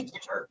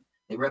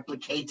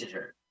replicated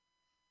her.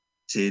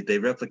 They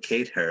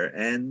replicate her,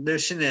 and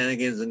there's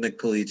shenanigans in the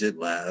collegiate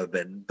lab,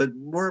 but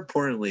more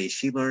importantly,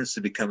 she learns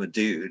to become a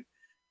dude.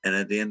 And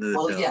at the end of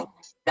the film,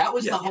 that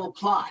was the whole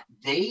plot.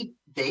 They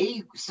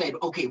said,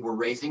 okay, we're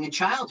raising a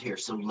child here,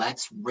 so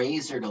let's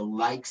raise her to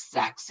like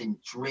sex and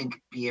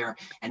drink beer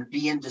and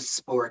be into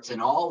sports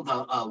and all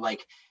the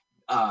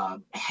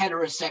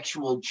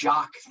heterosexual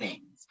jock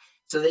things.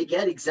 So they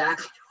get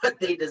exactly what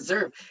they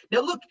deserve.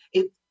 Now look,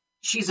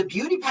 she's a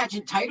beauty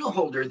pageant title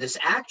holder, this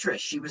actress.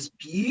 She was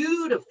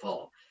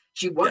beautiful.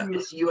 She won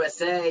Miss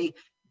USA.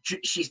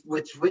 She's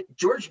with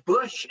George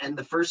Bush, and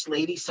the First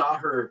Lady saw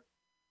her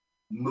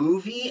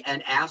movie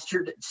and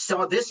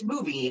saw this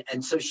movie.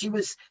 And so she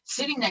was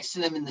sitting next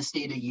to them in the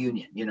State of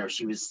Union.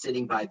 She was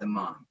sitting by the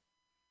mom.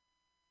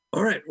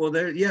 All right. Well,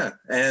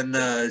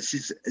 and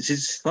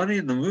she's funny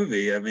in the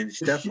movie. I mean,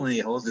 she definitely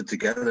holds it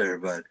together,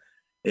 but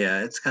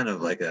yeah, it's kind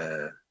of like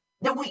a...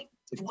 No, wait,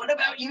 what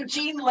about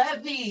Eugene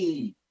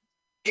Levy?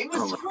 It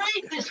was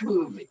great, this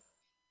movie.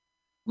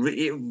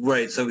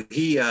 Right. So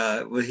he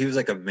was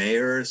like a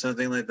mayor or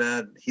something like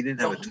that. He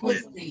didn't have a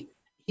twin.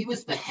 He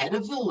was the head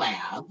of the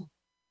lab,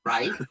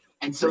 right?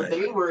 And so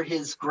they were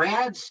his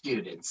grad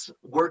students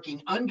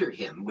working under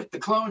him with the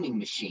cloning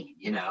machine,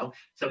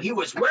 So he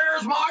was,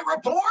 where's my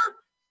report?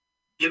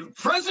 The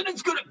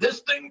president's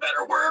this thing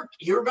better work.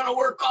 You're going to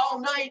work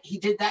all night. He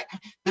did that.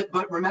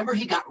 But remember,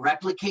 he got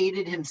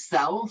replicated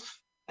himself.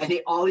 And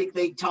all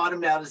they taught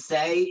him how to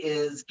say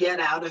is, get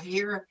out of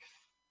here.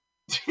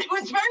 It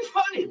was very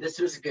funny. This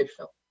was a good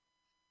film.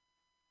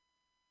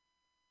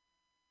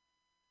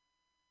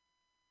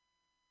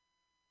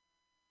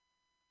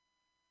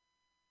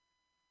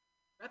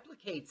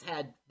 Replicates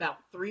had about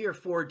 3 or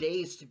 4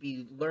 days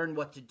to learn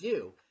what to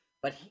do.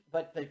 But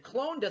the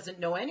clone doesn't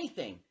know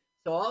anything.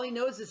 So all he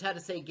knows is how to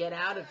say, get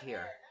out of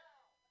here.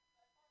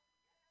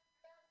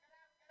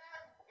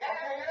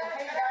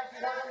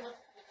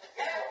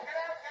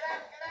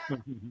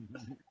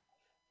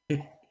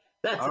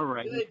 That's All a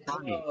right, good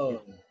funny. tone.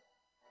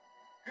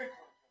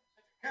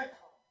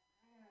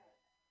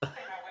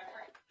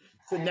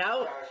 So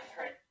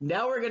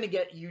now we're gonna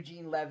get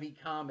Eugene Levy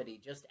comedy.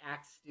 Just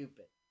act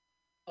stupid.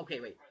 Okay,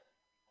 wait.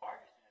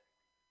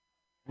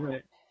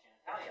 Right.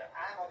 I'm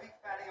a big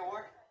fan of your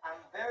work. I'm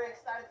very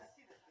excited to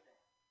see this today.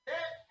 Get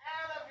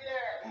out of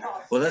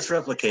here! Well, that's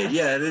Replicate.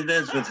 Yeah, and it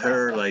ends with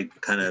her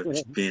like kind of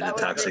being a That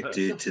was toxic great.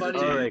 dude It's to the funny.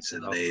 All right, dudes,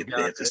 and Cal, they got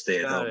have to it, stay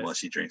at got home it. while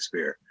she drinks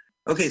beer.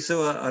 Okay,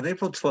 so on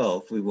April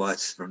 12th, we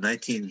watched from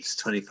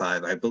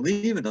 1925, I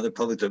believe, another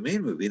public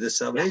domain movie, The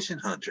Salvation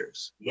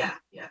Hunters. Yeah.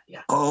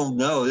 Oh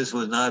no, this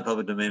was not a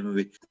public domain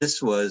movie.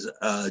 This was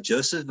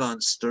Joseph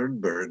von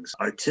Sternberg's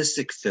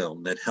artistic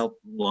film that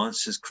helped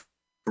launch his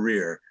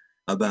career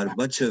about a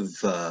bunch of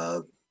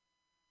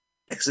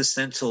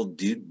existential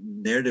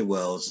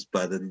ne'er-do-wells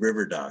by the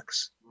river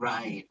docks.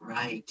 Right.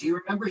 Do you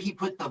remember he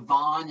put the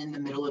Von in the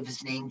middle of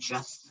his name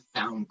just to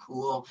sound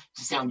cool,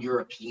 to sound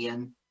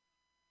European?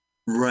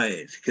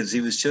 Right, because he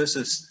was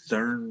Joseph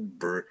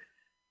Sternberg.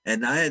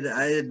 And I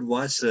had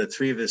watched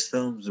 3 of his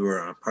films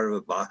were on part of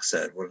a box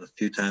set. One of the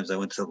few times I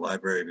went to the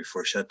library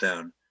before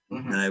shutdown.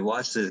 Mhm. And I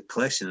watched the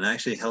collection and I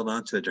actually held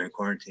on to it during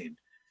quarantine.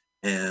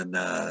 And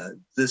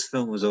this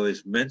film was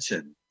always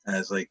mentioned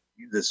as like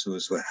this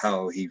was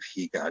how he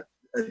got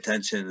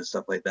attention and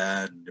stuff like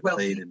that. And Well,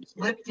 played he in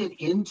flipped it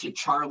into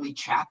Charlie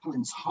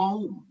Chaplin's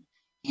home.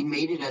 He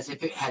made it as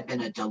if it had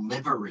been a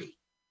delivery.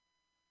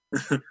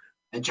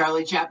 And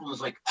Charlie Chaplin was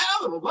like,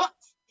 oh, what?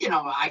 You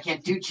know, I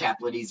can't do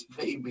Chaplin. He's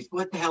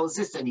what the hell is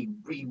this? And he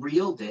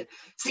reeled it.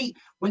 See,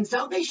 when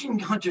Salvation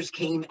Hunters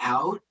came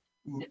out,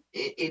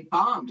 it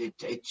bombed.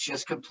 It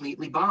just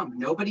completely bombed.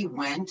 Nobody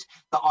went.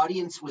 The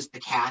audience was the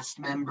cast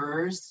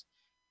members.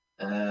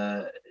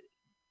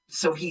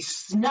 So he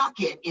snuck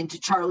it into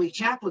Charlie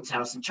Chaplin's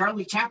house, and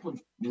Charlie Chaplin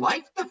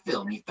liked the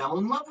film. He fell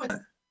in love with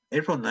it.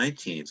 April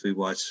 19th, we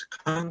watched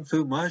Kung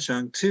Fu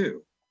Mahjong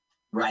 2.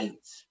 Right.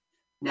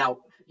 Now,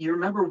 you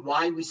remember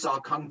why we saw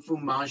Kung Fu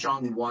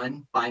Mahjong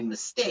 1 by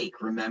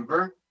mistake,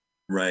 remember?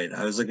 Right.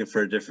 I was looking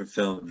for a different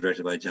film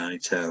directed by Johnny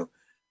To,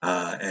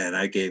 and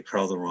I gave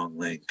Carl the wrong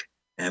link.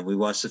 And we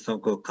watched a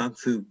film called Kung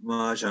Fu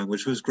Mahjong,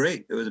 which was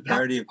great. It was a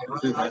parody of Kung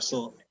Fu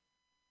Hustle,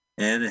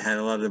 and it had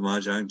a lot of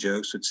Mahjong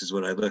jokes, which is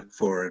what I look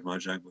for in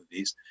Mahjong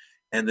movies.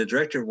 And the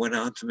director went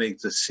on to make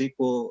the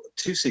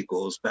 2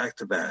 sequels back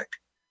to back.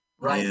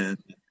 Right. And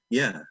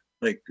yeah,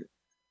 like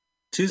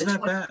 2's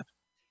not bad.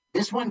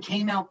 This one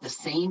came out the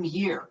same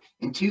year.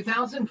 In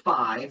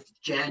 2005,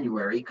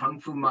 January, Kung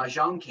Fu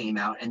Mahjong came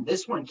out, and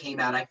this one came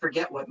out, I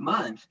forget what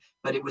month,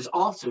 but it was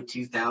also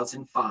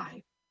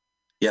 2005.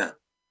 Yeah,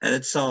 and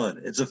it's solid.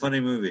 It's a funny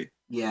movie.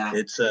 Yeah.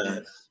 It's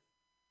I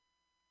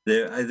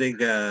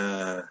think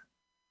I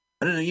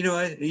don't know. You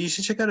know, you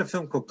should check out a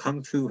film called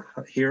Kung Fu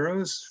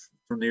Heroes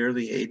from the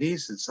early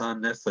 '80s. It's on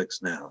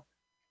Netflix now,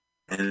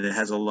 and it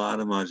has a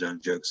lot of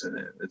mahjong jokes in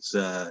it. It's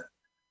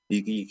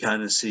you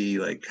kind of see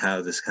like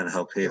how this kind of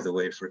helped pave the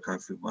way for Kung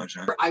Fu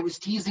Mahjong. I was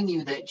teasing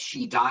you that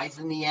she dies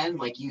in the end,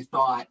 like you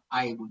thought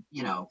I would,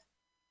 you know.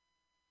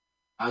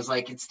 I was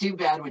like, it's too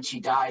bad when she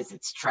dies.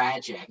 It's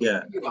tragic.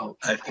 Yeah, you know,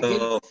 I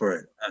fell for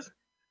it.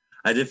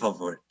 I did fall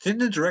for it. Didn't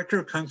the director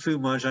of Kung Fu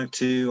Mahjong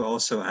 2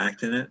 also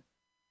act in it?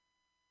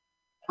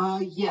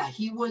 Yeah,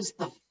 he was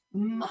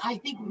I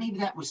think maybe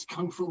that was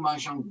Kung Fu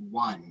Mahjong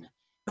 1.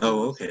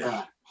 Oh,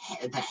 okay.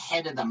 The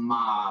head of the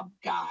mob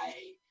guy.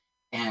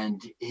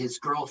 And his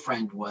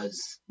girlfriend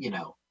was, you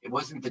know, it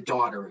wasn't the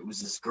daughter, it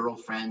was his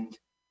girlfriend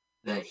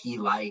that he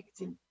liked.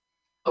 And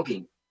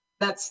okay,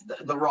 that's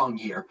the wrong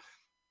year.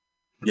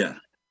 Yeah.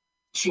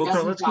 She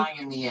doesn't die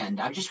in the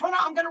end. I'm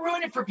going to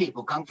ruin it for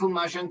people. Kung Fu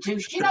Mahjong 2,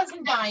 she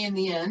doesn't die in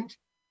the end.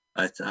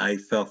 I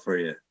fell for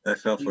you. I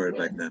fell for it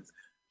back then.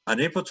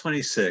 On April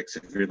 26th,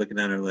 if you're looking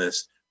at our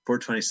list,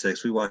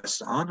 426, we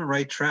watched On the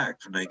Right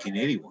Track from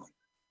 1981.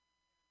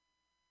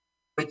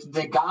 With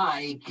the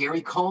guy,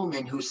 Gary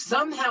Coleman, who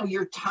somehow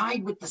you're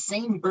tied with the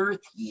same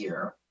birth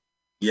year.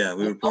 Yeah,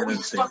 we were born in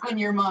the same. Stuck on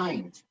your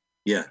mind.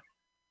 Yeah.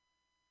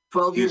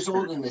 12 years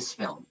old in this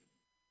film.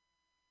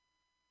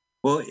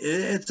 Well,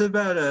 it's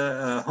about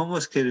a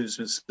homeless kid who's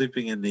been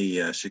sleeping in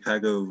the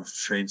Chicago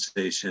train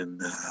station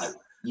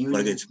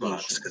luggage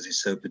box because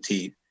he's so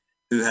petite,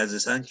 who has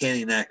this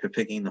uncanny knack of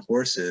picking the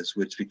horses,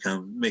 which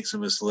makes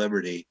him a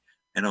celebrity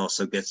and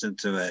also gets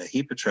into a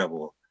heap of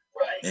trouble.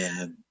 Right.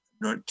 And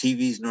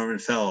TV's Norman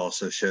Fell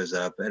also shows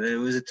up, and it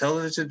was a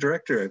television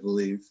director, I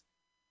believe.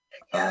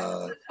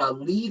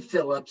 Lee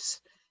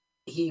Phillips,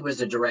 he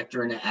was a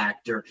director and an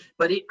actor,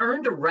 but it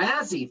earned a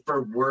Razzie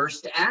for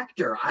Worst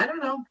Actor. I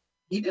don't know.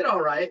 He did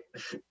all right.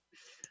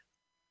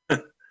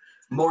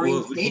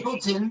 Maureen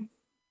Stapleton.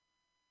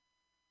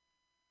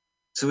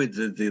 So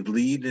the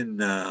lead in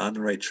On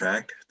the Right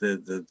Track,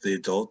 the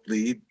adult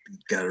lead,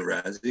 got a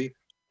Razzie?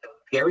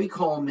 Gary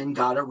Coleman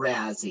got a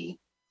Razzie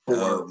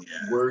for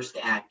Worst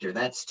Actor.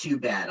 That's too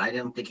bad. I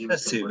don't think he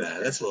was. That's too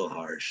bad. That's a little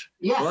harsh.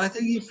 Yeah. Well, I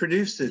think he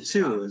produced it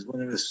too. It was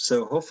one of his.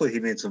 So hopefully he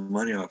made some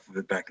money off of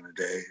it back in the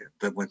day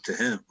that went to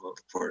him, of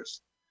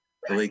course.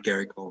 The late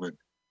Gary Coleman.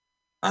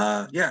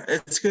 Yeah,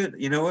 it's good.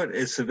 You know what?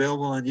 It's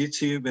available on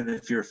YouTube, and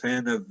if you're a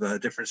fan of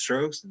Different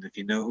Strokes, and if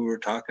you know who we're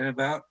talking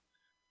about,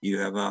 you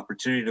have an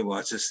opportunity to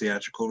watch this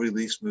theatrical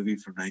release movie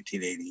from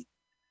 1980.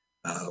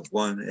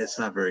 It's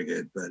not very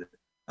good, but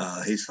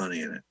he's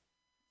funny in it.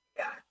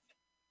 Yeah.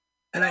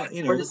 And I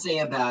have more to say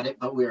about it,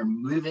 but we're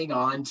moving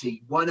on to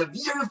one of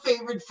your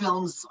favorite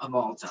films of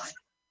all time.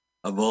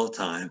 Of all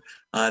time.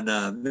 On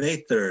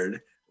May 3rd,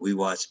 we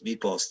watched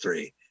Meatballs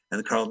 3.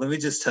 And Carl, let me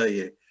just tell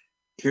you,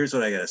 here's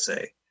what I got to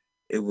say.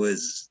 It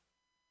was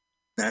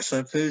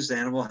National Lampoon's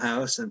Animal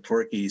House and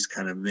Porky's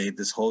kind of made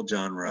this whole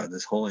genre,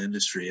 this whole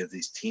industry of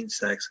these teen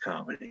sex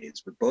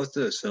comedies. But both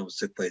of those films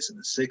took place in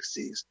the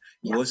 60s.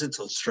 Yeah. It wasn't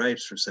until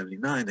Stripes from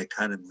 79 that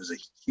kind of was a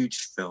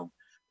huge film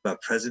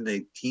about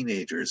present-day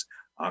teenagers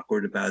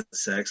awkward about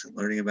sex and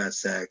learning about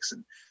sex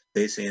and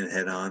facing it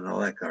head on and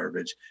all that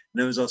garbage. And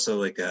there was also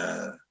like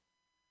I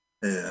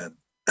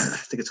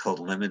think it's called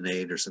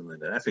Lemonade or something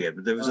like that. I forget,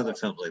 but there was other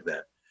films like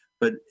that.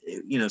 But,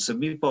 you know, so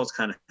Meatballs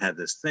kind of had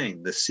this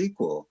thing. The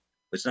sequel,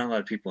 which not a lot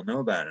of people know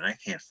about, and I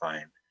can't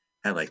find,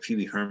 had like Pee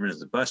Wee Herman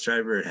as a bus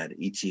driver. It had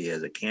E.T.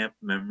 as a camp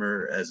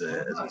member,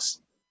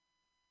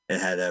 it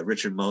had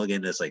Richard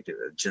Mulligan as like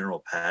a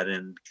General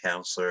Patton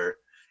counselor.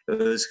 It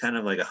was kind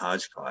of like a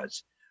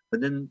hodgepodge.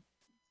 But then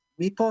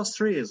Meatballs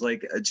 3 is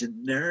like a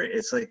generic,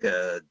 it's like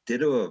a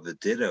ditto of a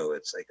ditto.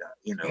 It's like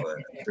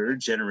a third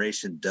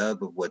generation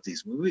dub of what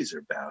these movies are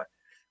about.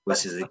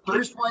 Which is the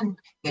first one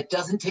that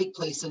doesn't take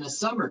place in a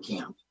summer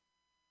camp.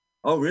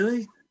 Oh,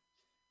 really?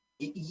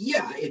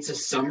 Yeah, it's a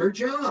summer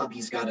job.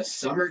 He's got a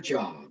summer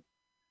job.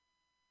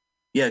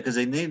 Yeah, because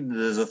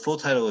there's a full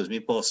title is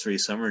Meatballs 3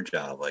 Summer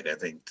Job, like I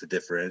think to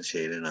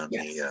differentiate it on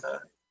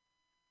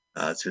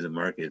the through the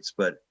markets.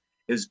 But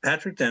it was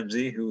Patrick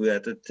Dempsey, who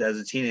as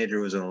a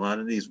teenager was in a lot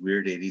of these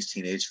weird 80s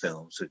teenage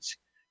films, which,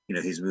 you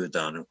know, he's moved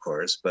on, of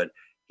course. But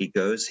he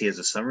has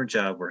a summer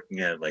job working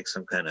at like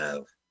some kind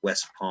of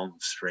West Palm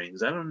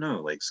Springs. I don't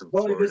know, like some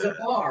Florida. It was a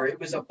bar. It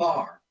was a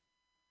bar.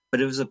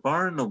 But it was a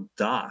bar in the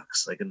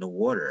docks, like in the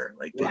water.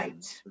 Like right.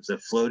 It was a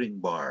floating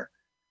bar.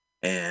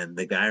 And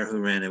the guy who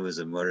ran it was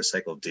a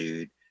motorcycle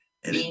dude.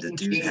 And the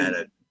dude had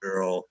a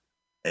girl,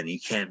 and you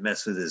can't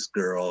mess with this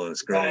girl.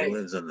 This girl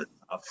lives on the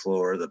top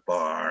floor of the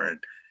bar. And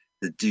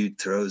the dude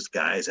throws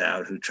guys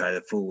out who try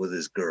to fool with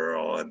his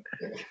girl. And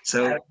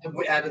so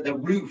out of the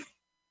roof.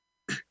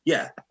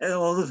 Yeah, and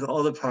all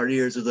the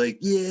partiers are like,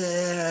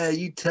 "Yeah,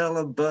 you tell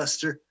him,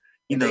 Buster."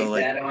 You know,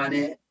 like bet on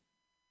it.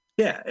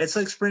 Yeah, it's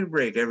like spring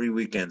break every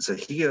weekend. So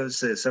he goes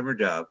to a summer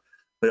job,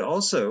 but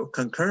also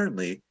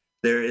concurrently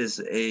there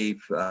is a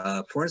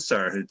porn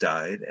star who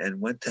died and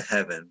went to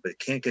heaven, but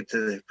can't get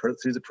through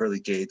the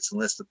pearly gates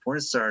unless the porn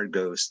star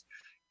ghost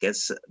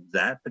gets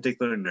that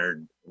particular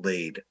nerd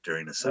laid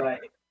during the summer.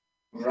 Right,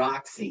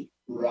 Roxy.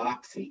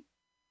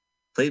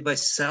 Played by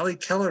Sally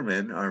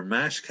Kellerman, our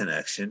MASH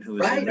connection, who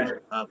was in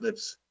Hot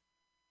Lips.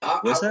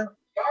 What's that?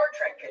 Star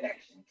Trek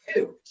connection,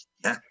 too.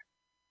 Yeah.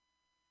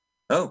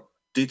 Oh,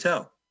 do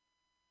tell.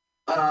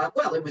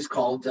 Well, it was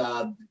called,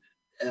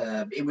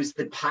 it was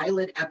the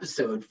pilot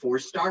episode for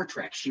Star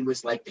Trek. She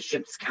was like the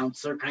ship's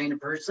counselor kind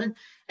of person.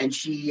 And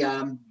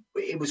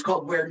it was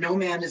called Where No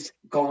Man Has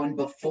Gone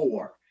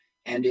Before.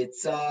 And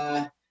it's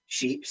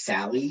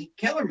Sally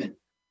Kellerman.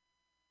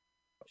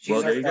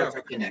 She's our Star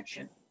Trek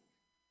connection.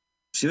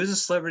 She was a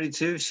celebrity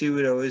too. She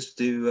would always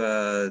do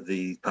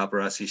the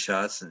paparazzi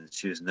shots, and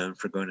she was known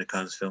for going to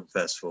Cannes Film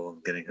Festival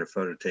and getting her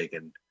photo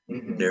taken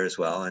there as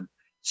well. And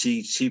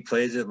she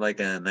plays it like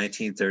a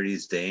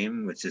 1930s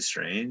dame, which is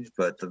strange,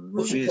 but the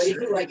movie she plays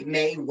it like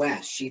Mae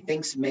West. She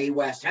thinks Mae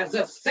West has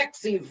a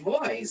sexy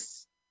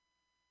voice.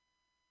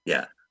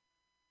 Yeah.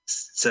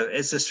 So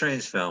it's a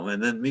strange film.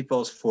 And then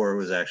Meatballs 4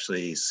 was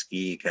actually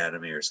Ski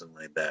Academy or something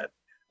like that.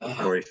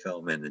 Corey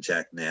Feldman and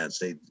Jack Nance.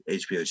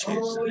 HBO changed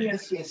the name.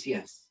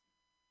 Yes.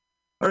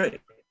 All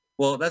right.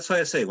 Well, that's why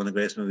I say one of the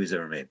greatest movies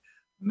ever made.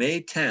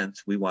 May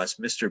 10th, we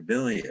watched Mr.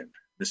 Billion.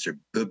 Mr.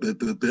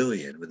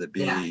 Billion with a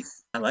B.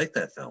 Yes. I like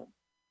that film.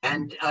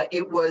 And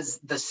it was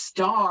the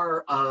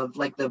star of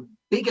like the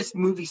biggest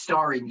movie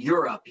star in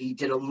Europe. He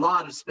did a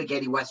lot of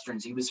spaghetti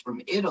westerns. He was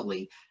from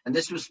Italy. And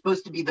this was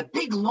supposed to be the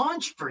big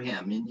launch for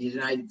him in the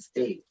United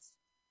States.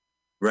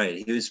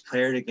 Right. He was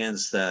paired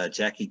against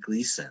Jackie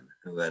Gleason,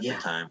 who at the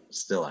time was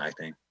still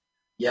acting.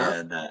 Yeah.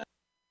 And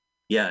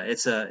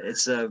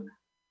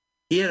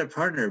he had a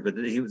partner, but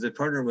the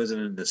partner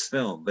wasn't in this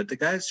film. But the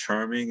guy's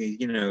charming.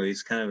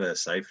 He's kind of a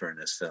cipher in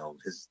this film.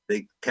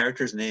 The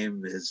character's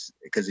name is,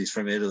 because he's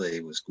from Italy,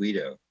 was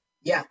Guido.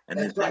 Yeah, and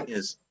the thing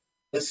is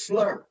the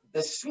slur.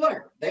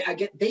 They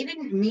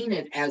didn't mean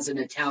it as an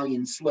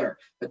Italian slur,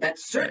 but that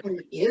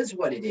certainly is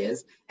what it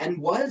is,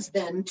 and was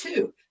then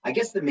too. I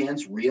guess the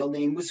man's real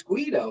name was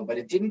Guido, but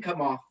it didn't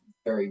come off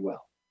very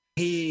well.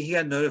 He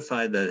got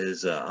notified that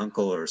his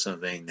uncle or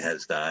something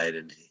has died,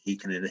 and he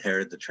can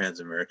inherit the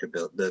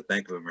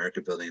Bank of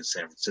America building in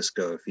San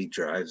Francisco if he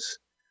drives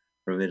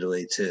from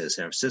Italy to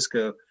San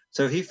Francisco.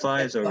 So he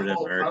flies over to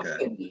America.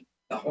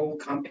 The whole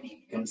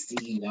company becomes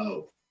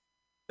CEO.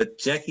 But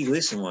Jackie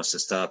Gleason wants to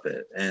stop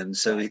it, and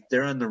so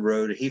they're on the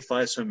road. He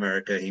flies to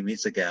America. He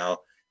meets a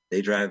gal.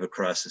 They drive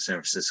across to San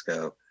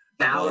Francisco.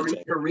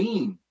 Valerie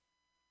Perrine.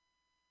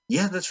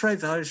 Yeah, that's right,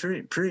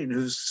 Valerie Perrine,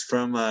 who's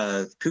from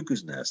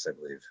Cuckoo's Nest, I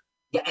believe.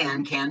 Yeah,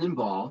 and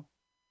Cannonball.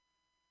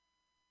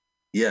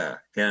 Yeah,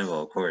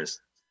 Cannonball, of course.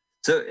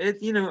 So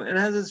it, you know, it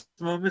has its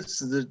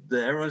moments.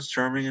 Everyone's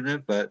charming in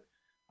it, but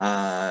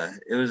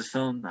it was a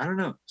film. I don't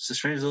know. It's a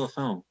strange little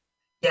film.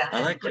 Yeah,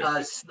 I like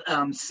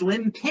it.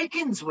 Slim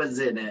Pickens was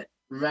in it.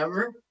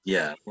 Remember?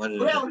 Yeah. What is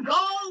Well, it?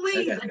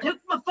 golly, Okay. I took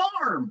my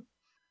farm.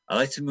 I'd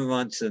like to move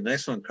on to the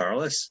next one,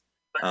 Carlos.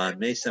 On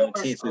May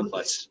 17th, we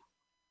watched.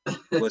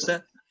 What's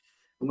that?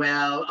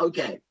 Well,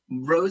 okay.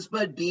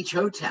 Rosebud Beach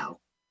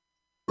Hotel.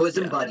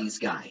 Bosom Buddies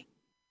guy.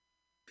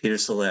 Peter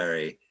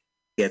Solari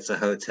gets a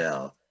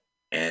hotel,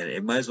 and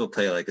it might as well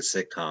play like a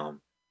sitcom.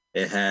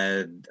 It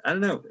had, I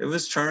don't know, it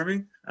was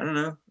charming. I don't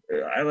know.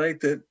 I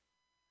liked it.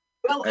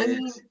 Well, I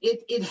mean,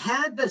 it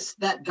had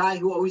that guy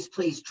who always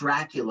plays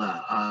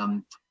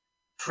Dracula,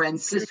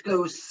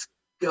 Francisco,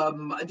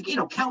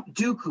 Count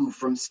Dooku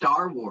from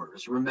Star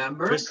Wars.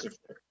 Remember?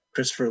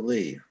 Christopher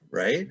Lee,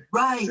 right?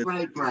 Right.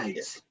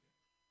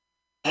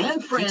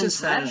 And Fran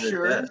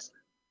Drescher.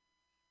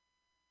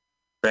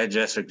 Fran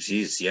Drescher,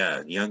 geez,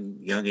 yeah, young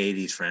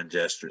 80s Fran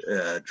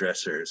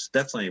Drescher is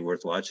definitely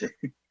worth watching.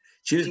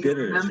 She was good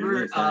at it. She was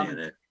really funny in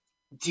it.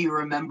 Do you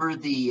remember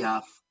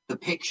the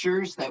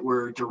pictures that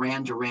were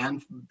Duran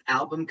Duran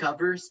album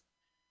covers?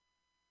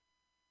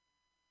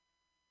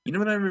 You know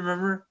what I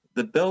remember?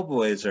 The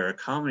Bellboys are a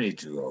comedy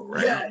duo,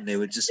 right? Yeah, and they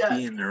would just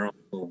be in their own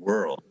little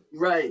world.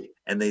 Right.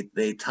 And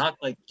they talk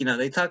like,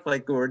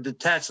 we're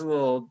detached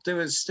little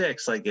doing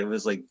sticks, like it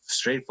was like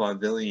straight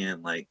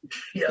vaudevillian, like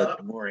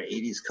but more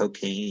 80s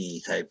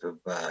cocaine type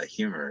of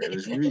humor. It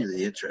was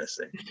really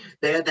interesting.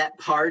 They had that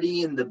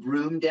party in the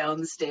room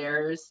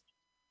downstairs.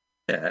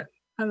 Yeah,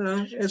 I don't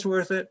know. It's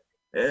worth it.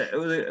 It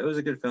was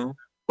a good film.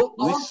 But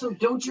also,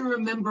 don't you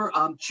remember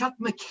Chuck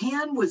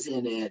McCann was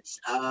in it?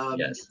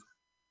 Yes.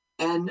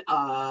 And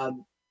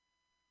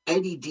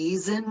Eddie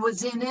Deason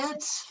was in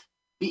it.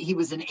 He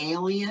was an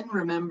alien,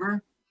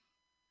 remember?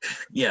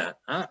 Yeah,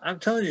 I'm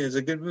telling you, it's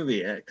a good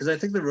movie. Because I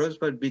think the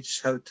Rosebud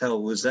Beach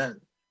Hotel was that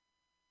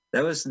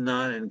was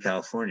not in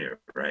California,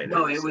 right?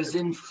 No, it was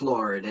in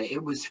Florida.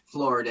 It was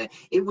Florida.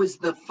 It was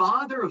the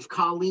father of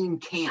Colleen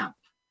Camp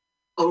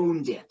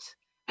owned it.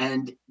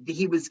 And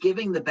he was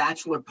giving the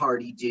bachelor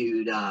party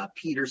dude,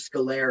 Peter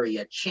Scolari,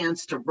 a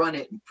chance to run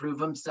it and prove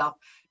himself.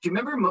 Do you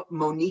remember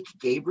Monique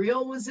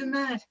Gabriel was in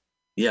that?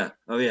 Yeah.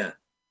 Oh, yeah.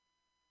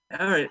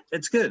 All right.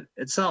 It's good.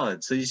 It's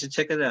solid. So you should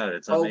check it out.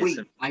 It's amazing.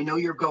 Wait. I know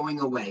you're going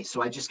away,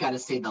 so I just got to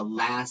say the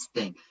last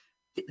thing.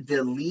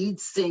 The lead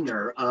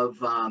singer of,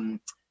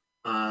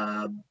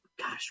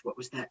 what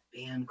was that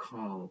band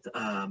called?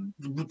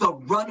 The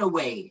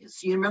Runaways.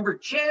 You remember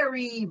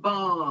Cherry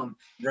Bomb?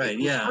 Right,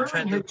 yeah. Her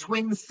and her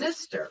twin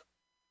sister.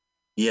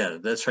 Yeah,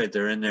 that's right.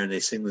 They're in there and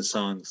they sing the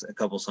songs, a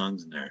couple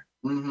songs in there.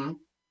 Mm-hmm.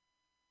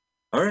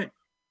 All right.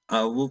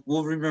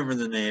 We'll remember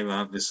the name.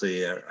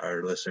 Obviously,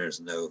 our listeners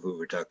know who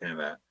we're talking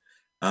about.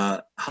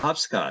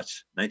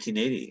 Hopscotch,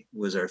 1980,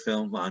 was our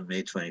film on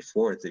May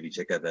 24th. If you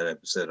check out that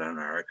episode on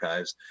our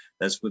archives,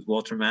 that's with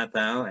Walter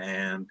Matthau.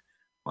 And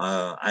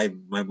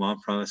my mom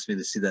promised me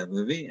to see that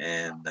movie,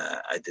 and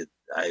I did.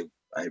 I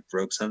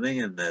broke something,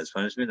 and as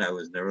punishment, I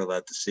was never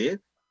allowed to see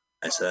it.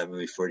 I saw that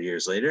movie 40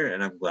 years later,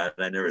 and I'm glad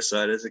I never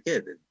saw it as a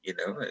kid.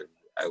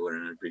 I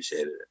wouldn't have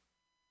appreciated it.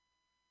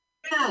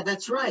 Yeah,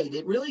 that's right.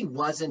 It really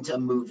wasn't a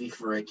movie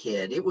for a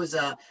kid. It was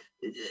a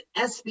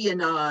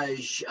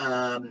espionage.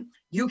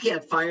 You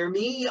can't fire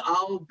me.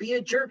 I'll be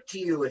a jerk to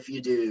you if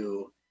you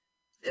do.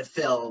 A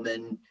film,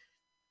 and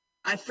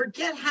I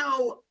forget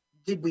how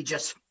did we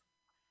just.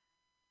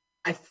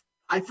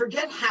 I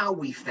forget how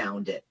we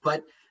found it,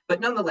 but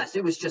nonetheless,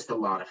 it was just a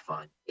lot of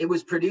fun. It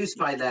was produced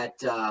by that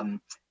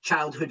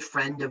childhood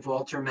friend of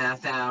Walter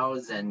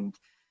Matthau's, and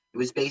it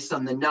was based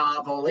on the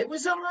novel. It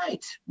was all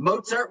right.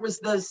 Mozart was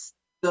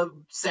the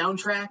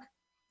soundtrack.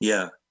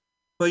 Yeah.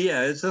 Well,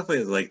 yeah, it's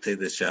definitely like Take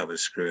This Job and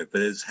Screw It,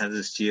 but it has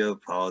this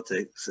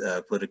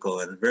geopolitics, political,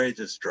 and very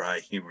just dry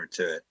humor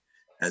to it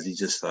as he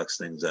just fucks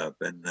things up.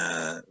 And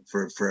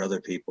for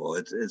other people,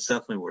 it's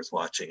definitely worth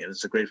watching. And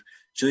it's a great,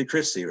 Julie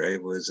Christie,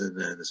 right, was in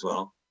it as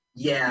well.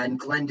 Yeah, and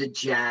Glenda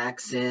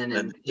Jackson.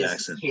 Glenda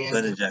Jackson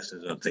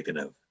is what I'm thinking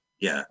of.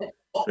 Yeah.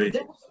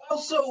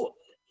 Also,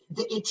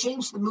 it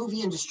changed the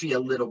movie industry a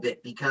little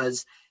bit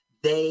because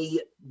they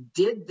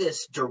did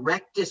this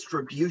direct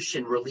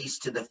distribution release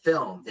to the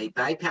film. They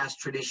bypassed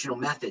traditional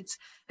methods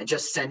and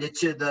just sent it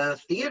to the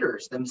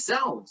theaters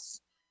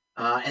themselves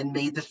and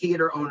made the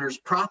theater owners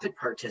profit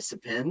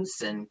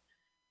participants. And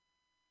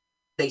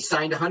they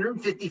signed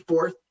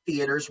 154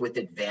 theaters with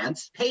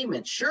advanced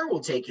payments. Sure, we'll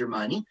take your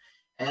money,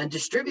 and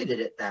distributed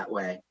it that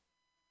way.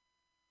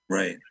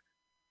 Right.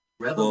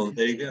 Well,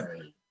 there you go.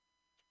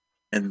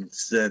 And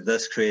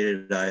thus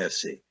created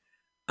IFC.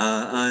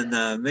 On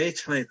May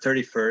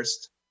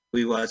 31st,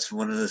 we watched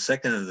one of the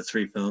second of the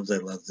three films I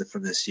loved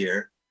from this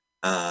year.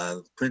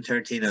 Quentin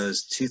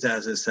Tarantino's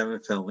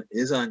 2007 film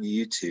is on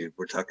YouTube.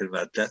 We're talking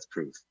about Death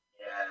Proof.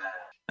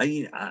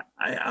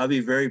 I'll be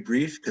very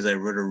brief because I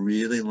wrote a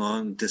really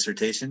long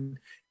dissertation.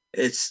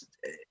 It's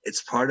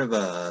part of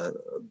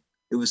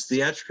it was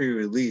theatrically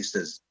released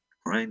as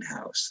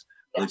Grindhouse,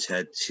 which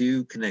had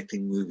two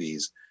connecting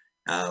movies.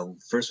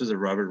 First was a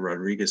Robert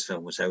Rodriguez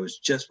film, which I was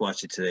just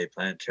watching today,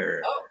 Planet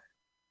Terror. Oh.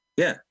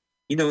 Yeah.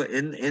 You know,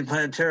 in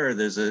Planet Terror,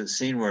 there's a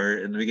scene where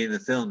in the beginning of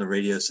the film, the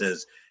radio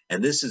says,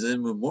 and this is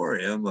in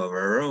memoriam of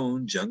our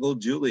own Jungle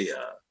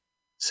Julia.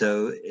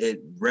 So it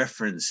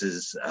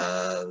references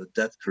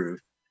Death Proof,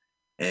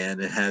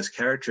 and it has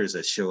characters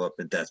that show up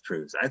in Death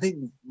Proofs. I think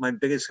my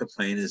biggest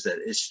complaint is that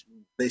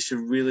they should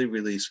really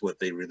release what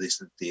they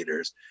released in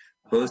theaters.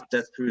 Both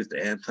Death Proof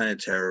and Planet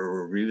Terror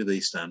were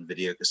re-released on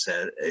video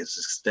cassette as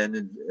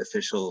extended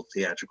official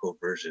theatrical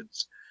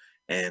versions.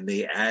 And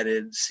they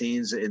added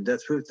scenes in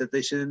Death Proof that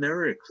they should have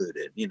never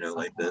included, you know,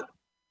 like the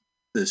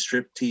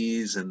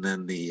striptease and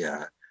then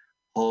the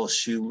whole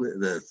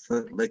the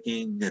foot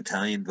licking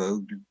Italian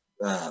Vogue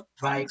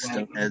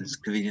Stonehead's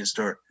convenience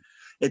store.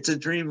 It's a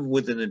dream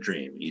within a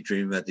dream. You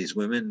dream about these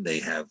women, they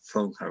have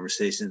phone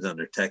conversations on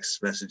their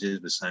text messages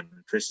with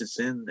Simon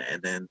Christensen,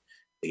 and then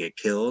they get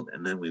killed,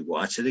 and then we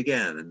watch it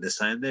again, and this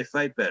time they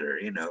fight better,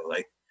 you know,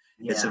 like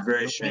it's a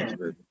very strange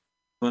movie.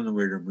 One of the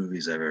weirder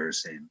movies I've ever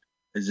seen.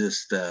 It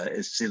just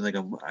it seems like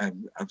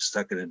I'm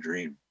stuck in a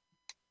dream.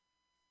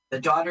 The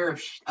daughter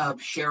of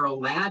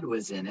Cheryl Ladd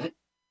was in it,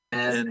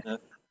 and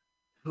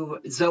who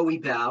Zoe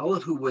Bell,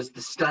 who was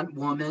the stunt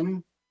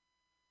woman.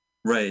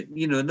 Right.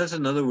 You know, and that's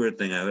another weird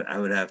thing I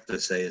would have to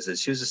say is that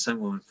she was a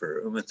stunt woman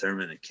for Uma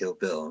Thurman in Kill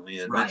Bill. I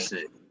mean, I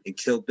mentioned it. In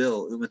Kill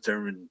Bill, Uma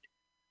Thurman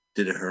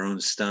did her own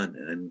stunt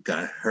and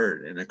got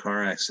hurt in a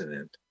car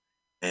accident,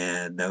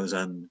 and that was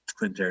on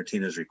Quentin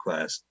Tarantino's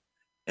request.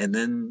 And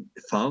then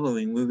the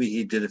following movie,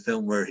 he did a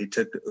film where he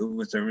took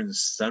Uma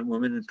Thurman's stunt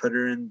woman and put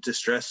her in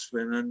distress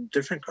in a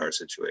different car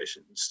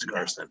situation,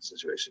 car stunt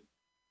situation.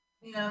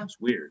 Yeah, it's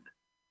weird.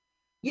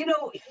 You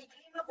know, he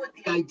came up with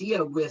the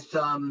idea with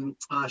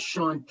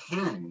Sean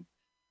Penn.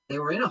 They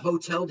were in a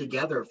hotel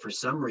together for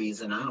some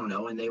reason, I don't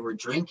know, and they were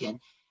drinking.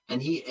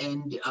 And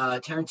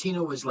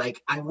Tarantino was like,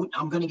 I'm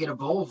going to get a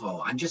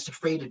Volvo. I'm just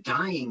afraid of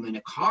dying in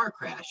a car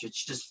crash.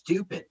 It's just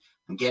stupid.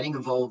 I'm getting a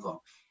Volvo.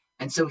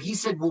 And so he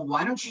said, well,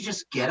 why don't you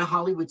just get a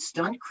Hollywood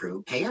stunt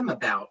crew, pay them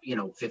about,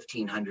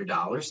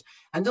 $1,500,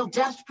 and they'll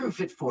death proof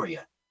it for you.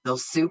 They'll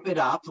soup it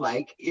up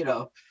like,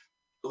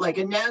 like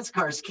a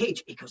NASCAR's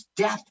cage. It goes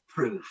death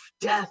proof.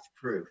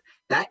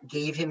 That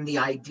gave him the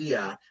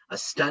idea, a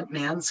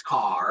stuntman's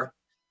car.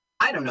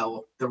 I don't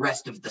know the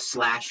rest of the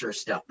slasher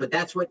stuff, but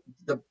that's what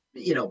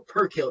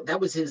per kill, that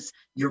was his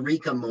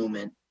eureka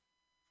moment.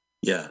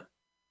 Yeah.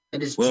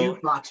 And his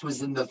jukebox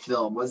was in the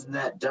film. Wasn't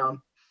that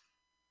dumb?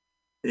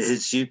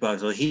 His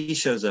jukebox, well, he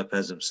shows up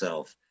as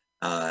himself.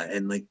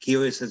 And like he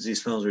always says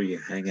these films where you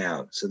hang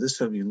out. So this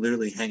film, you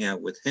literally hang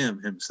out with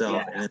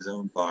himself in his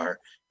own bar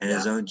and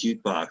his own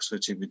jukebox,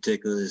 which he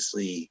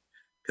meticulously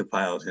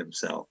compiled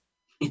himself.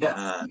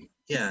 Yeah.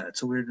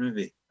 It's a weird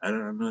movie. I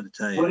don't know what to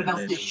tell you. What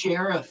about the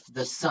sheriff,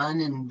 the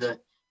son and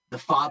the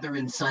father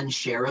and son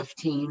sheriff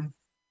team?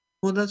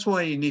 Well, that's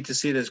why you need to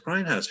see it as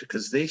Grindhouse,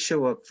 because they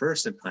show up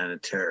first in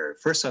Planet Terror.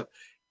 First off,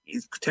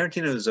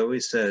 Tarantino has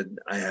always said,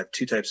 I have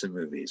two types of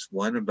movies.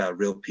 One about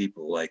real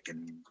people, like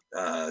in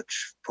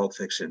Pulp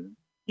Fiction,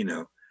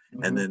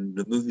 and then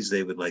the movies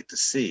they would like to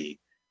see,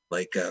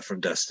 like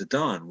From Dusk to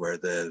Dawn, where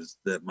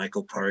the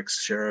Michael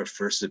Parks sheriff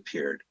first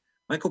appeared.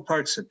 Michael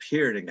Parks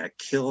appeared and got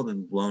killed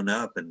and blown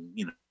up and,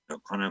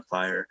 caught on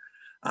fire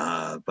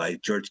by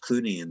George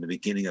Clooney in the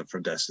beginning of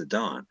From Dusk to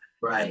Dawn.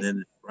 Right. And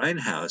then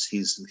Grindhouse,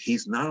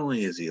 he's not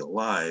only is he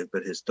alive,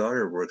 but his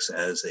daughter works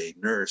as a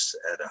nurse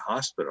at a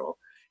hospital.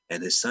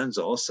 And his son's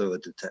also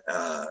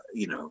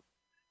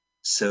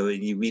so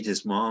you meet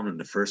his mom in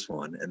the first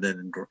one, and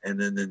then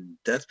in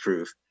Death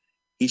Proof,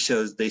 they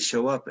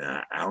show up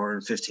an hour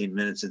and 15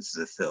 minutes into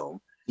the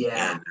film.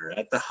 Yeah. And they're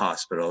at the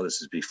hospital.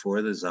 This is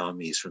before the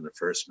zombies from the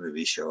first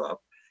movie show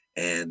up.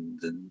 And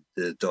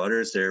the daughter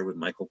is there with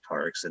Michael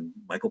Parks, and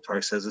Michael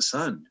Parks has a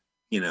son,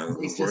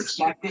 They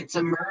suspect it's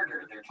a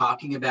murder. They're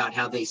talking about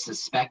how they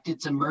suspect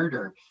it's a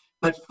murder.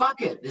 But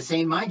fuck it, this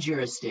ain't my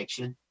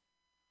jurisdiction.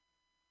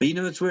 But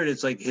it's weird.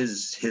 It's like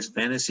his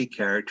fantasy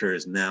character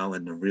is now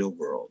in the real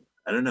world.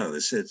 I don't know.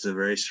 It's a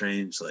very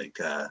strange,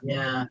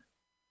 yeah.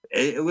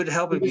 It would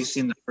help if you've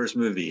seen the first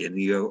movie and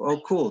you go, oh,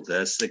 cool,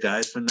 that's the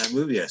guys from that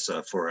movie I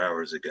saw 4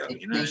 hours ago.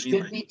 They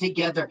should be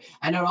together.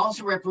 And it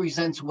also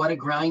represents what a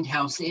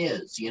Grindhouse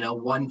is,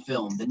 one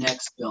film, the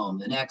next film,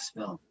 the next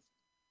film.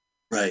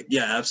 Right.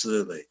 Yeah,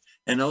 absolutely.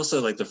 And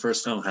also, like, the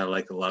first film had,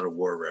 a lot of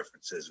war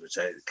references, which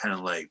I kind of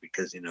like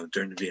because,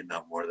 during the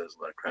Vietnam War, there was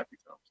a lot of crappy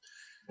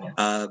films.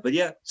 Yeah. But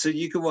yeah, so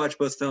you can watch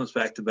both films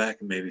back to back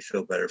and maybe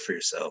feel better for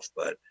yourself.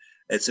 But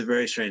it's a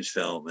very strange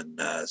film, and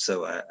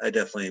so I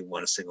definitely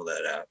want to single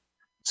that out.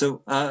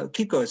 So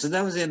keep going. So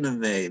that was the end of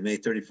May. May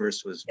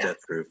 31st was Death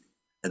Proof.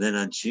 And then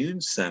on June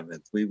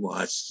 7th, we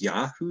watched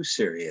Yahoo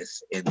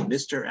Serious in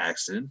Mr.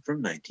 Accident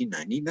from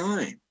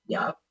 1999.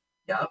 Yep.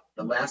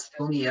 The last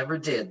film he ever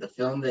did, the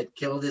film that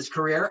killed his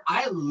career.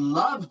 I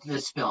loved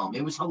this film.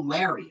 It was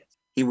hilarious.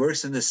 He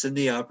works in the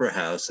Sydney Opera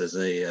House as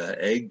a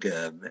egg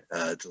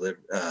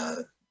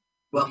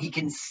Well, he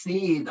can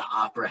see the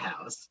opera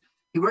house.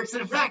 He works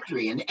at a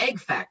factory, an egg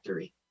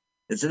factory.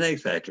 It's an egg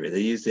factory. They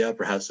use the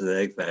opera house as an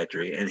egg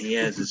factory, and he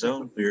has his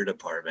own weird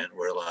apartment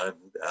where a lot of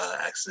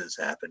accidents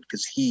happen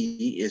because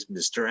he is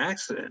Mr.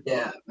 Accident.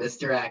 Yeah,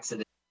 Mr.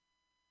 Accident.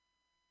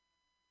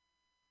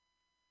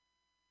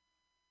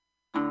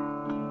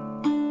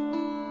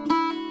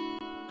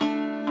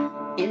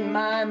 In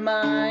my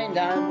mind,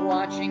 I'm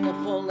watching a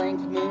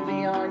full-length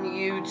movie on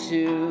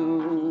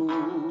YouTube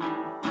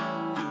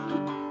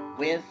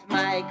with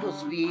Michael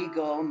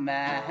Spiegelman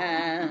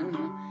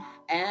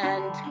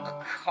and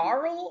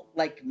Carl,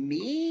 like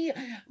me.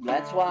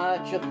 Let's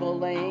watch a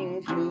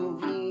full-length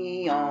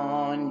movie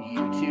on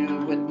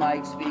YouTube with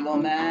Mike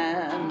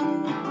Spiegelman.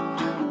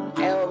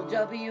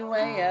 LWAFLMOYT.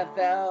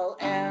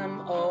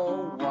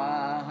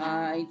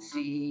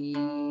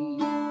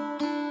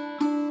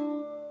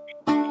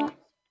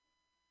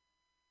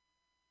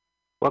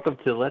 Welcome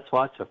to Let's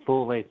Watch a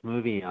Full-Length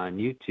Movie on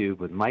YouTube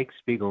with Mike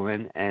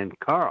Spiegelman and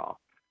Carl.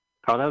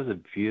 Carl, that was a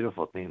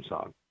beautiful theme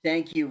song.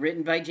 Thank you.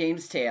 Written by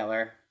James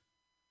Taylor.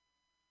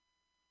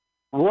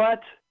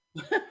 What?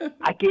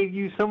 I gave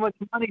you so much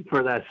money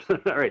for that.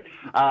 All right.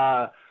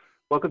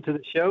 Welcome to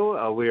the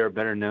show. We are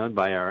better known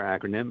by our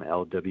acronym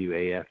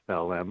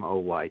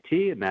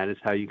LWAFLMOYT, and that is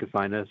how you can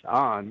find us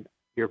on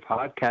your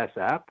podcast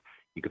app.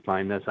 You can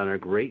find us on our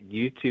great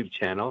YouTube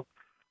channel.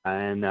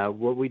 And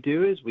what we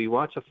do is we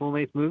watch a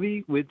full-length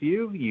movie with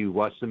you. You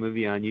watch the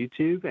movie on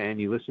YouTube,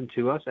 and you listen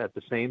to us at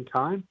the same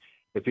time.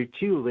 If you're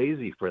too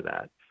lazy for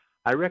that,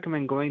 I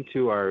recommend going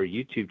to our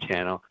YouTube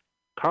channel.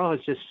 Carl has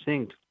just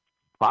synced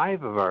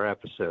 5 of our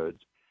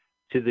episodes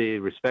to the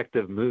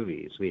respective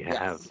movies. We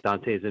have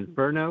Dante's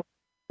Inferno,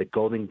 The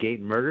Golden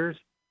Gate Murders,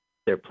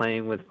 They're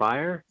Playing with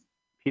Fire,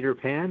 Peter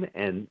Pan,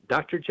 and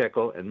Dr.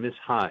 Jekyll and Miss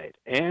Hyde.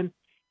 And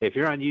if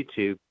you're on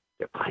YouTube,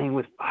 They're Playing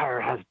with Fire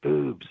has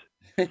boobs.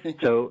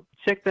 So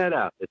check that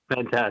out. It's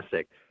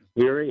fantastic.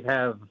 We already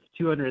have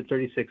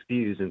 236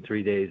 views in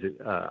 3 days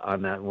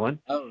on that one.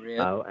 Oh, really?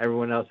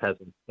 Everyone else has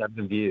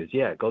 7 views.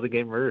 Yeah, Golden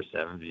Gate Murder,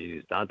 7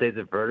 views. Dante's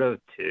Inferno,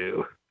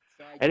 2.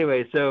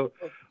 Anyway, so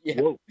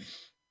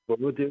what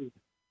we'll do,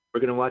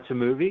 we're going to watch a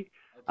movie.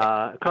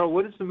 Okay. Carl,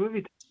 what is the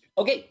movie?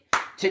 Okay,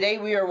 today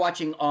we are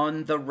watching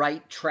On the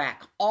Right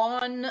Track.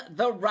 On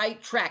the Right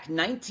Track,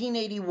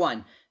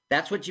 1981.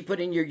 That's what you put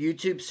in your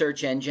YouTube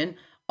search engine.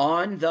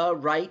 On the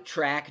Right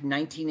Track,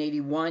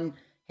 1981.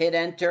 Hit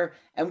enter.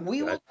 And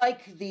we would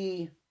like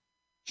the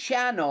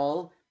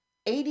channel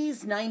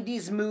 80s,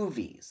 90s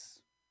movies.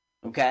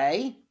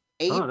 Okay?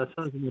 Oh, that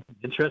sounds like an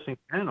interesting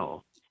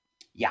channel.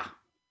 Yeah.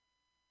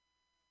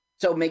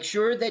 So make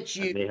sure that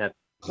you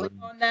click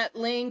on that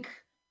link,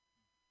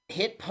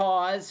 hit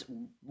pause,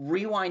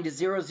 rewind to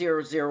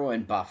 000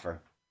 and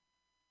buffer.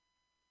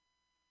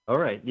 All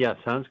right. Yeah,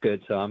 sounds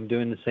good. So I'm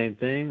doing the same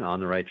thing. On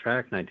the Right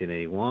Track,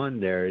 1981.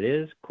 There it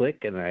is.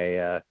 Click, and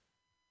I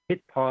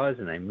hit pause,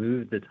 and I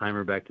move the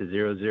timer back to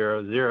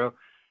 000.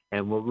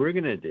 And what we're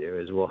going to do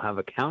is we'll have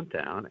a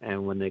countdown,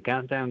 and when the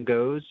countdown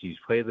goes, you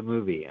play the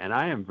movie. And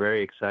I am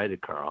very excited,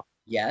 Carl.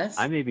 Yes?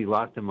 I may be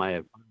locked in my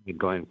apartment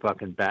going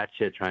fucking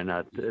batshit trying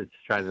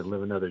to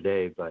live another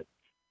day, but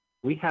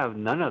we have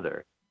none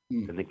other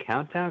than the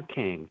Countdown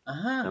King,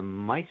 the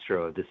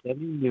maestro of the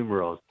 70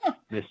 numerals,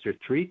 Mr.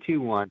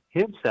 321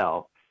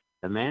 himself,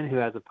 the man who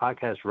has a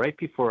podcast right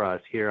before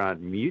us here on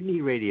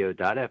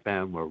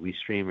MutinyRadio.fm, where we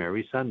stream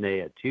every Sunday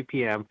at 2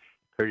 p.m.,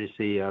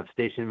 courtesy of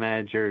station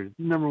manager,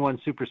 #1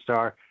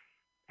 superstar,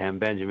 Pam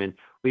Benjamin.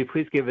 Will you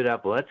please give it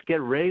up? Let's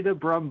get ready to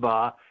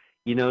brumba.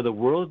 You know, the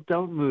world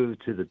don't move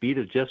to the beat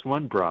of just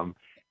one drum.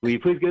 Will you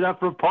please give it up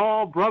for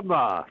Paul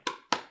Brumba?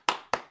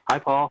 Hi,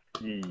 Paul.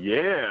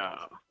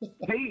 Yeah.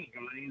 Hey,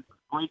 guys.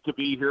 Great to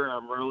be here.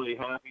 I'm really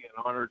happy and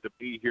honored to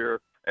be here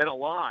and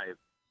alive.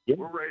 Yeah.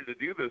 We're ready to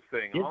do this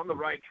thing. Yeah. On the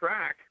Right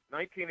Track,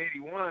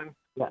 1981.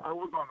 Yeah. I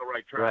was on the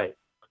right track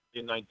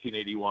in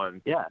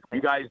 1981. Yeah.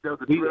 You guys know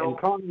the drill?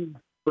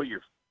 Put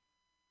your...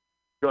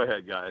 Go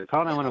ahead, guys.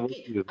 Colin, I want to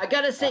wish you I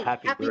got to say,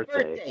 happy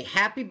birthday.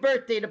 Happy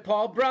birthday to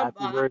Paul Brumba.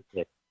 Happy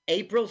birthday.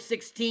 April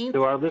 16th.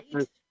 To our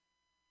listeners.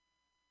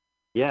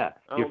 Yeah.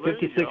 You're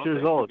 56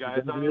 years old. You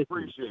guys, I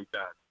appreciate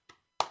that.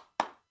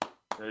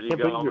 There you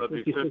go. I'm going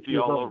to be 50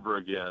 all over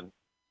again.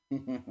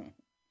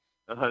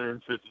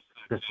 156.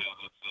 Yeah, that's it.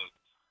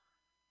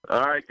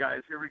 All right,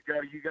 guys. Here we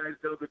go. You guys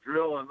know the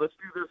drill, and let's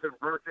do this in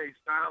birthday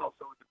style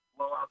so we can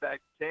blow out that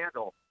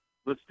candle.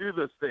 Let's do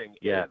this thing.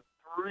 Yeah. In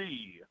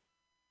 3,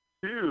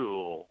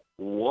 2,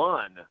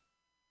 1,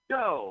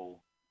 go.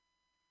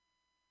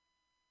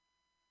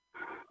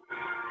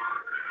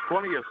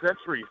 20th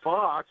Century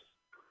Fox.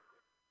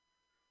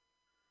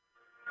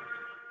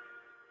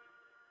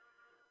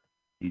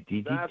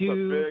 That's a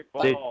big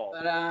ball.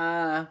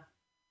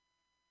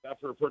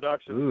 Zephyr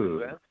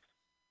Productions.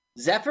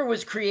 Zephyr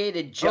was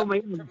created just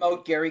to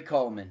promote Gary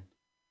Coleman.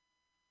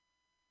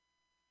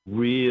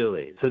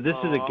 Really? So this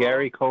is a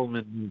Gary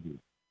Coleman movie.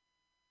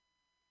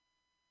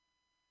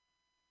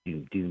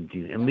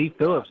 And Lee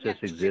Phillips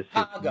just exists.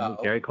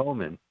 Gary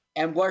Coleman.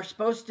 And we're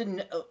supposed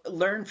to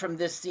learn from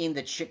this scene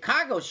that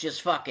Chicago's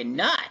just fucking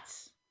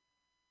nuts.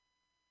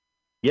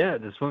 Yeah,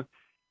 this one,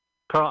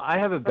 Carl. I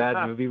have a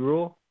bad movie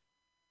rule.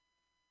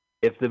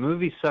 If the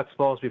movie sucks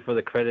balls before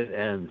the credit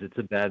ends, it's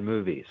a bad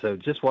movie. So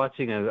just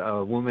watching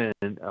a woman,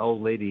 an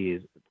old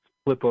lady,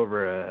 flip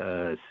over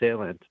a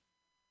assailant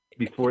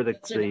before the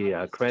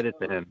credits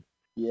end,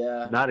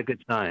 Yeah. not a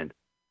good sign.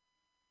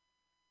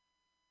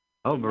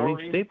 Oh,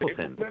 Maureen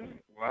Stapleton.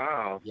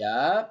 Wow.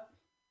 Yep.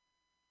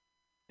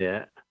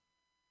 Yeah.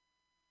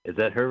 Is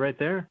that her right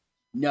there?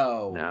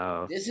 No.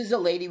 No. This is a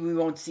lady we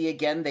won't see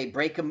again.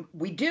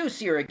 We do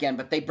see her again,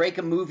 but they break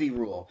a movie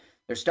rule.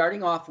 They're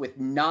starting off with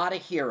not a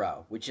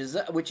hero, which is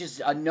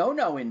a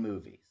no-no in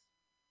movies.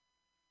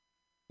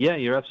 Yeah,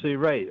 you're absolutely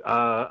right.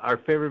 Our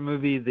favorite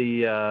movie,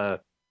 the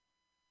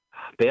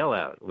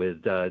Bailout,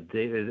 with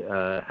David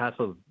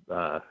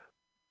Hasselhoff.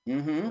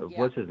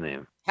 What's his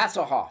name?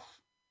 Hasselhoff.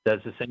 Does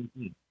the same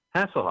thing.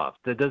 Hasselhoff.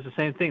 That does the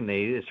same thing.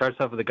 It starts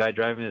off with a guy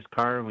driving his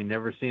car, and we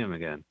never see him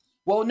again.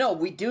 Well, no,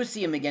 we do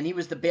see him again. He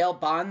was the bail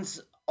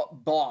bonds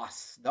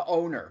boss, the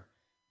owner,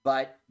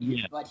 but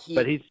he's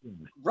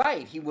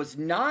right. He was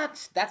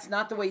not. That's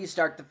not the way you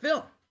start the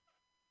film.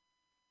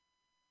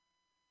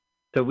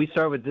 So we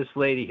start with this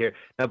lady here.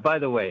 Now, by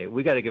the way,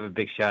 we got to give a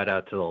big shout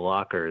out to the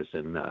lockers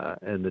in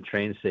the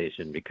train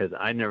station, because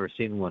I've never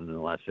seen one in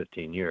the last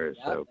 15 years.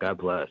 Yep. So God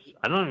bless.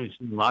 I don't even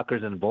see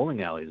lockers in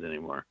bowling alleys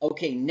anymore.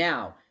 Okay,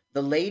 now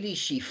the lady,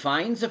 she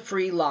finds a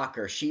free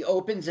locker. She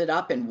opens it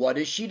up, and what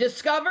does she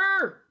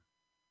discover?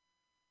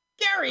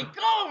 Gary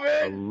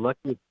Coleman.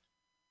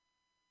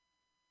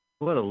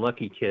 What a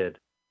lucky kid.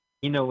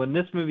 You know, when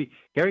this movie,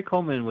 Gary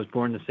Coleman was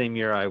born the same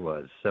year I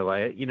was. So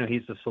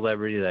he's a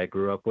celebrity that I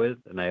grew up with,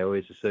 and I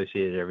always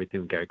associated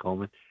everything with Gary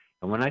Coleman.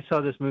 And when I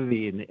saw this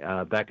movie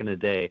back in the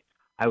day,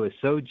 I was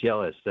so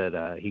jealous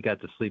that he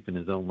got to sleep in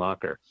his own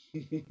locker.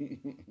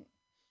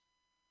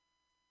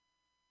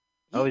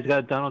 Oh, he's got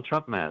a Donald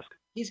Trump mask.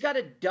 He's got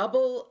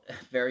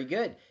very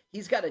good.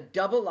 He's got a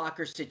double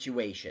locker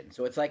situation.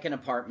 So it's like an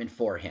apartment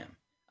for him,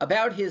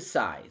 about his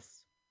size.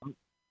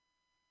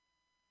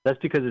 That's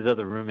because his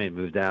other roommate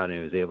moved out and he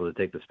was able to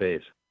take the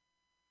space.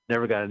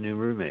 Never got a new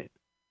roommate.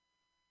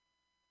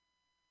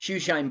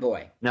 Shoeshine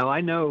boy. Now, I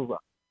know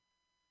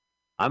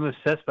I'm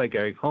obsessed by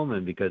Gary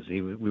Coleman because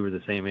we were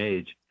the same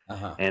age.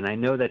 Uh-huh. And I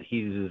know that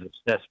he was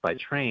obsessed by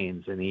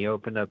trains, and he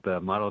opened up a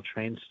model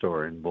train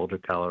store in Boulder,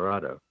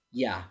 Colorado.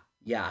 Yeah.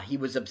 He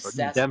was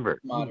obsessed with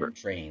model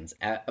trains,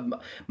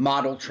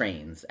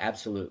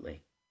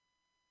 absolutely.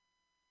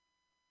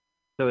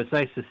 So it's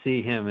nice to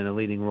see him in a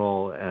leading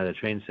role at a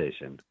train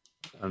station.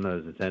 I know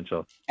his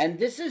potential. And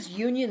this is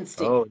Union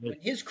Station. Oh, when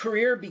his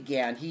career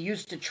began, he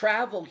used to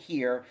travel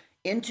here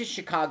into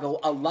Chicago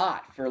a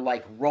lot for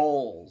like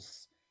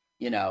roles,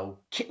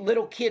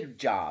 little kid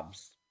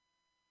jobs.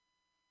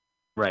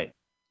 Right.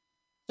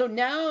 So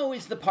now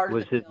is the part of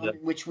the film in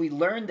which we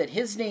learn that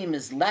his name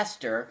is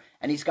Lester,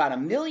 and he's got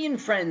 1 million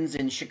friends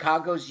in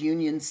Chicago's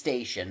Union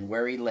Station,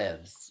 where he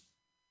lives.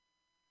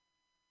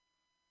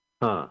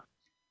 Huh.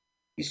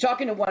 He's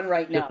talking to one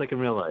right now. Just like in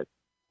real life.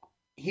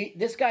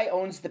 This guy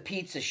owns the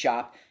pizza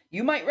shop.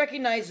 You might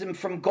recognize him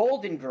from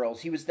Golden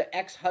Girls. He was the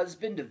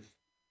ex-husband of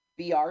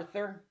B.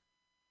 Arthur.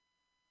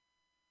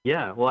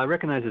 Yeah, well, I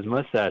recognize his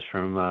mustache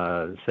from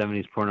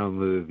 70s porno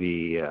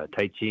movie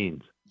Tight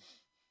Jeans.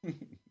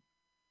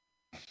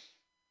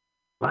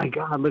 My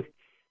God, look.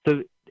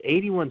 So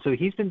 81. So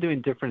he's been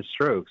doing Different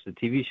Strokes, a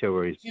TV show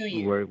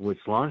which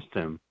launched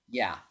him.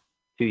 Yeah.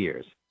 2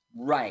 years.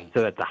 Right.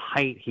 So at the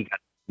height, he got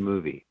the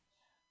movie.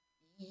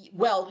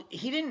 Well,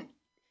 he didn't.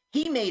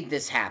 He made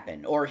this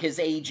happen, or his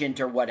agent,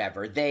 or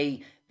whatever.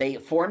 They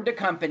formed a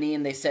company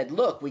and they said,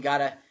 "Look, we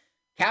gotta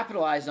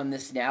capitalize on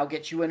this now.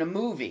 Get you in a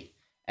movie."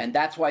 And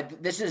that's why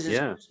this is his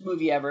first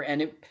movie ever.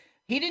 And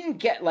he didn't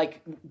get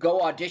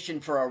go audition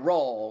for a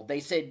role. They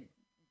said,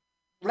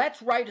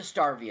 "Let's write a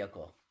star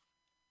vehicle."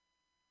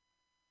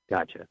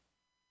 Gotcha.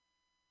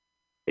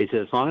 He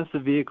said, as long as the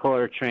vehicle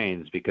are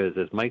trains, because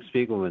as Mike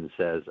Spiegelman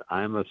says,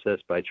 I'm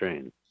obsessed by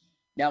trains.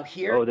 Now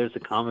here. Oh, there's a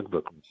comic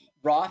book.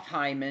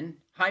 Hyman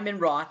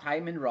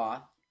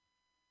Roth.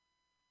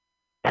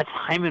 That's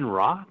Hyman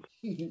Roth?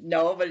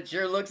 No, but it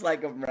sure looks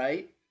like him,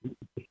 right?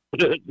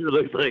 It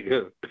looks like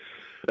him.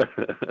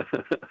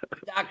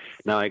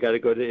 Now I got to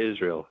go to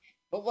Israel.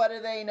 But what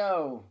do they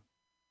know?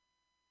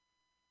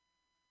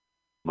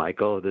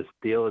 Michael, this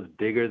deal is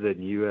bigger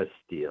than U.S.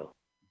 Steel.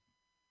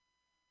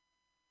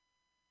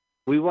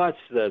 We watched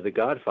The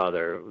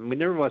Godfather. We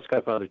never watched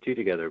Godfather 2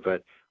 together,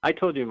 but I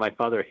told you my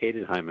father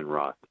hated Hyman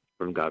Roth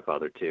from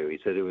Godfather 2. He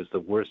said it was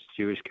the worst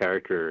Jewish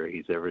character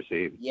he's ever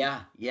seen.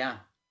 Yeah.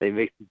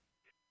 In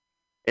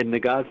The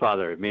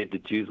Godfather, it made the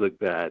Jews look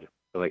bad.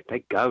 They're like,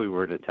 thank God we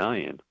weren't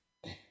Italian.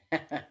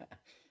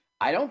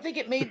 I don't think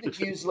it made the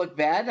Jews look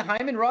bad.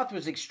 Hyman Roth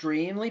was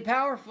extremely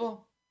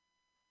powerful.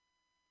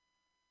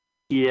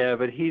 Yeah,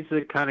 but he's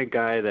the kind of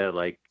guy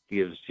that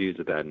gives Jews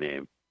a bad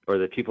name, or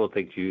that people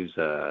think Jews.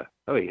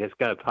 He has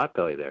got a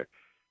potbelly there.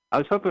 I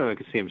was hoping I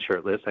could see him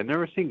shirtless. I've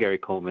never seen Gary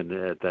Coleman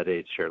at that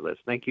age shirtless.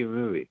 Thank you,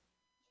 movie.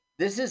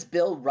 This is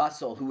Bill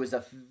Russell, who was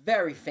a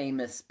very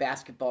famous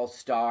basketball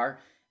star,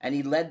 and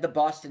he led the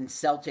Boston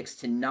Celtics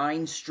to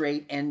 9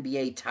 straight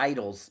NBA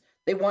titles.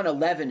 They won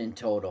 11 in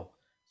total.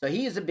 So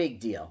he is a big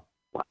deal.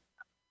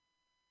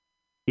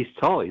 He's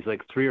tall. He's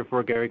like 3 or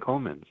 4 Gary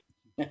Colemans.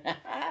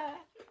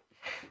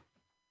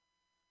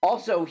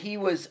 Also, he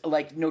was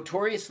like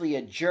notoriously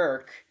a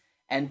jerk,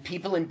 and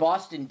people in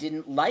Boston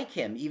didn't like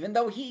him, even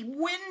though he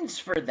wins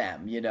for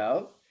them, you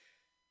know?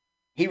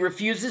 He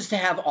refuses to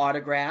have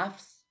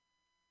autographs.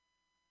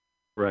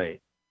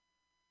 Right.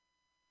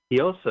 He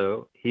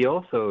also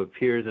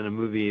appears in a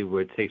movie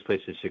where it takes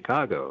place in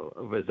Chicago.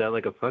 Was that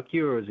like a fuck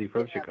you, or was he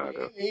from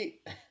Chicago?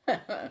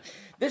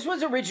 This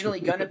was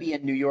originally going to be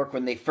in New York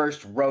when they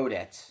first wrote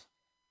it.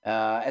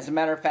 As a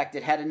matter of fact,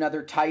 it had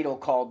another title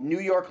called New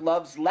York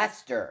Loves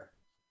Lester.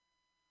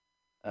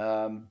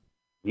 New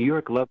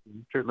York Loves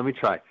Lester. Let me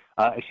try.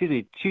 Excuse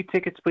me, 2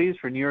 tickets, please,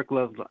 for New York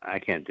Loves. I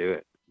can't do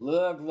it.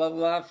 Love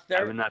Lester.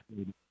 I would not.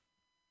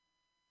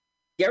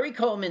 Gary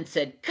Coleman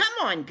said, "Come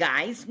on,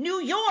 guys,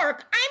 New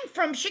York. I'm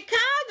from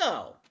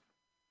Chicago."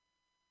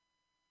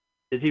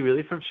 Is he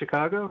really from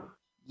Chicago?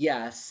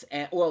 Yes,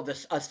 and, well,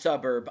 a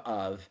suburb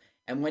of.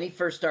 And when he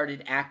first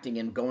started acting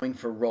and going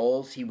for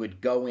roles, he would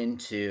go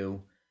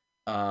into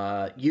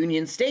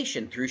Union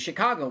Station through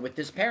Chicago with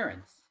his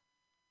parents.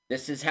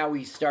 This is how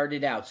he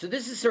started out. So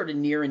this is sort of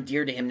near and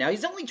dear to him. Now,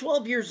 he's only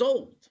 12 years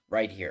old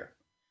right here.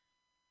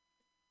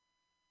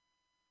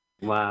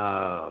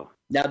 Wow.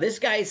 Now, this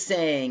guy's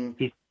saying,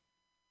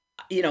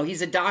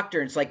 he's a doctor.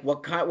 And it's like,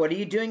 what are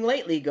you doing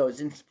lately? He goes,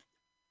 and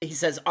he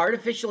says,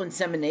 artificial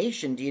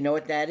insemination. Do you know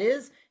what that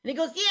is? And he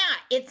goes, yeah,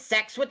 it's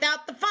sex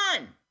without the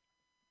fun.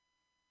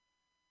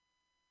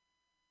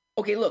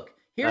 Okay, look,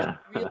 here's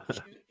real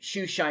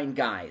shoe shine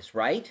guys,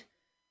 right?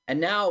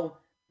 And now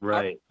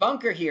right.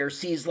 Bunker here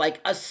sees like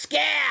a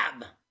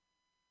scab.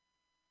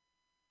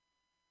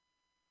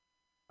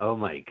 Oh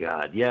my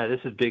God. Yeah, this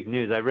is big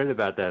news. I read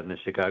about that in the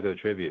Chicago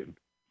Tribune,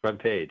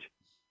 front page.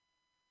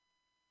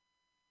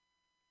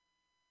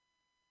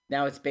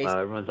 Now it's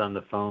basically everyone's on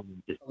the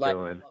phone just like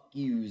going.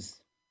 Use.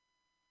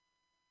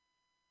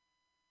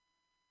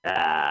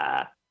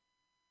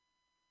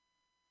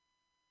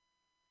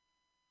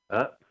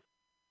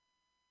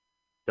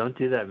 Don't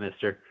do that,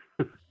 mister.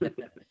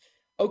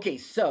 Okay,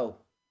 so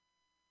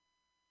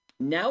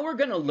now we're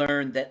going to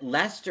learn that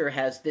Lester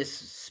has this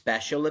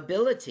special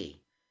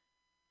ability.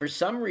 For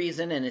some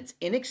reason, and it's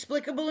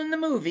inexplicable in the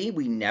movie,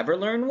 we never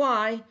learn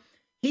why,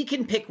 he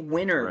can pick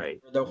winners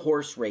for the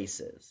horse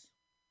races.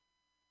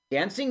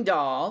 Dancing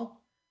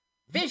Doll,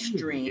 Fish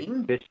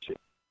Dream,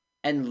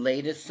 and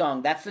latest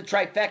song. That's the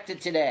trifecta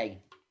today.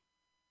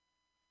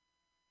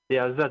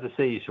 Yeah, I was about to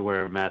say you should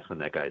wear a mask when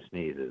that guy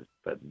sneezes,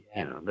 but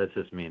that's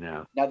just me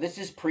now. Now this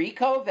is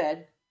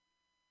pre-COVID.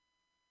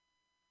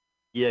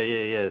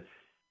 Yeah.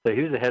 So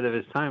he was ahead of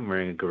his time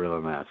wearing a gorilla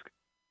mask.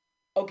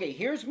 Okay,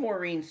 here's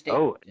Maureen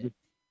Stapleton. Oh,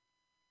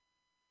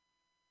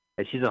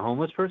 and she's a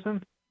homeless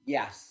person?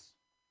 Yes.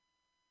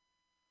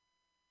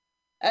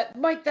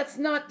 Mike, that's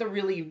not the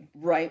really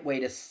right way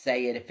to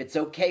say it. If it's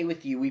okay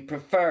with you, we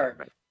prefer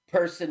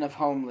person of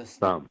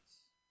homelessness.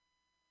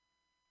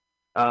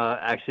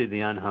 Actually, the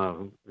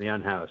unhoused. The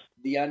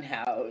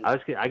unhoused.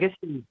 I guess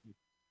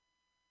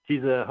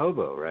she's a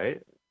hobo,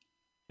 right?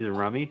 She's a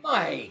rummy.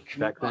 Mike.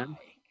 Then.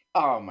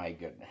 Oh my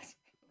goodness.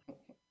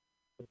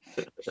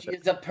 She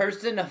is a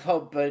person of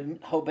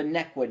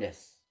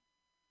hobonequitous.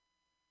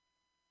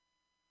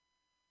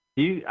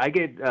 I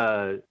get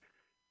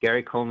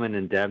Gary Coleman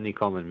and Dabney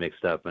Coleman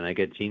mixed up, and I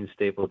get Gene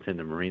Stapleton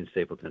and Maureen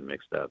Stapleton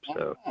mixed up.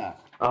 So,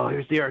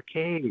 here's the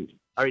arcade.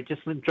 All right,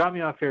 just drop me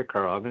off here,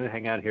 Carl. I'm going to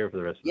hang out here for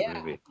the rest of the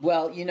movie.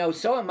 Well,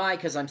 so am I,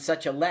 because I'm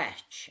such a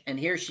lech. And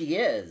here she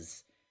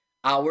is,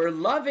 our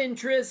love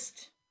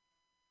interest.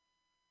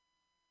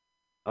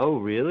 Oh,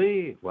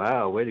 really?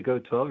 Wow, way to go,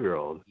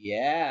 12-year-old.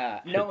 Yeah.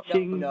 No, not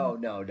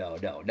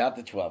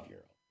the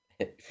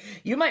 12-year-old.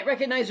 You might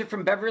recognize her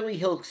from Beverly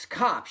Hills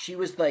Cop. She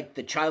was like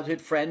the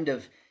childhood friend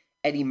of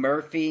Eddie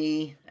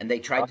Murphy, and they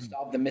tried to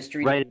solve the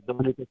mystery. Right, the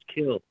one who gets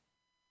killed.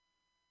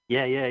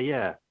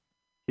 Yeah.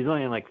 She's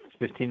only in like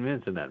 15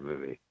 minutes in that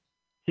movie.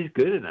 She's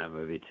good in that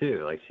movie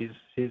too. Like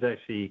she's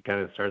actually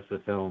kind of starts the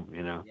film,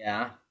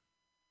 Yeah.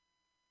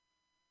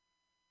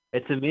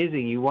 It's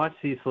amazing. You watch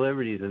these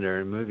celebrities in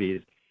their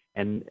movies,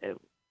 and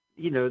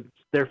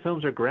their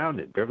films are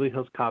grounded. Beverly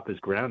Hills Cop is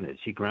grounded.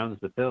 She grounds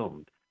the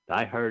film.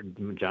 Die Hard,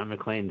 John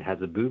McClane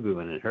has a boo-boo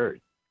and it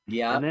hurts.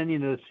 Yeah. And then,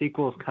 the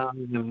sequels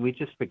come and we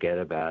just forget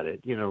about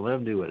it. Let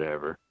them do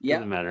whatever. Yeah.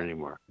 Doesn't matter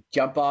anymore.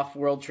 Jump off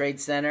World Trade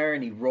Center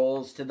and he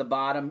rolls to the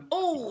bottom.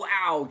 Oh,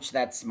 ouch.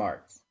 That's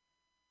smart.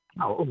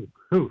 Oh,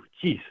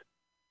 jeez.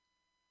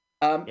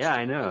 Yeah,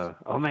 I know.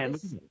 Oh, man.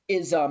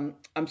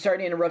 I'm sorry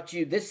to interrupt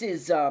you. This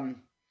is,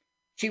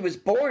 she was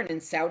born in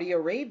Saudi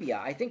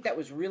Arabia. I think that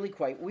was really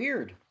quite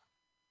weird.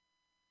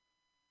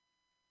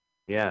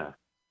 Yeah.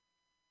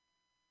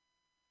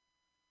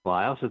 Well,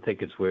 I also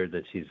think it's weird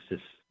that she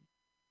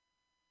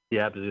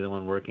happens to be the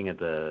one working at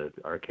the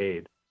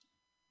arcade.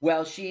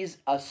 Well, she's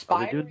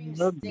aspiring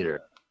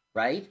singer,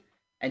 right?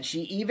 And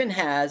she even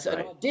has an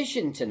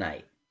audition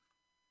tonight.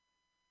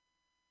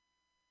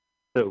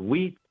 So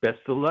best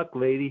of luck,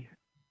 lady.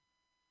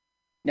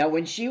 Now,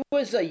 when she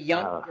was a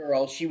young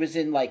girl, she was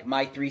in like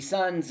My Three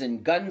Sons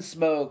and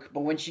Gunsmoke.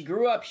 But when she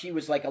grew up, she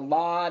was like a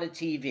lot of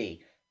TV.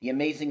 The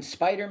Amazing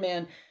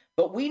Spider-Man.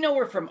 But we know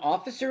her from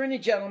Officer and a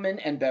Gentleman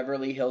and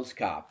Beverly Hills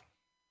Cop.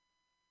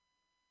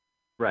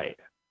 Right.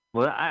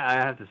 Well, I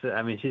have to say,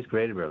 I mean, she's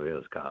great at Beverly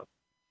Hills Cop.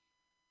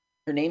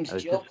 Her name's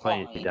Jill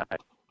Klein. She died.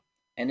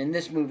 And in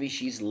this movie,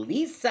 she's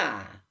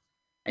Lisa.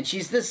 And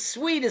she's the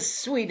sweetest,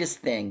 sweetest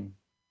thing.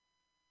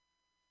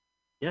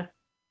 Yeah.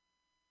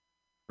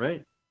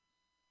 Right.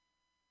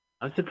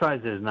 I'm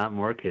surprised there's not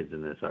more kids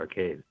in this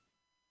arcade.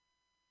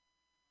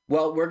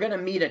 Well, we're going to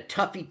meet a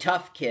toughy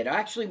tough kid.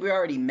 Actually, we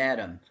already met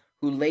him,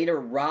 who later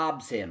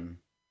robs him.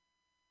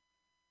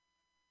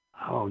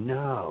 Oh,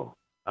 no.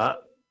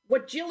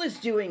 What Jill is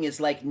doing is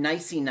like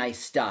nicey nice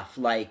stuff,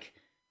 like,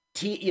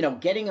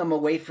 getting him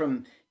away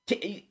from,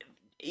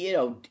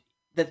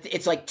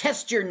 it's like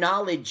test your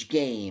knowledge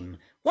game.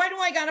 Why do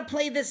I got to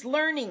play this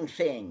learning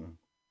thing?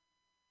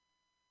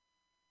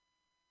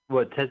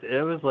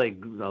 It was like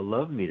a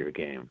love meter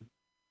game.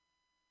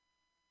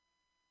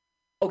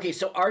 Okay,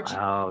 so Archie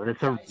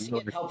tries to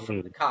get help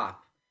from the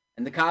cop,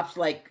 and the cop's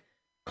like,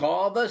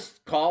 call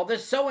the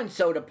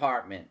so-and-so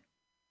department.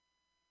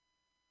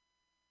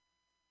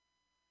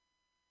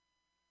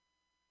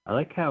 I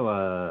like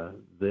how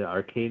the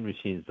arcade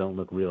machines don't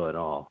look real at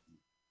all.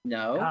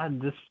 No.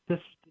 God, this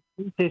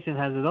station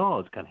has it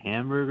all. It's got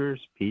hamburgers,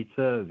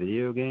 pizza,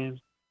 video games.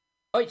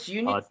 Oh, it's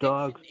Union hot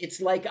dogs.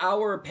 It's like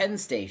our Penn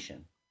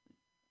Station.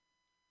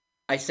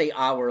 I say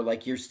our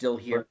like you're still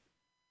here.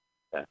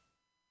 Yeah.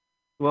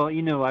 Well,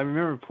 I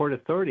remember Port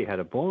Authority had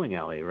a bowling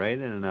alley, right?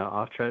 And an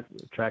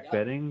off-track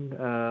betting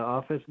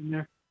office in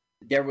there.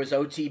 There was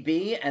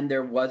OTB, and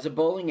there was a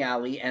bowling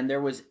alley, and there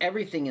was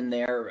everything in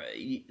there.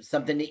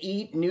 Something to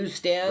eat,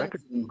 newsstands.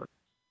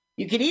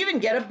 You could even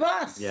get a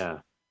bus. Yeah.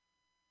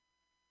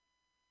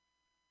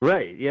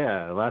 Right,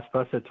 yeah. Last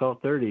bus at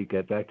 12:30,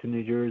 get back to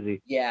New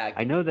Jersey. Yeah.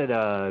 I know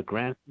that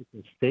Grand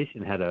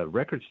Station had a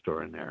record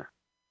store in there.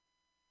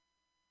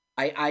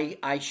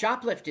 I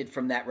shoplifted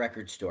from that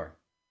record store.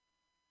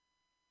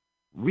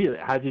 Really?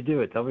 How'd you do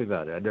it? Tell me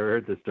about it. I never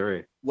heard the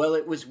story. Well,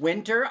 it was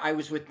winter. I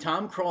was with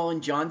Tom Kroll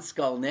and John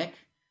Skolnick.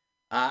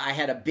 I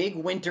had a big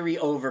wintry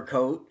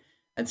overcoat.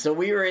 And so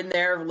we were in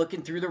there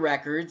looking through the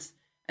records.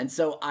 And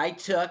so I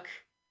took,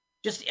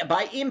 just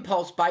by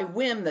impulse, by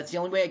whim, that's the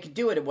only way I could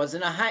do it. It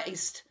wasn't a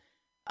heist.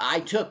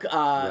 I took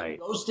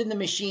Ghost in the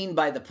Machine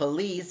by the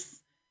Police,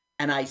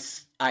 and I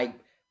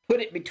put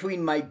it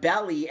between my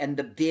belly and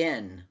the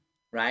bin,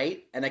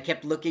 right? And I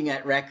kept looking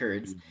at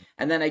records.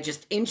 And then I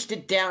just inched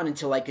it down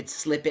until I could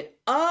slip it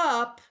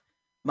up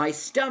my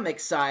stomach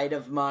side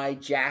of my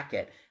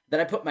jacket. Then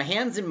I put my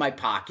hands in my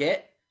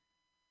pocket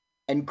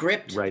and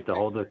gripped to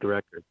hold up the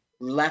record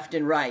left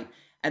and right.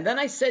 And then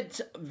I said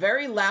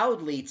very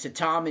loudly to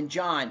Tom and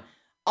John,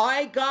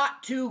 I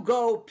got to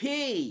go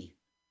pee.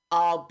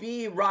 I'll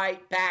be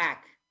right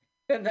back.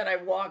 And then I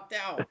walked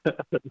out.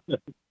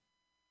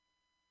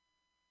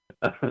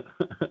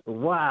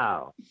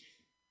 Wow.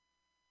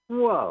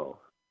 Whoa.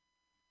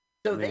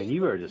 So man,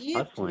 you were just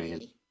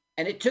hustling.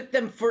 And it took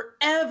them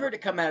forever to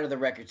come out of the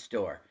record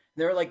store.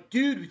 They were like,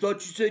 dude, we thought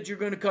you said you're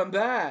going to come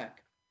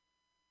back.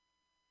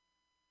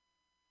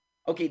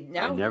 Okay,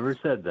 now... I never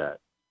said that.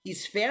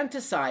 He's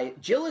fantasized.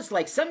 Jill is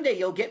like, someday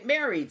you'll get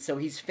married, so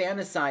he's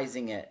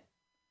fantasizing it.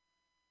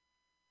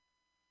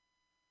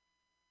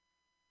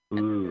 Ooh.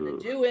 And they're going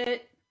to do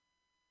it.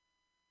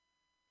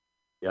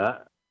 Yeah.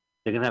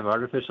 They're going to have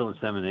artificial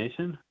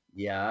insemination?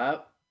 Yeah.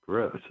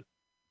 Gross.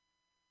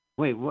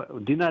 Wait,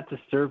 what? Do not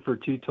disturb for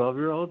two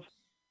 12-year-olds?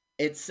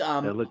 It's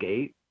They look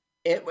 8?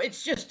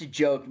 It's just a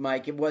joke,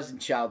 Mike. It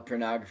wasn't child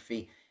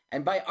pornography.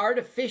 And by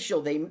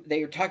artificial,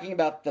 they are talking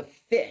about the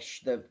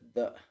fish.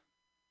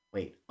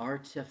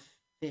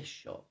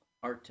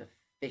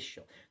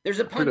 Artificial. There's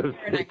a pun there,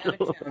 and I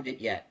haven't found it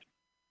yet.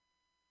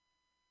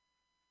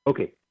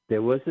 Okay,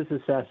 there was this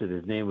assassin.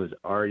 His name was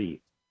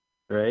Artie,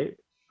 right?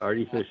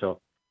 Artie Fischel,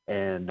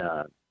 and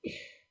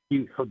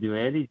he will do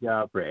any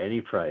job for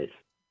any price.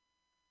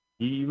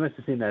 You must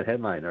have seen that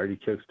headline. Artie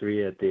chokes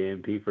 3 at the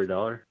AMP for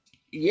 $1.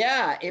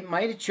 Yeah, it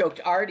might have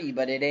choked Artie,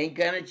 but it ain't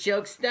gonna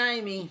choke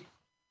Stymie.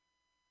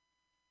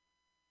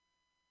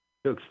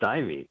 Choke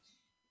Stymie?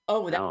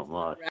 Oh, that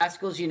was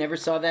Rascals. You never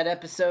saw that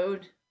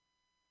episode?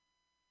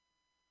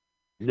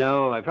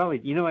 No, I probably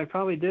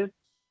did.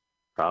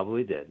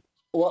 Probably did.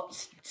 Well,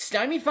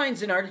 Stymie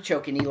finds an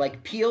artichoke and he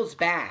like peels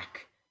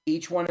back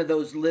each one of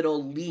those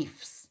little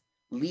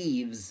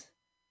leaves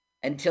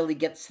until he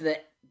gets to the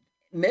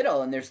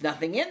middle and there's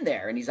nothing in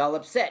there and he's all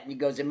upset and he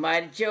goes, it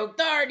might have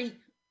choked Artie.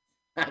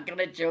 Not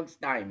gonna choke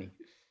Stymie.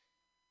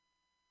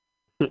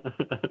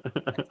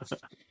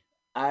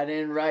 I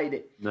didn't write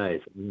it.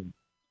 Nice.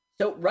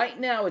 So right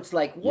now it's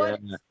like, what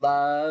is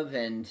love?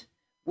 And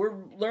we're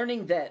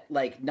learning that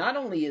like not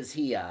only is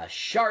he a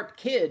sharp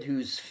kid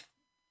who's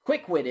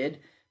quick-witted,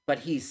 but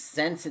he's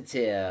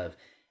sensitive.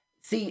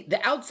 See,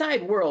 the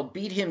outside world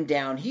beat him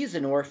down. He's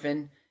an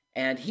orphan,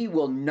 and he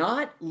will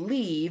not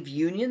leave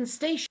Union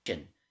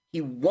Station.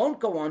 He won't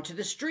go onto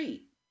the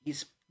street.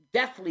 He's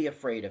deathly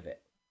afraid of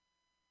it.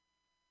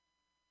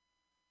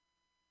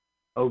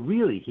 Oh,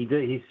 really? He's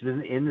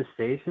been in the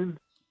station?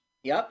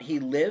 Yep, he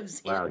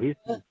lives Wow, in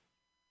the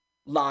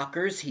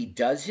lockers. He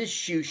does his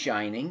shoe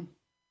shining.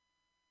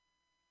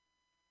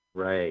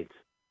 Right.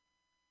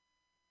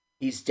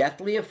 He's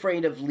deathly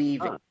afraid of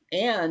leaving, Huh.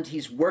 and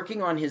he's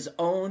working on his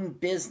own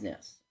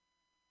business.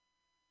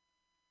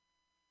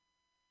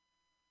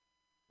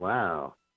 Wow.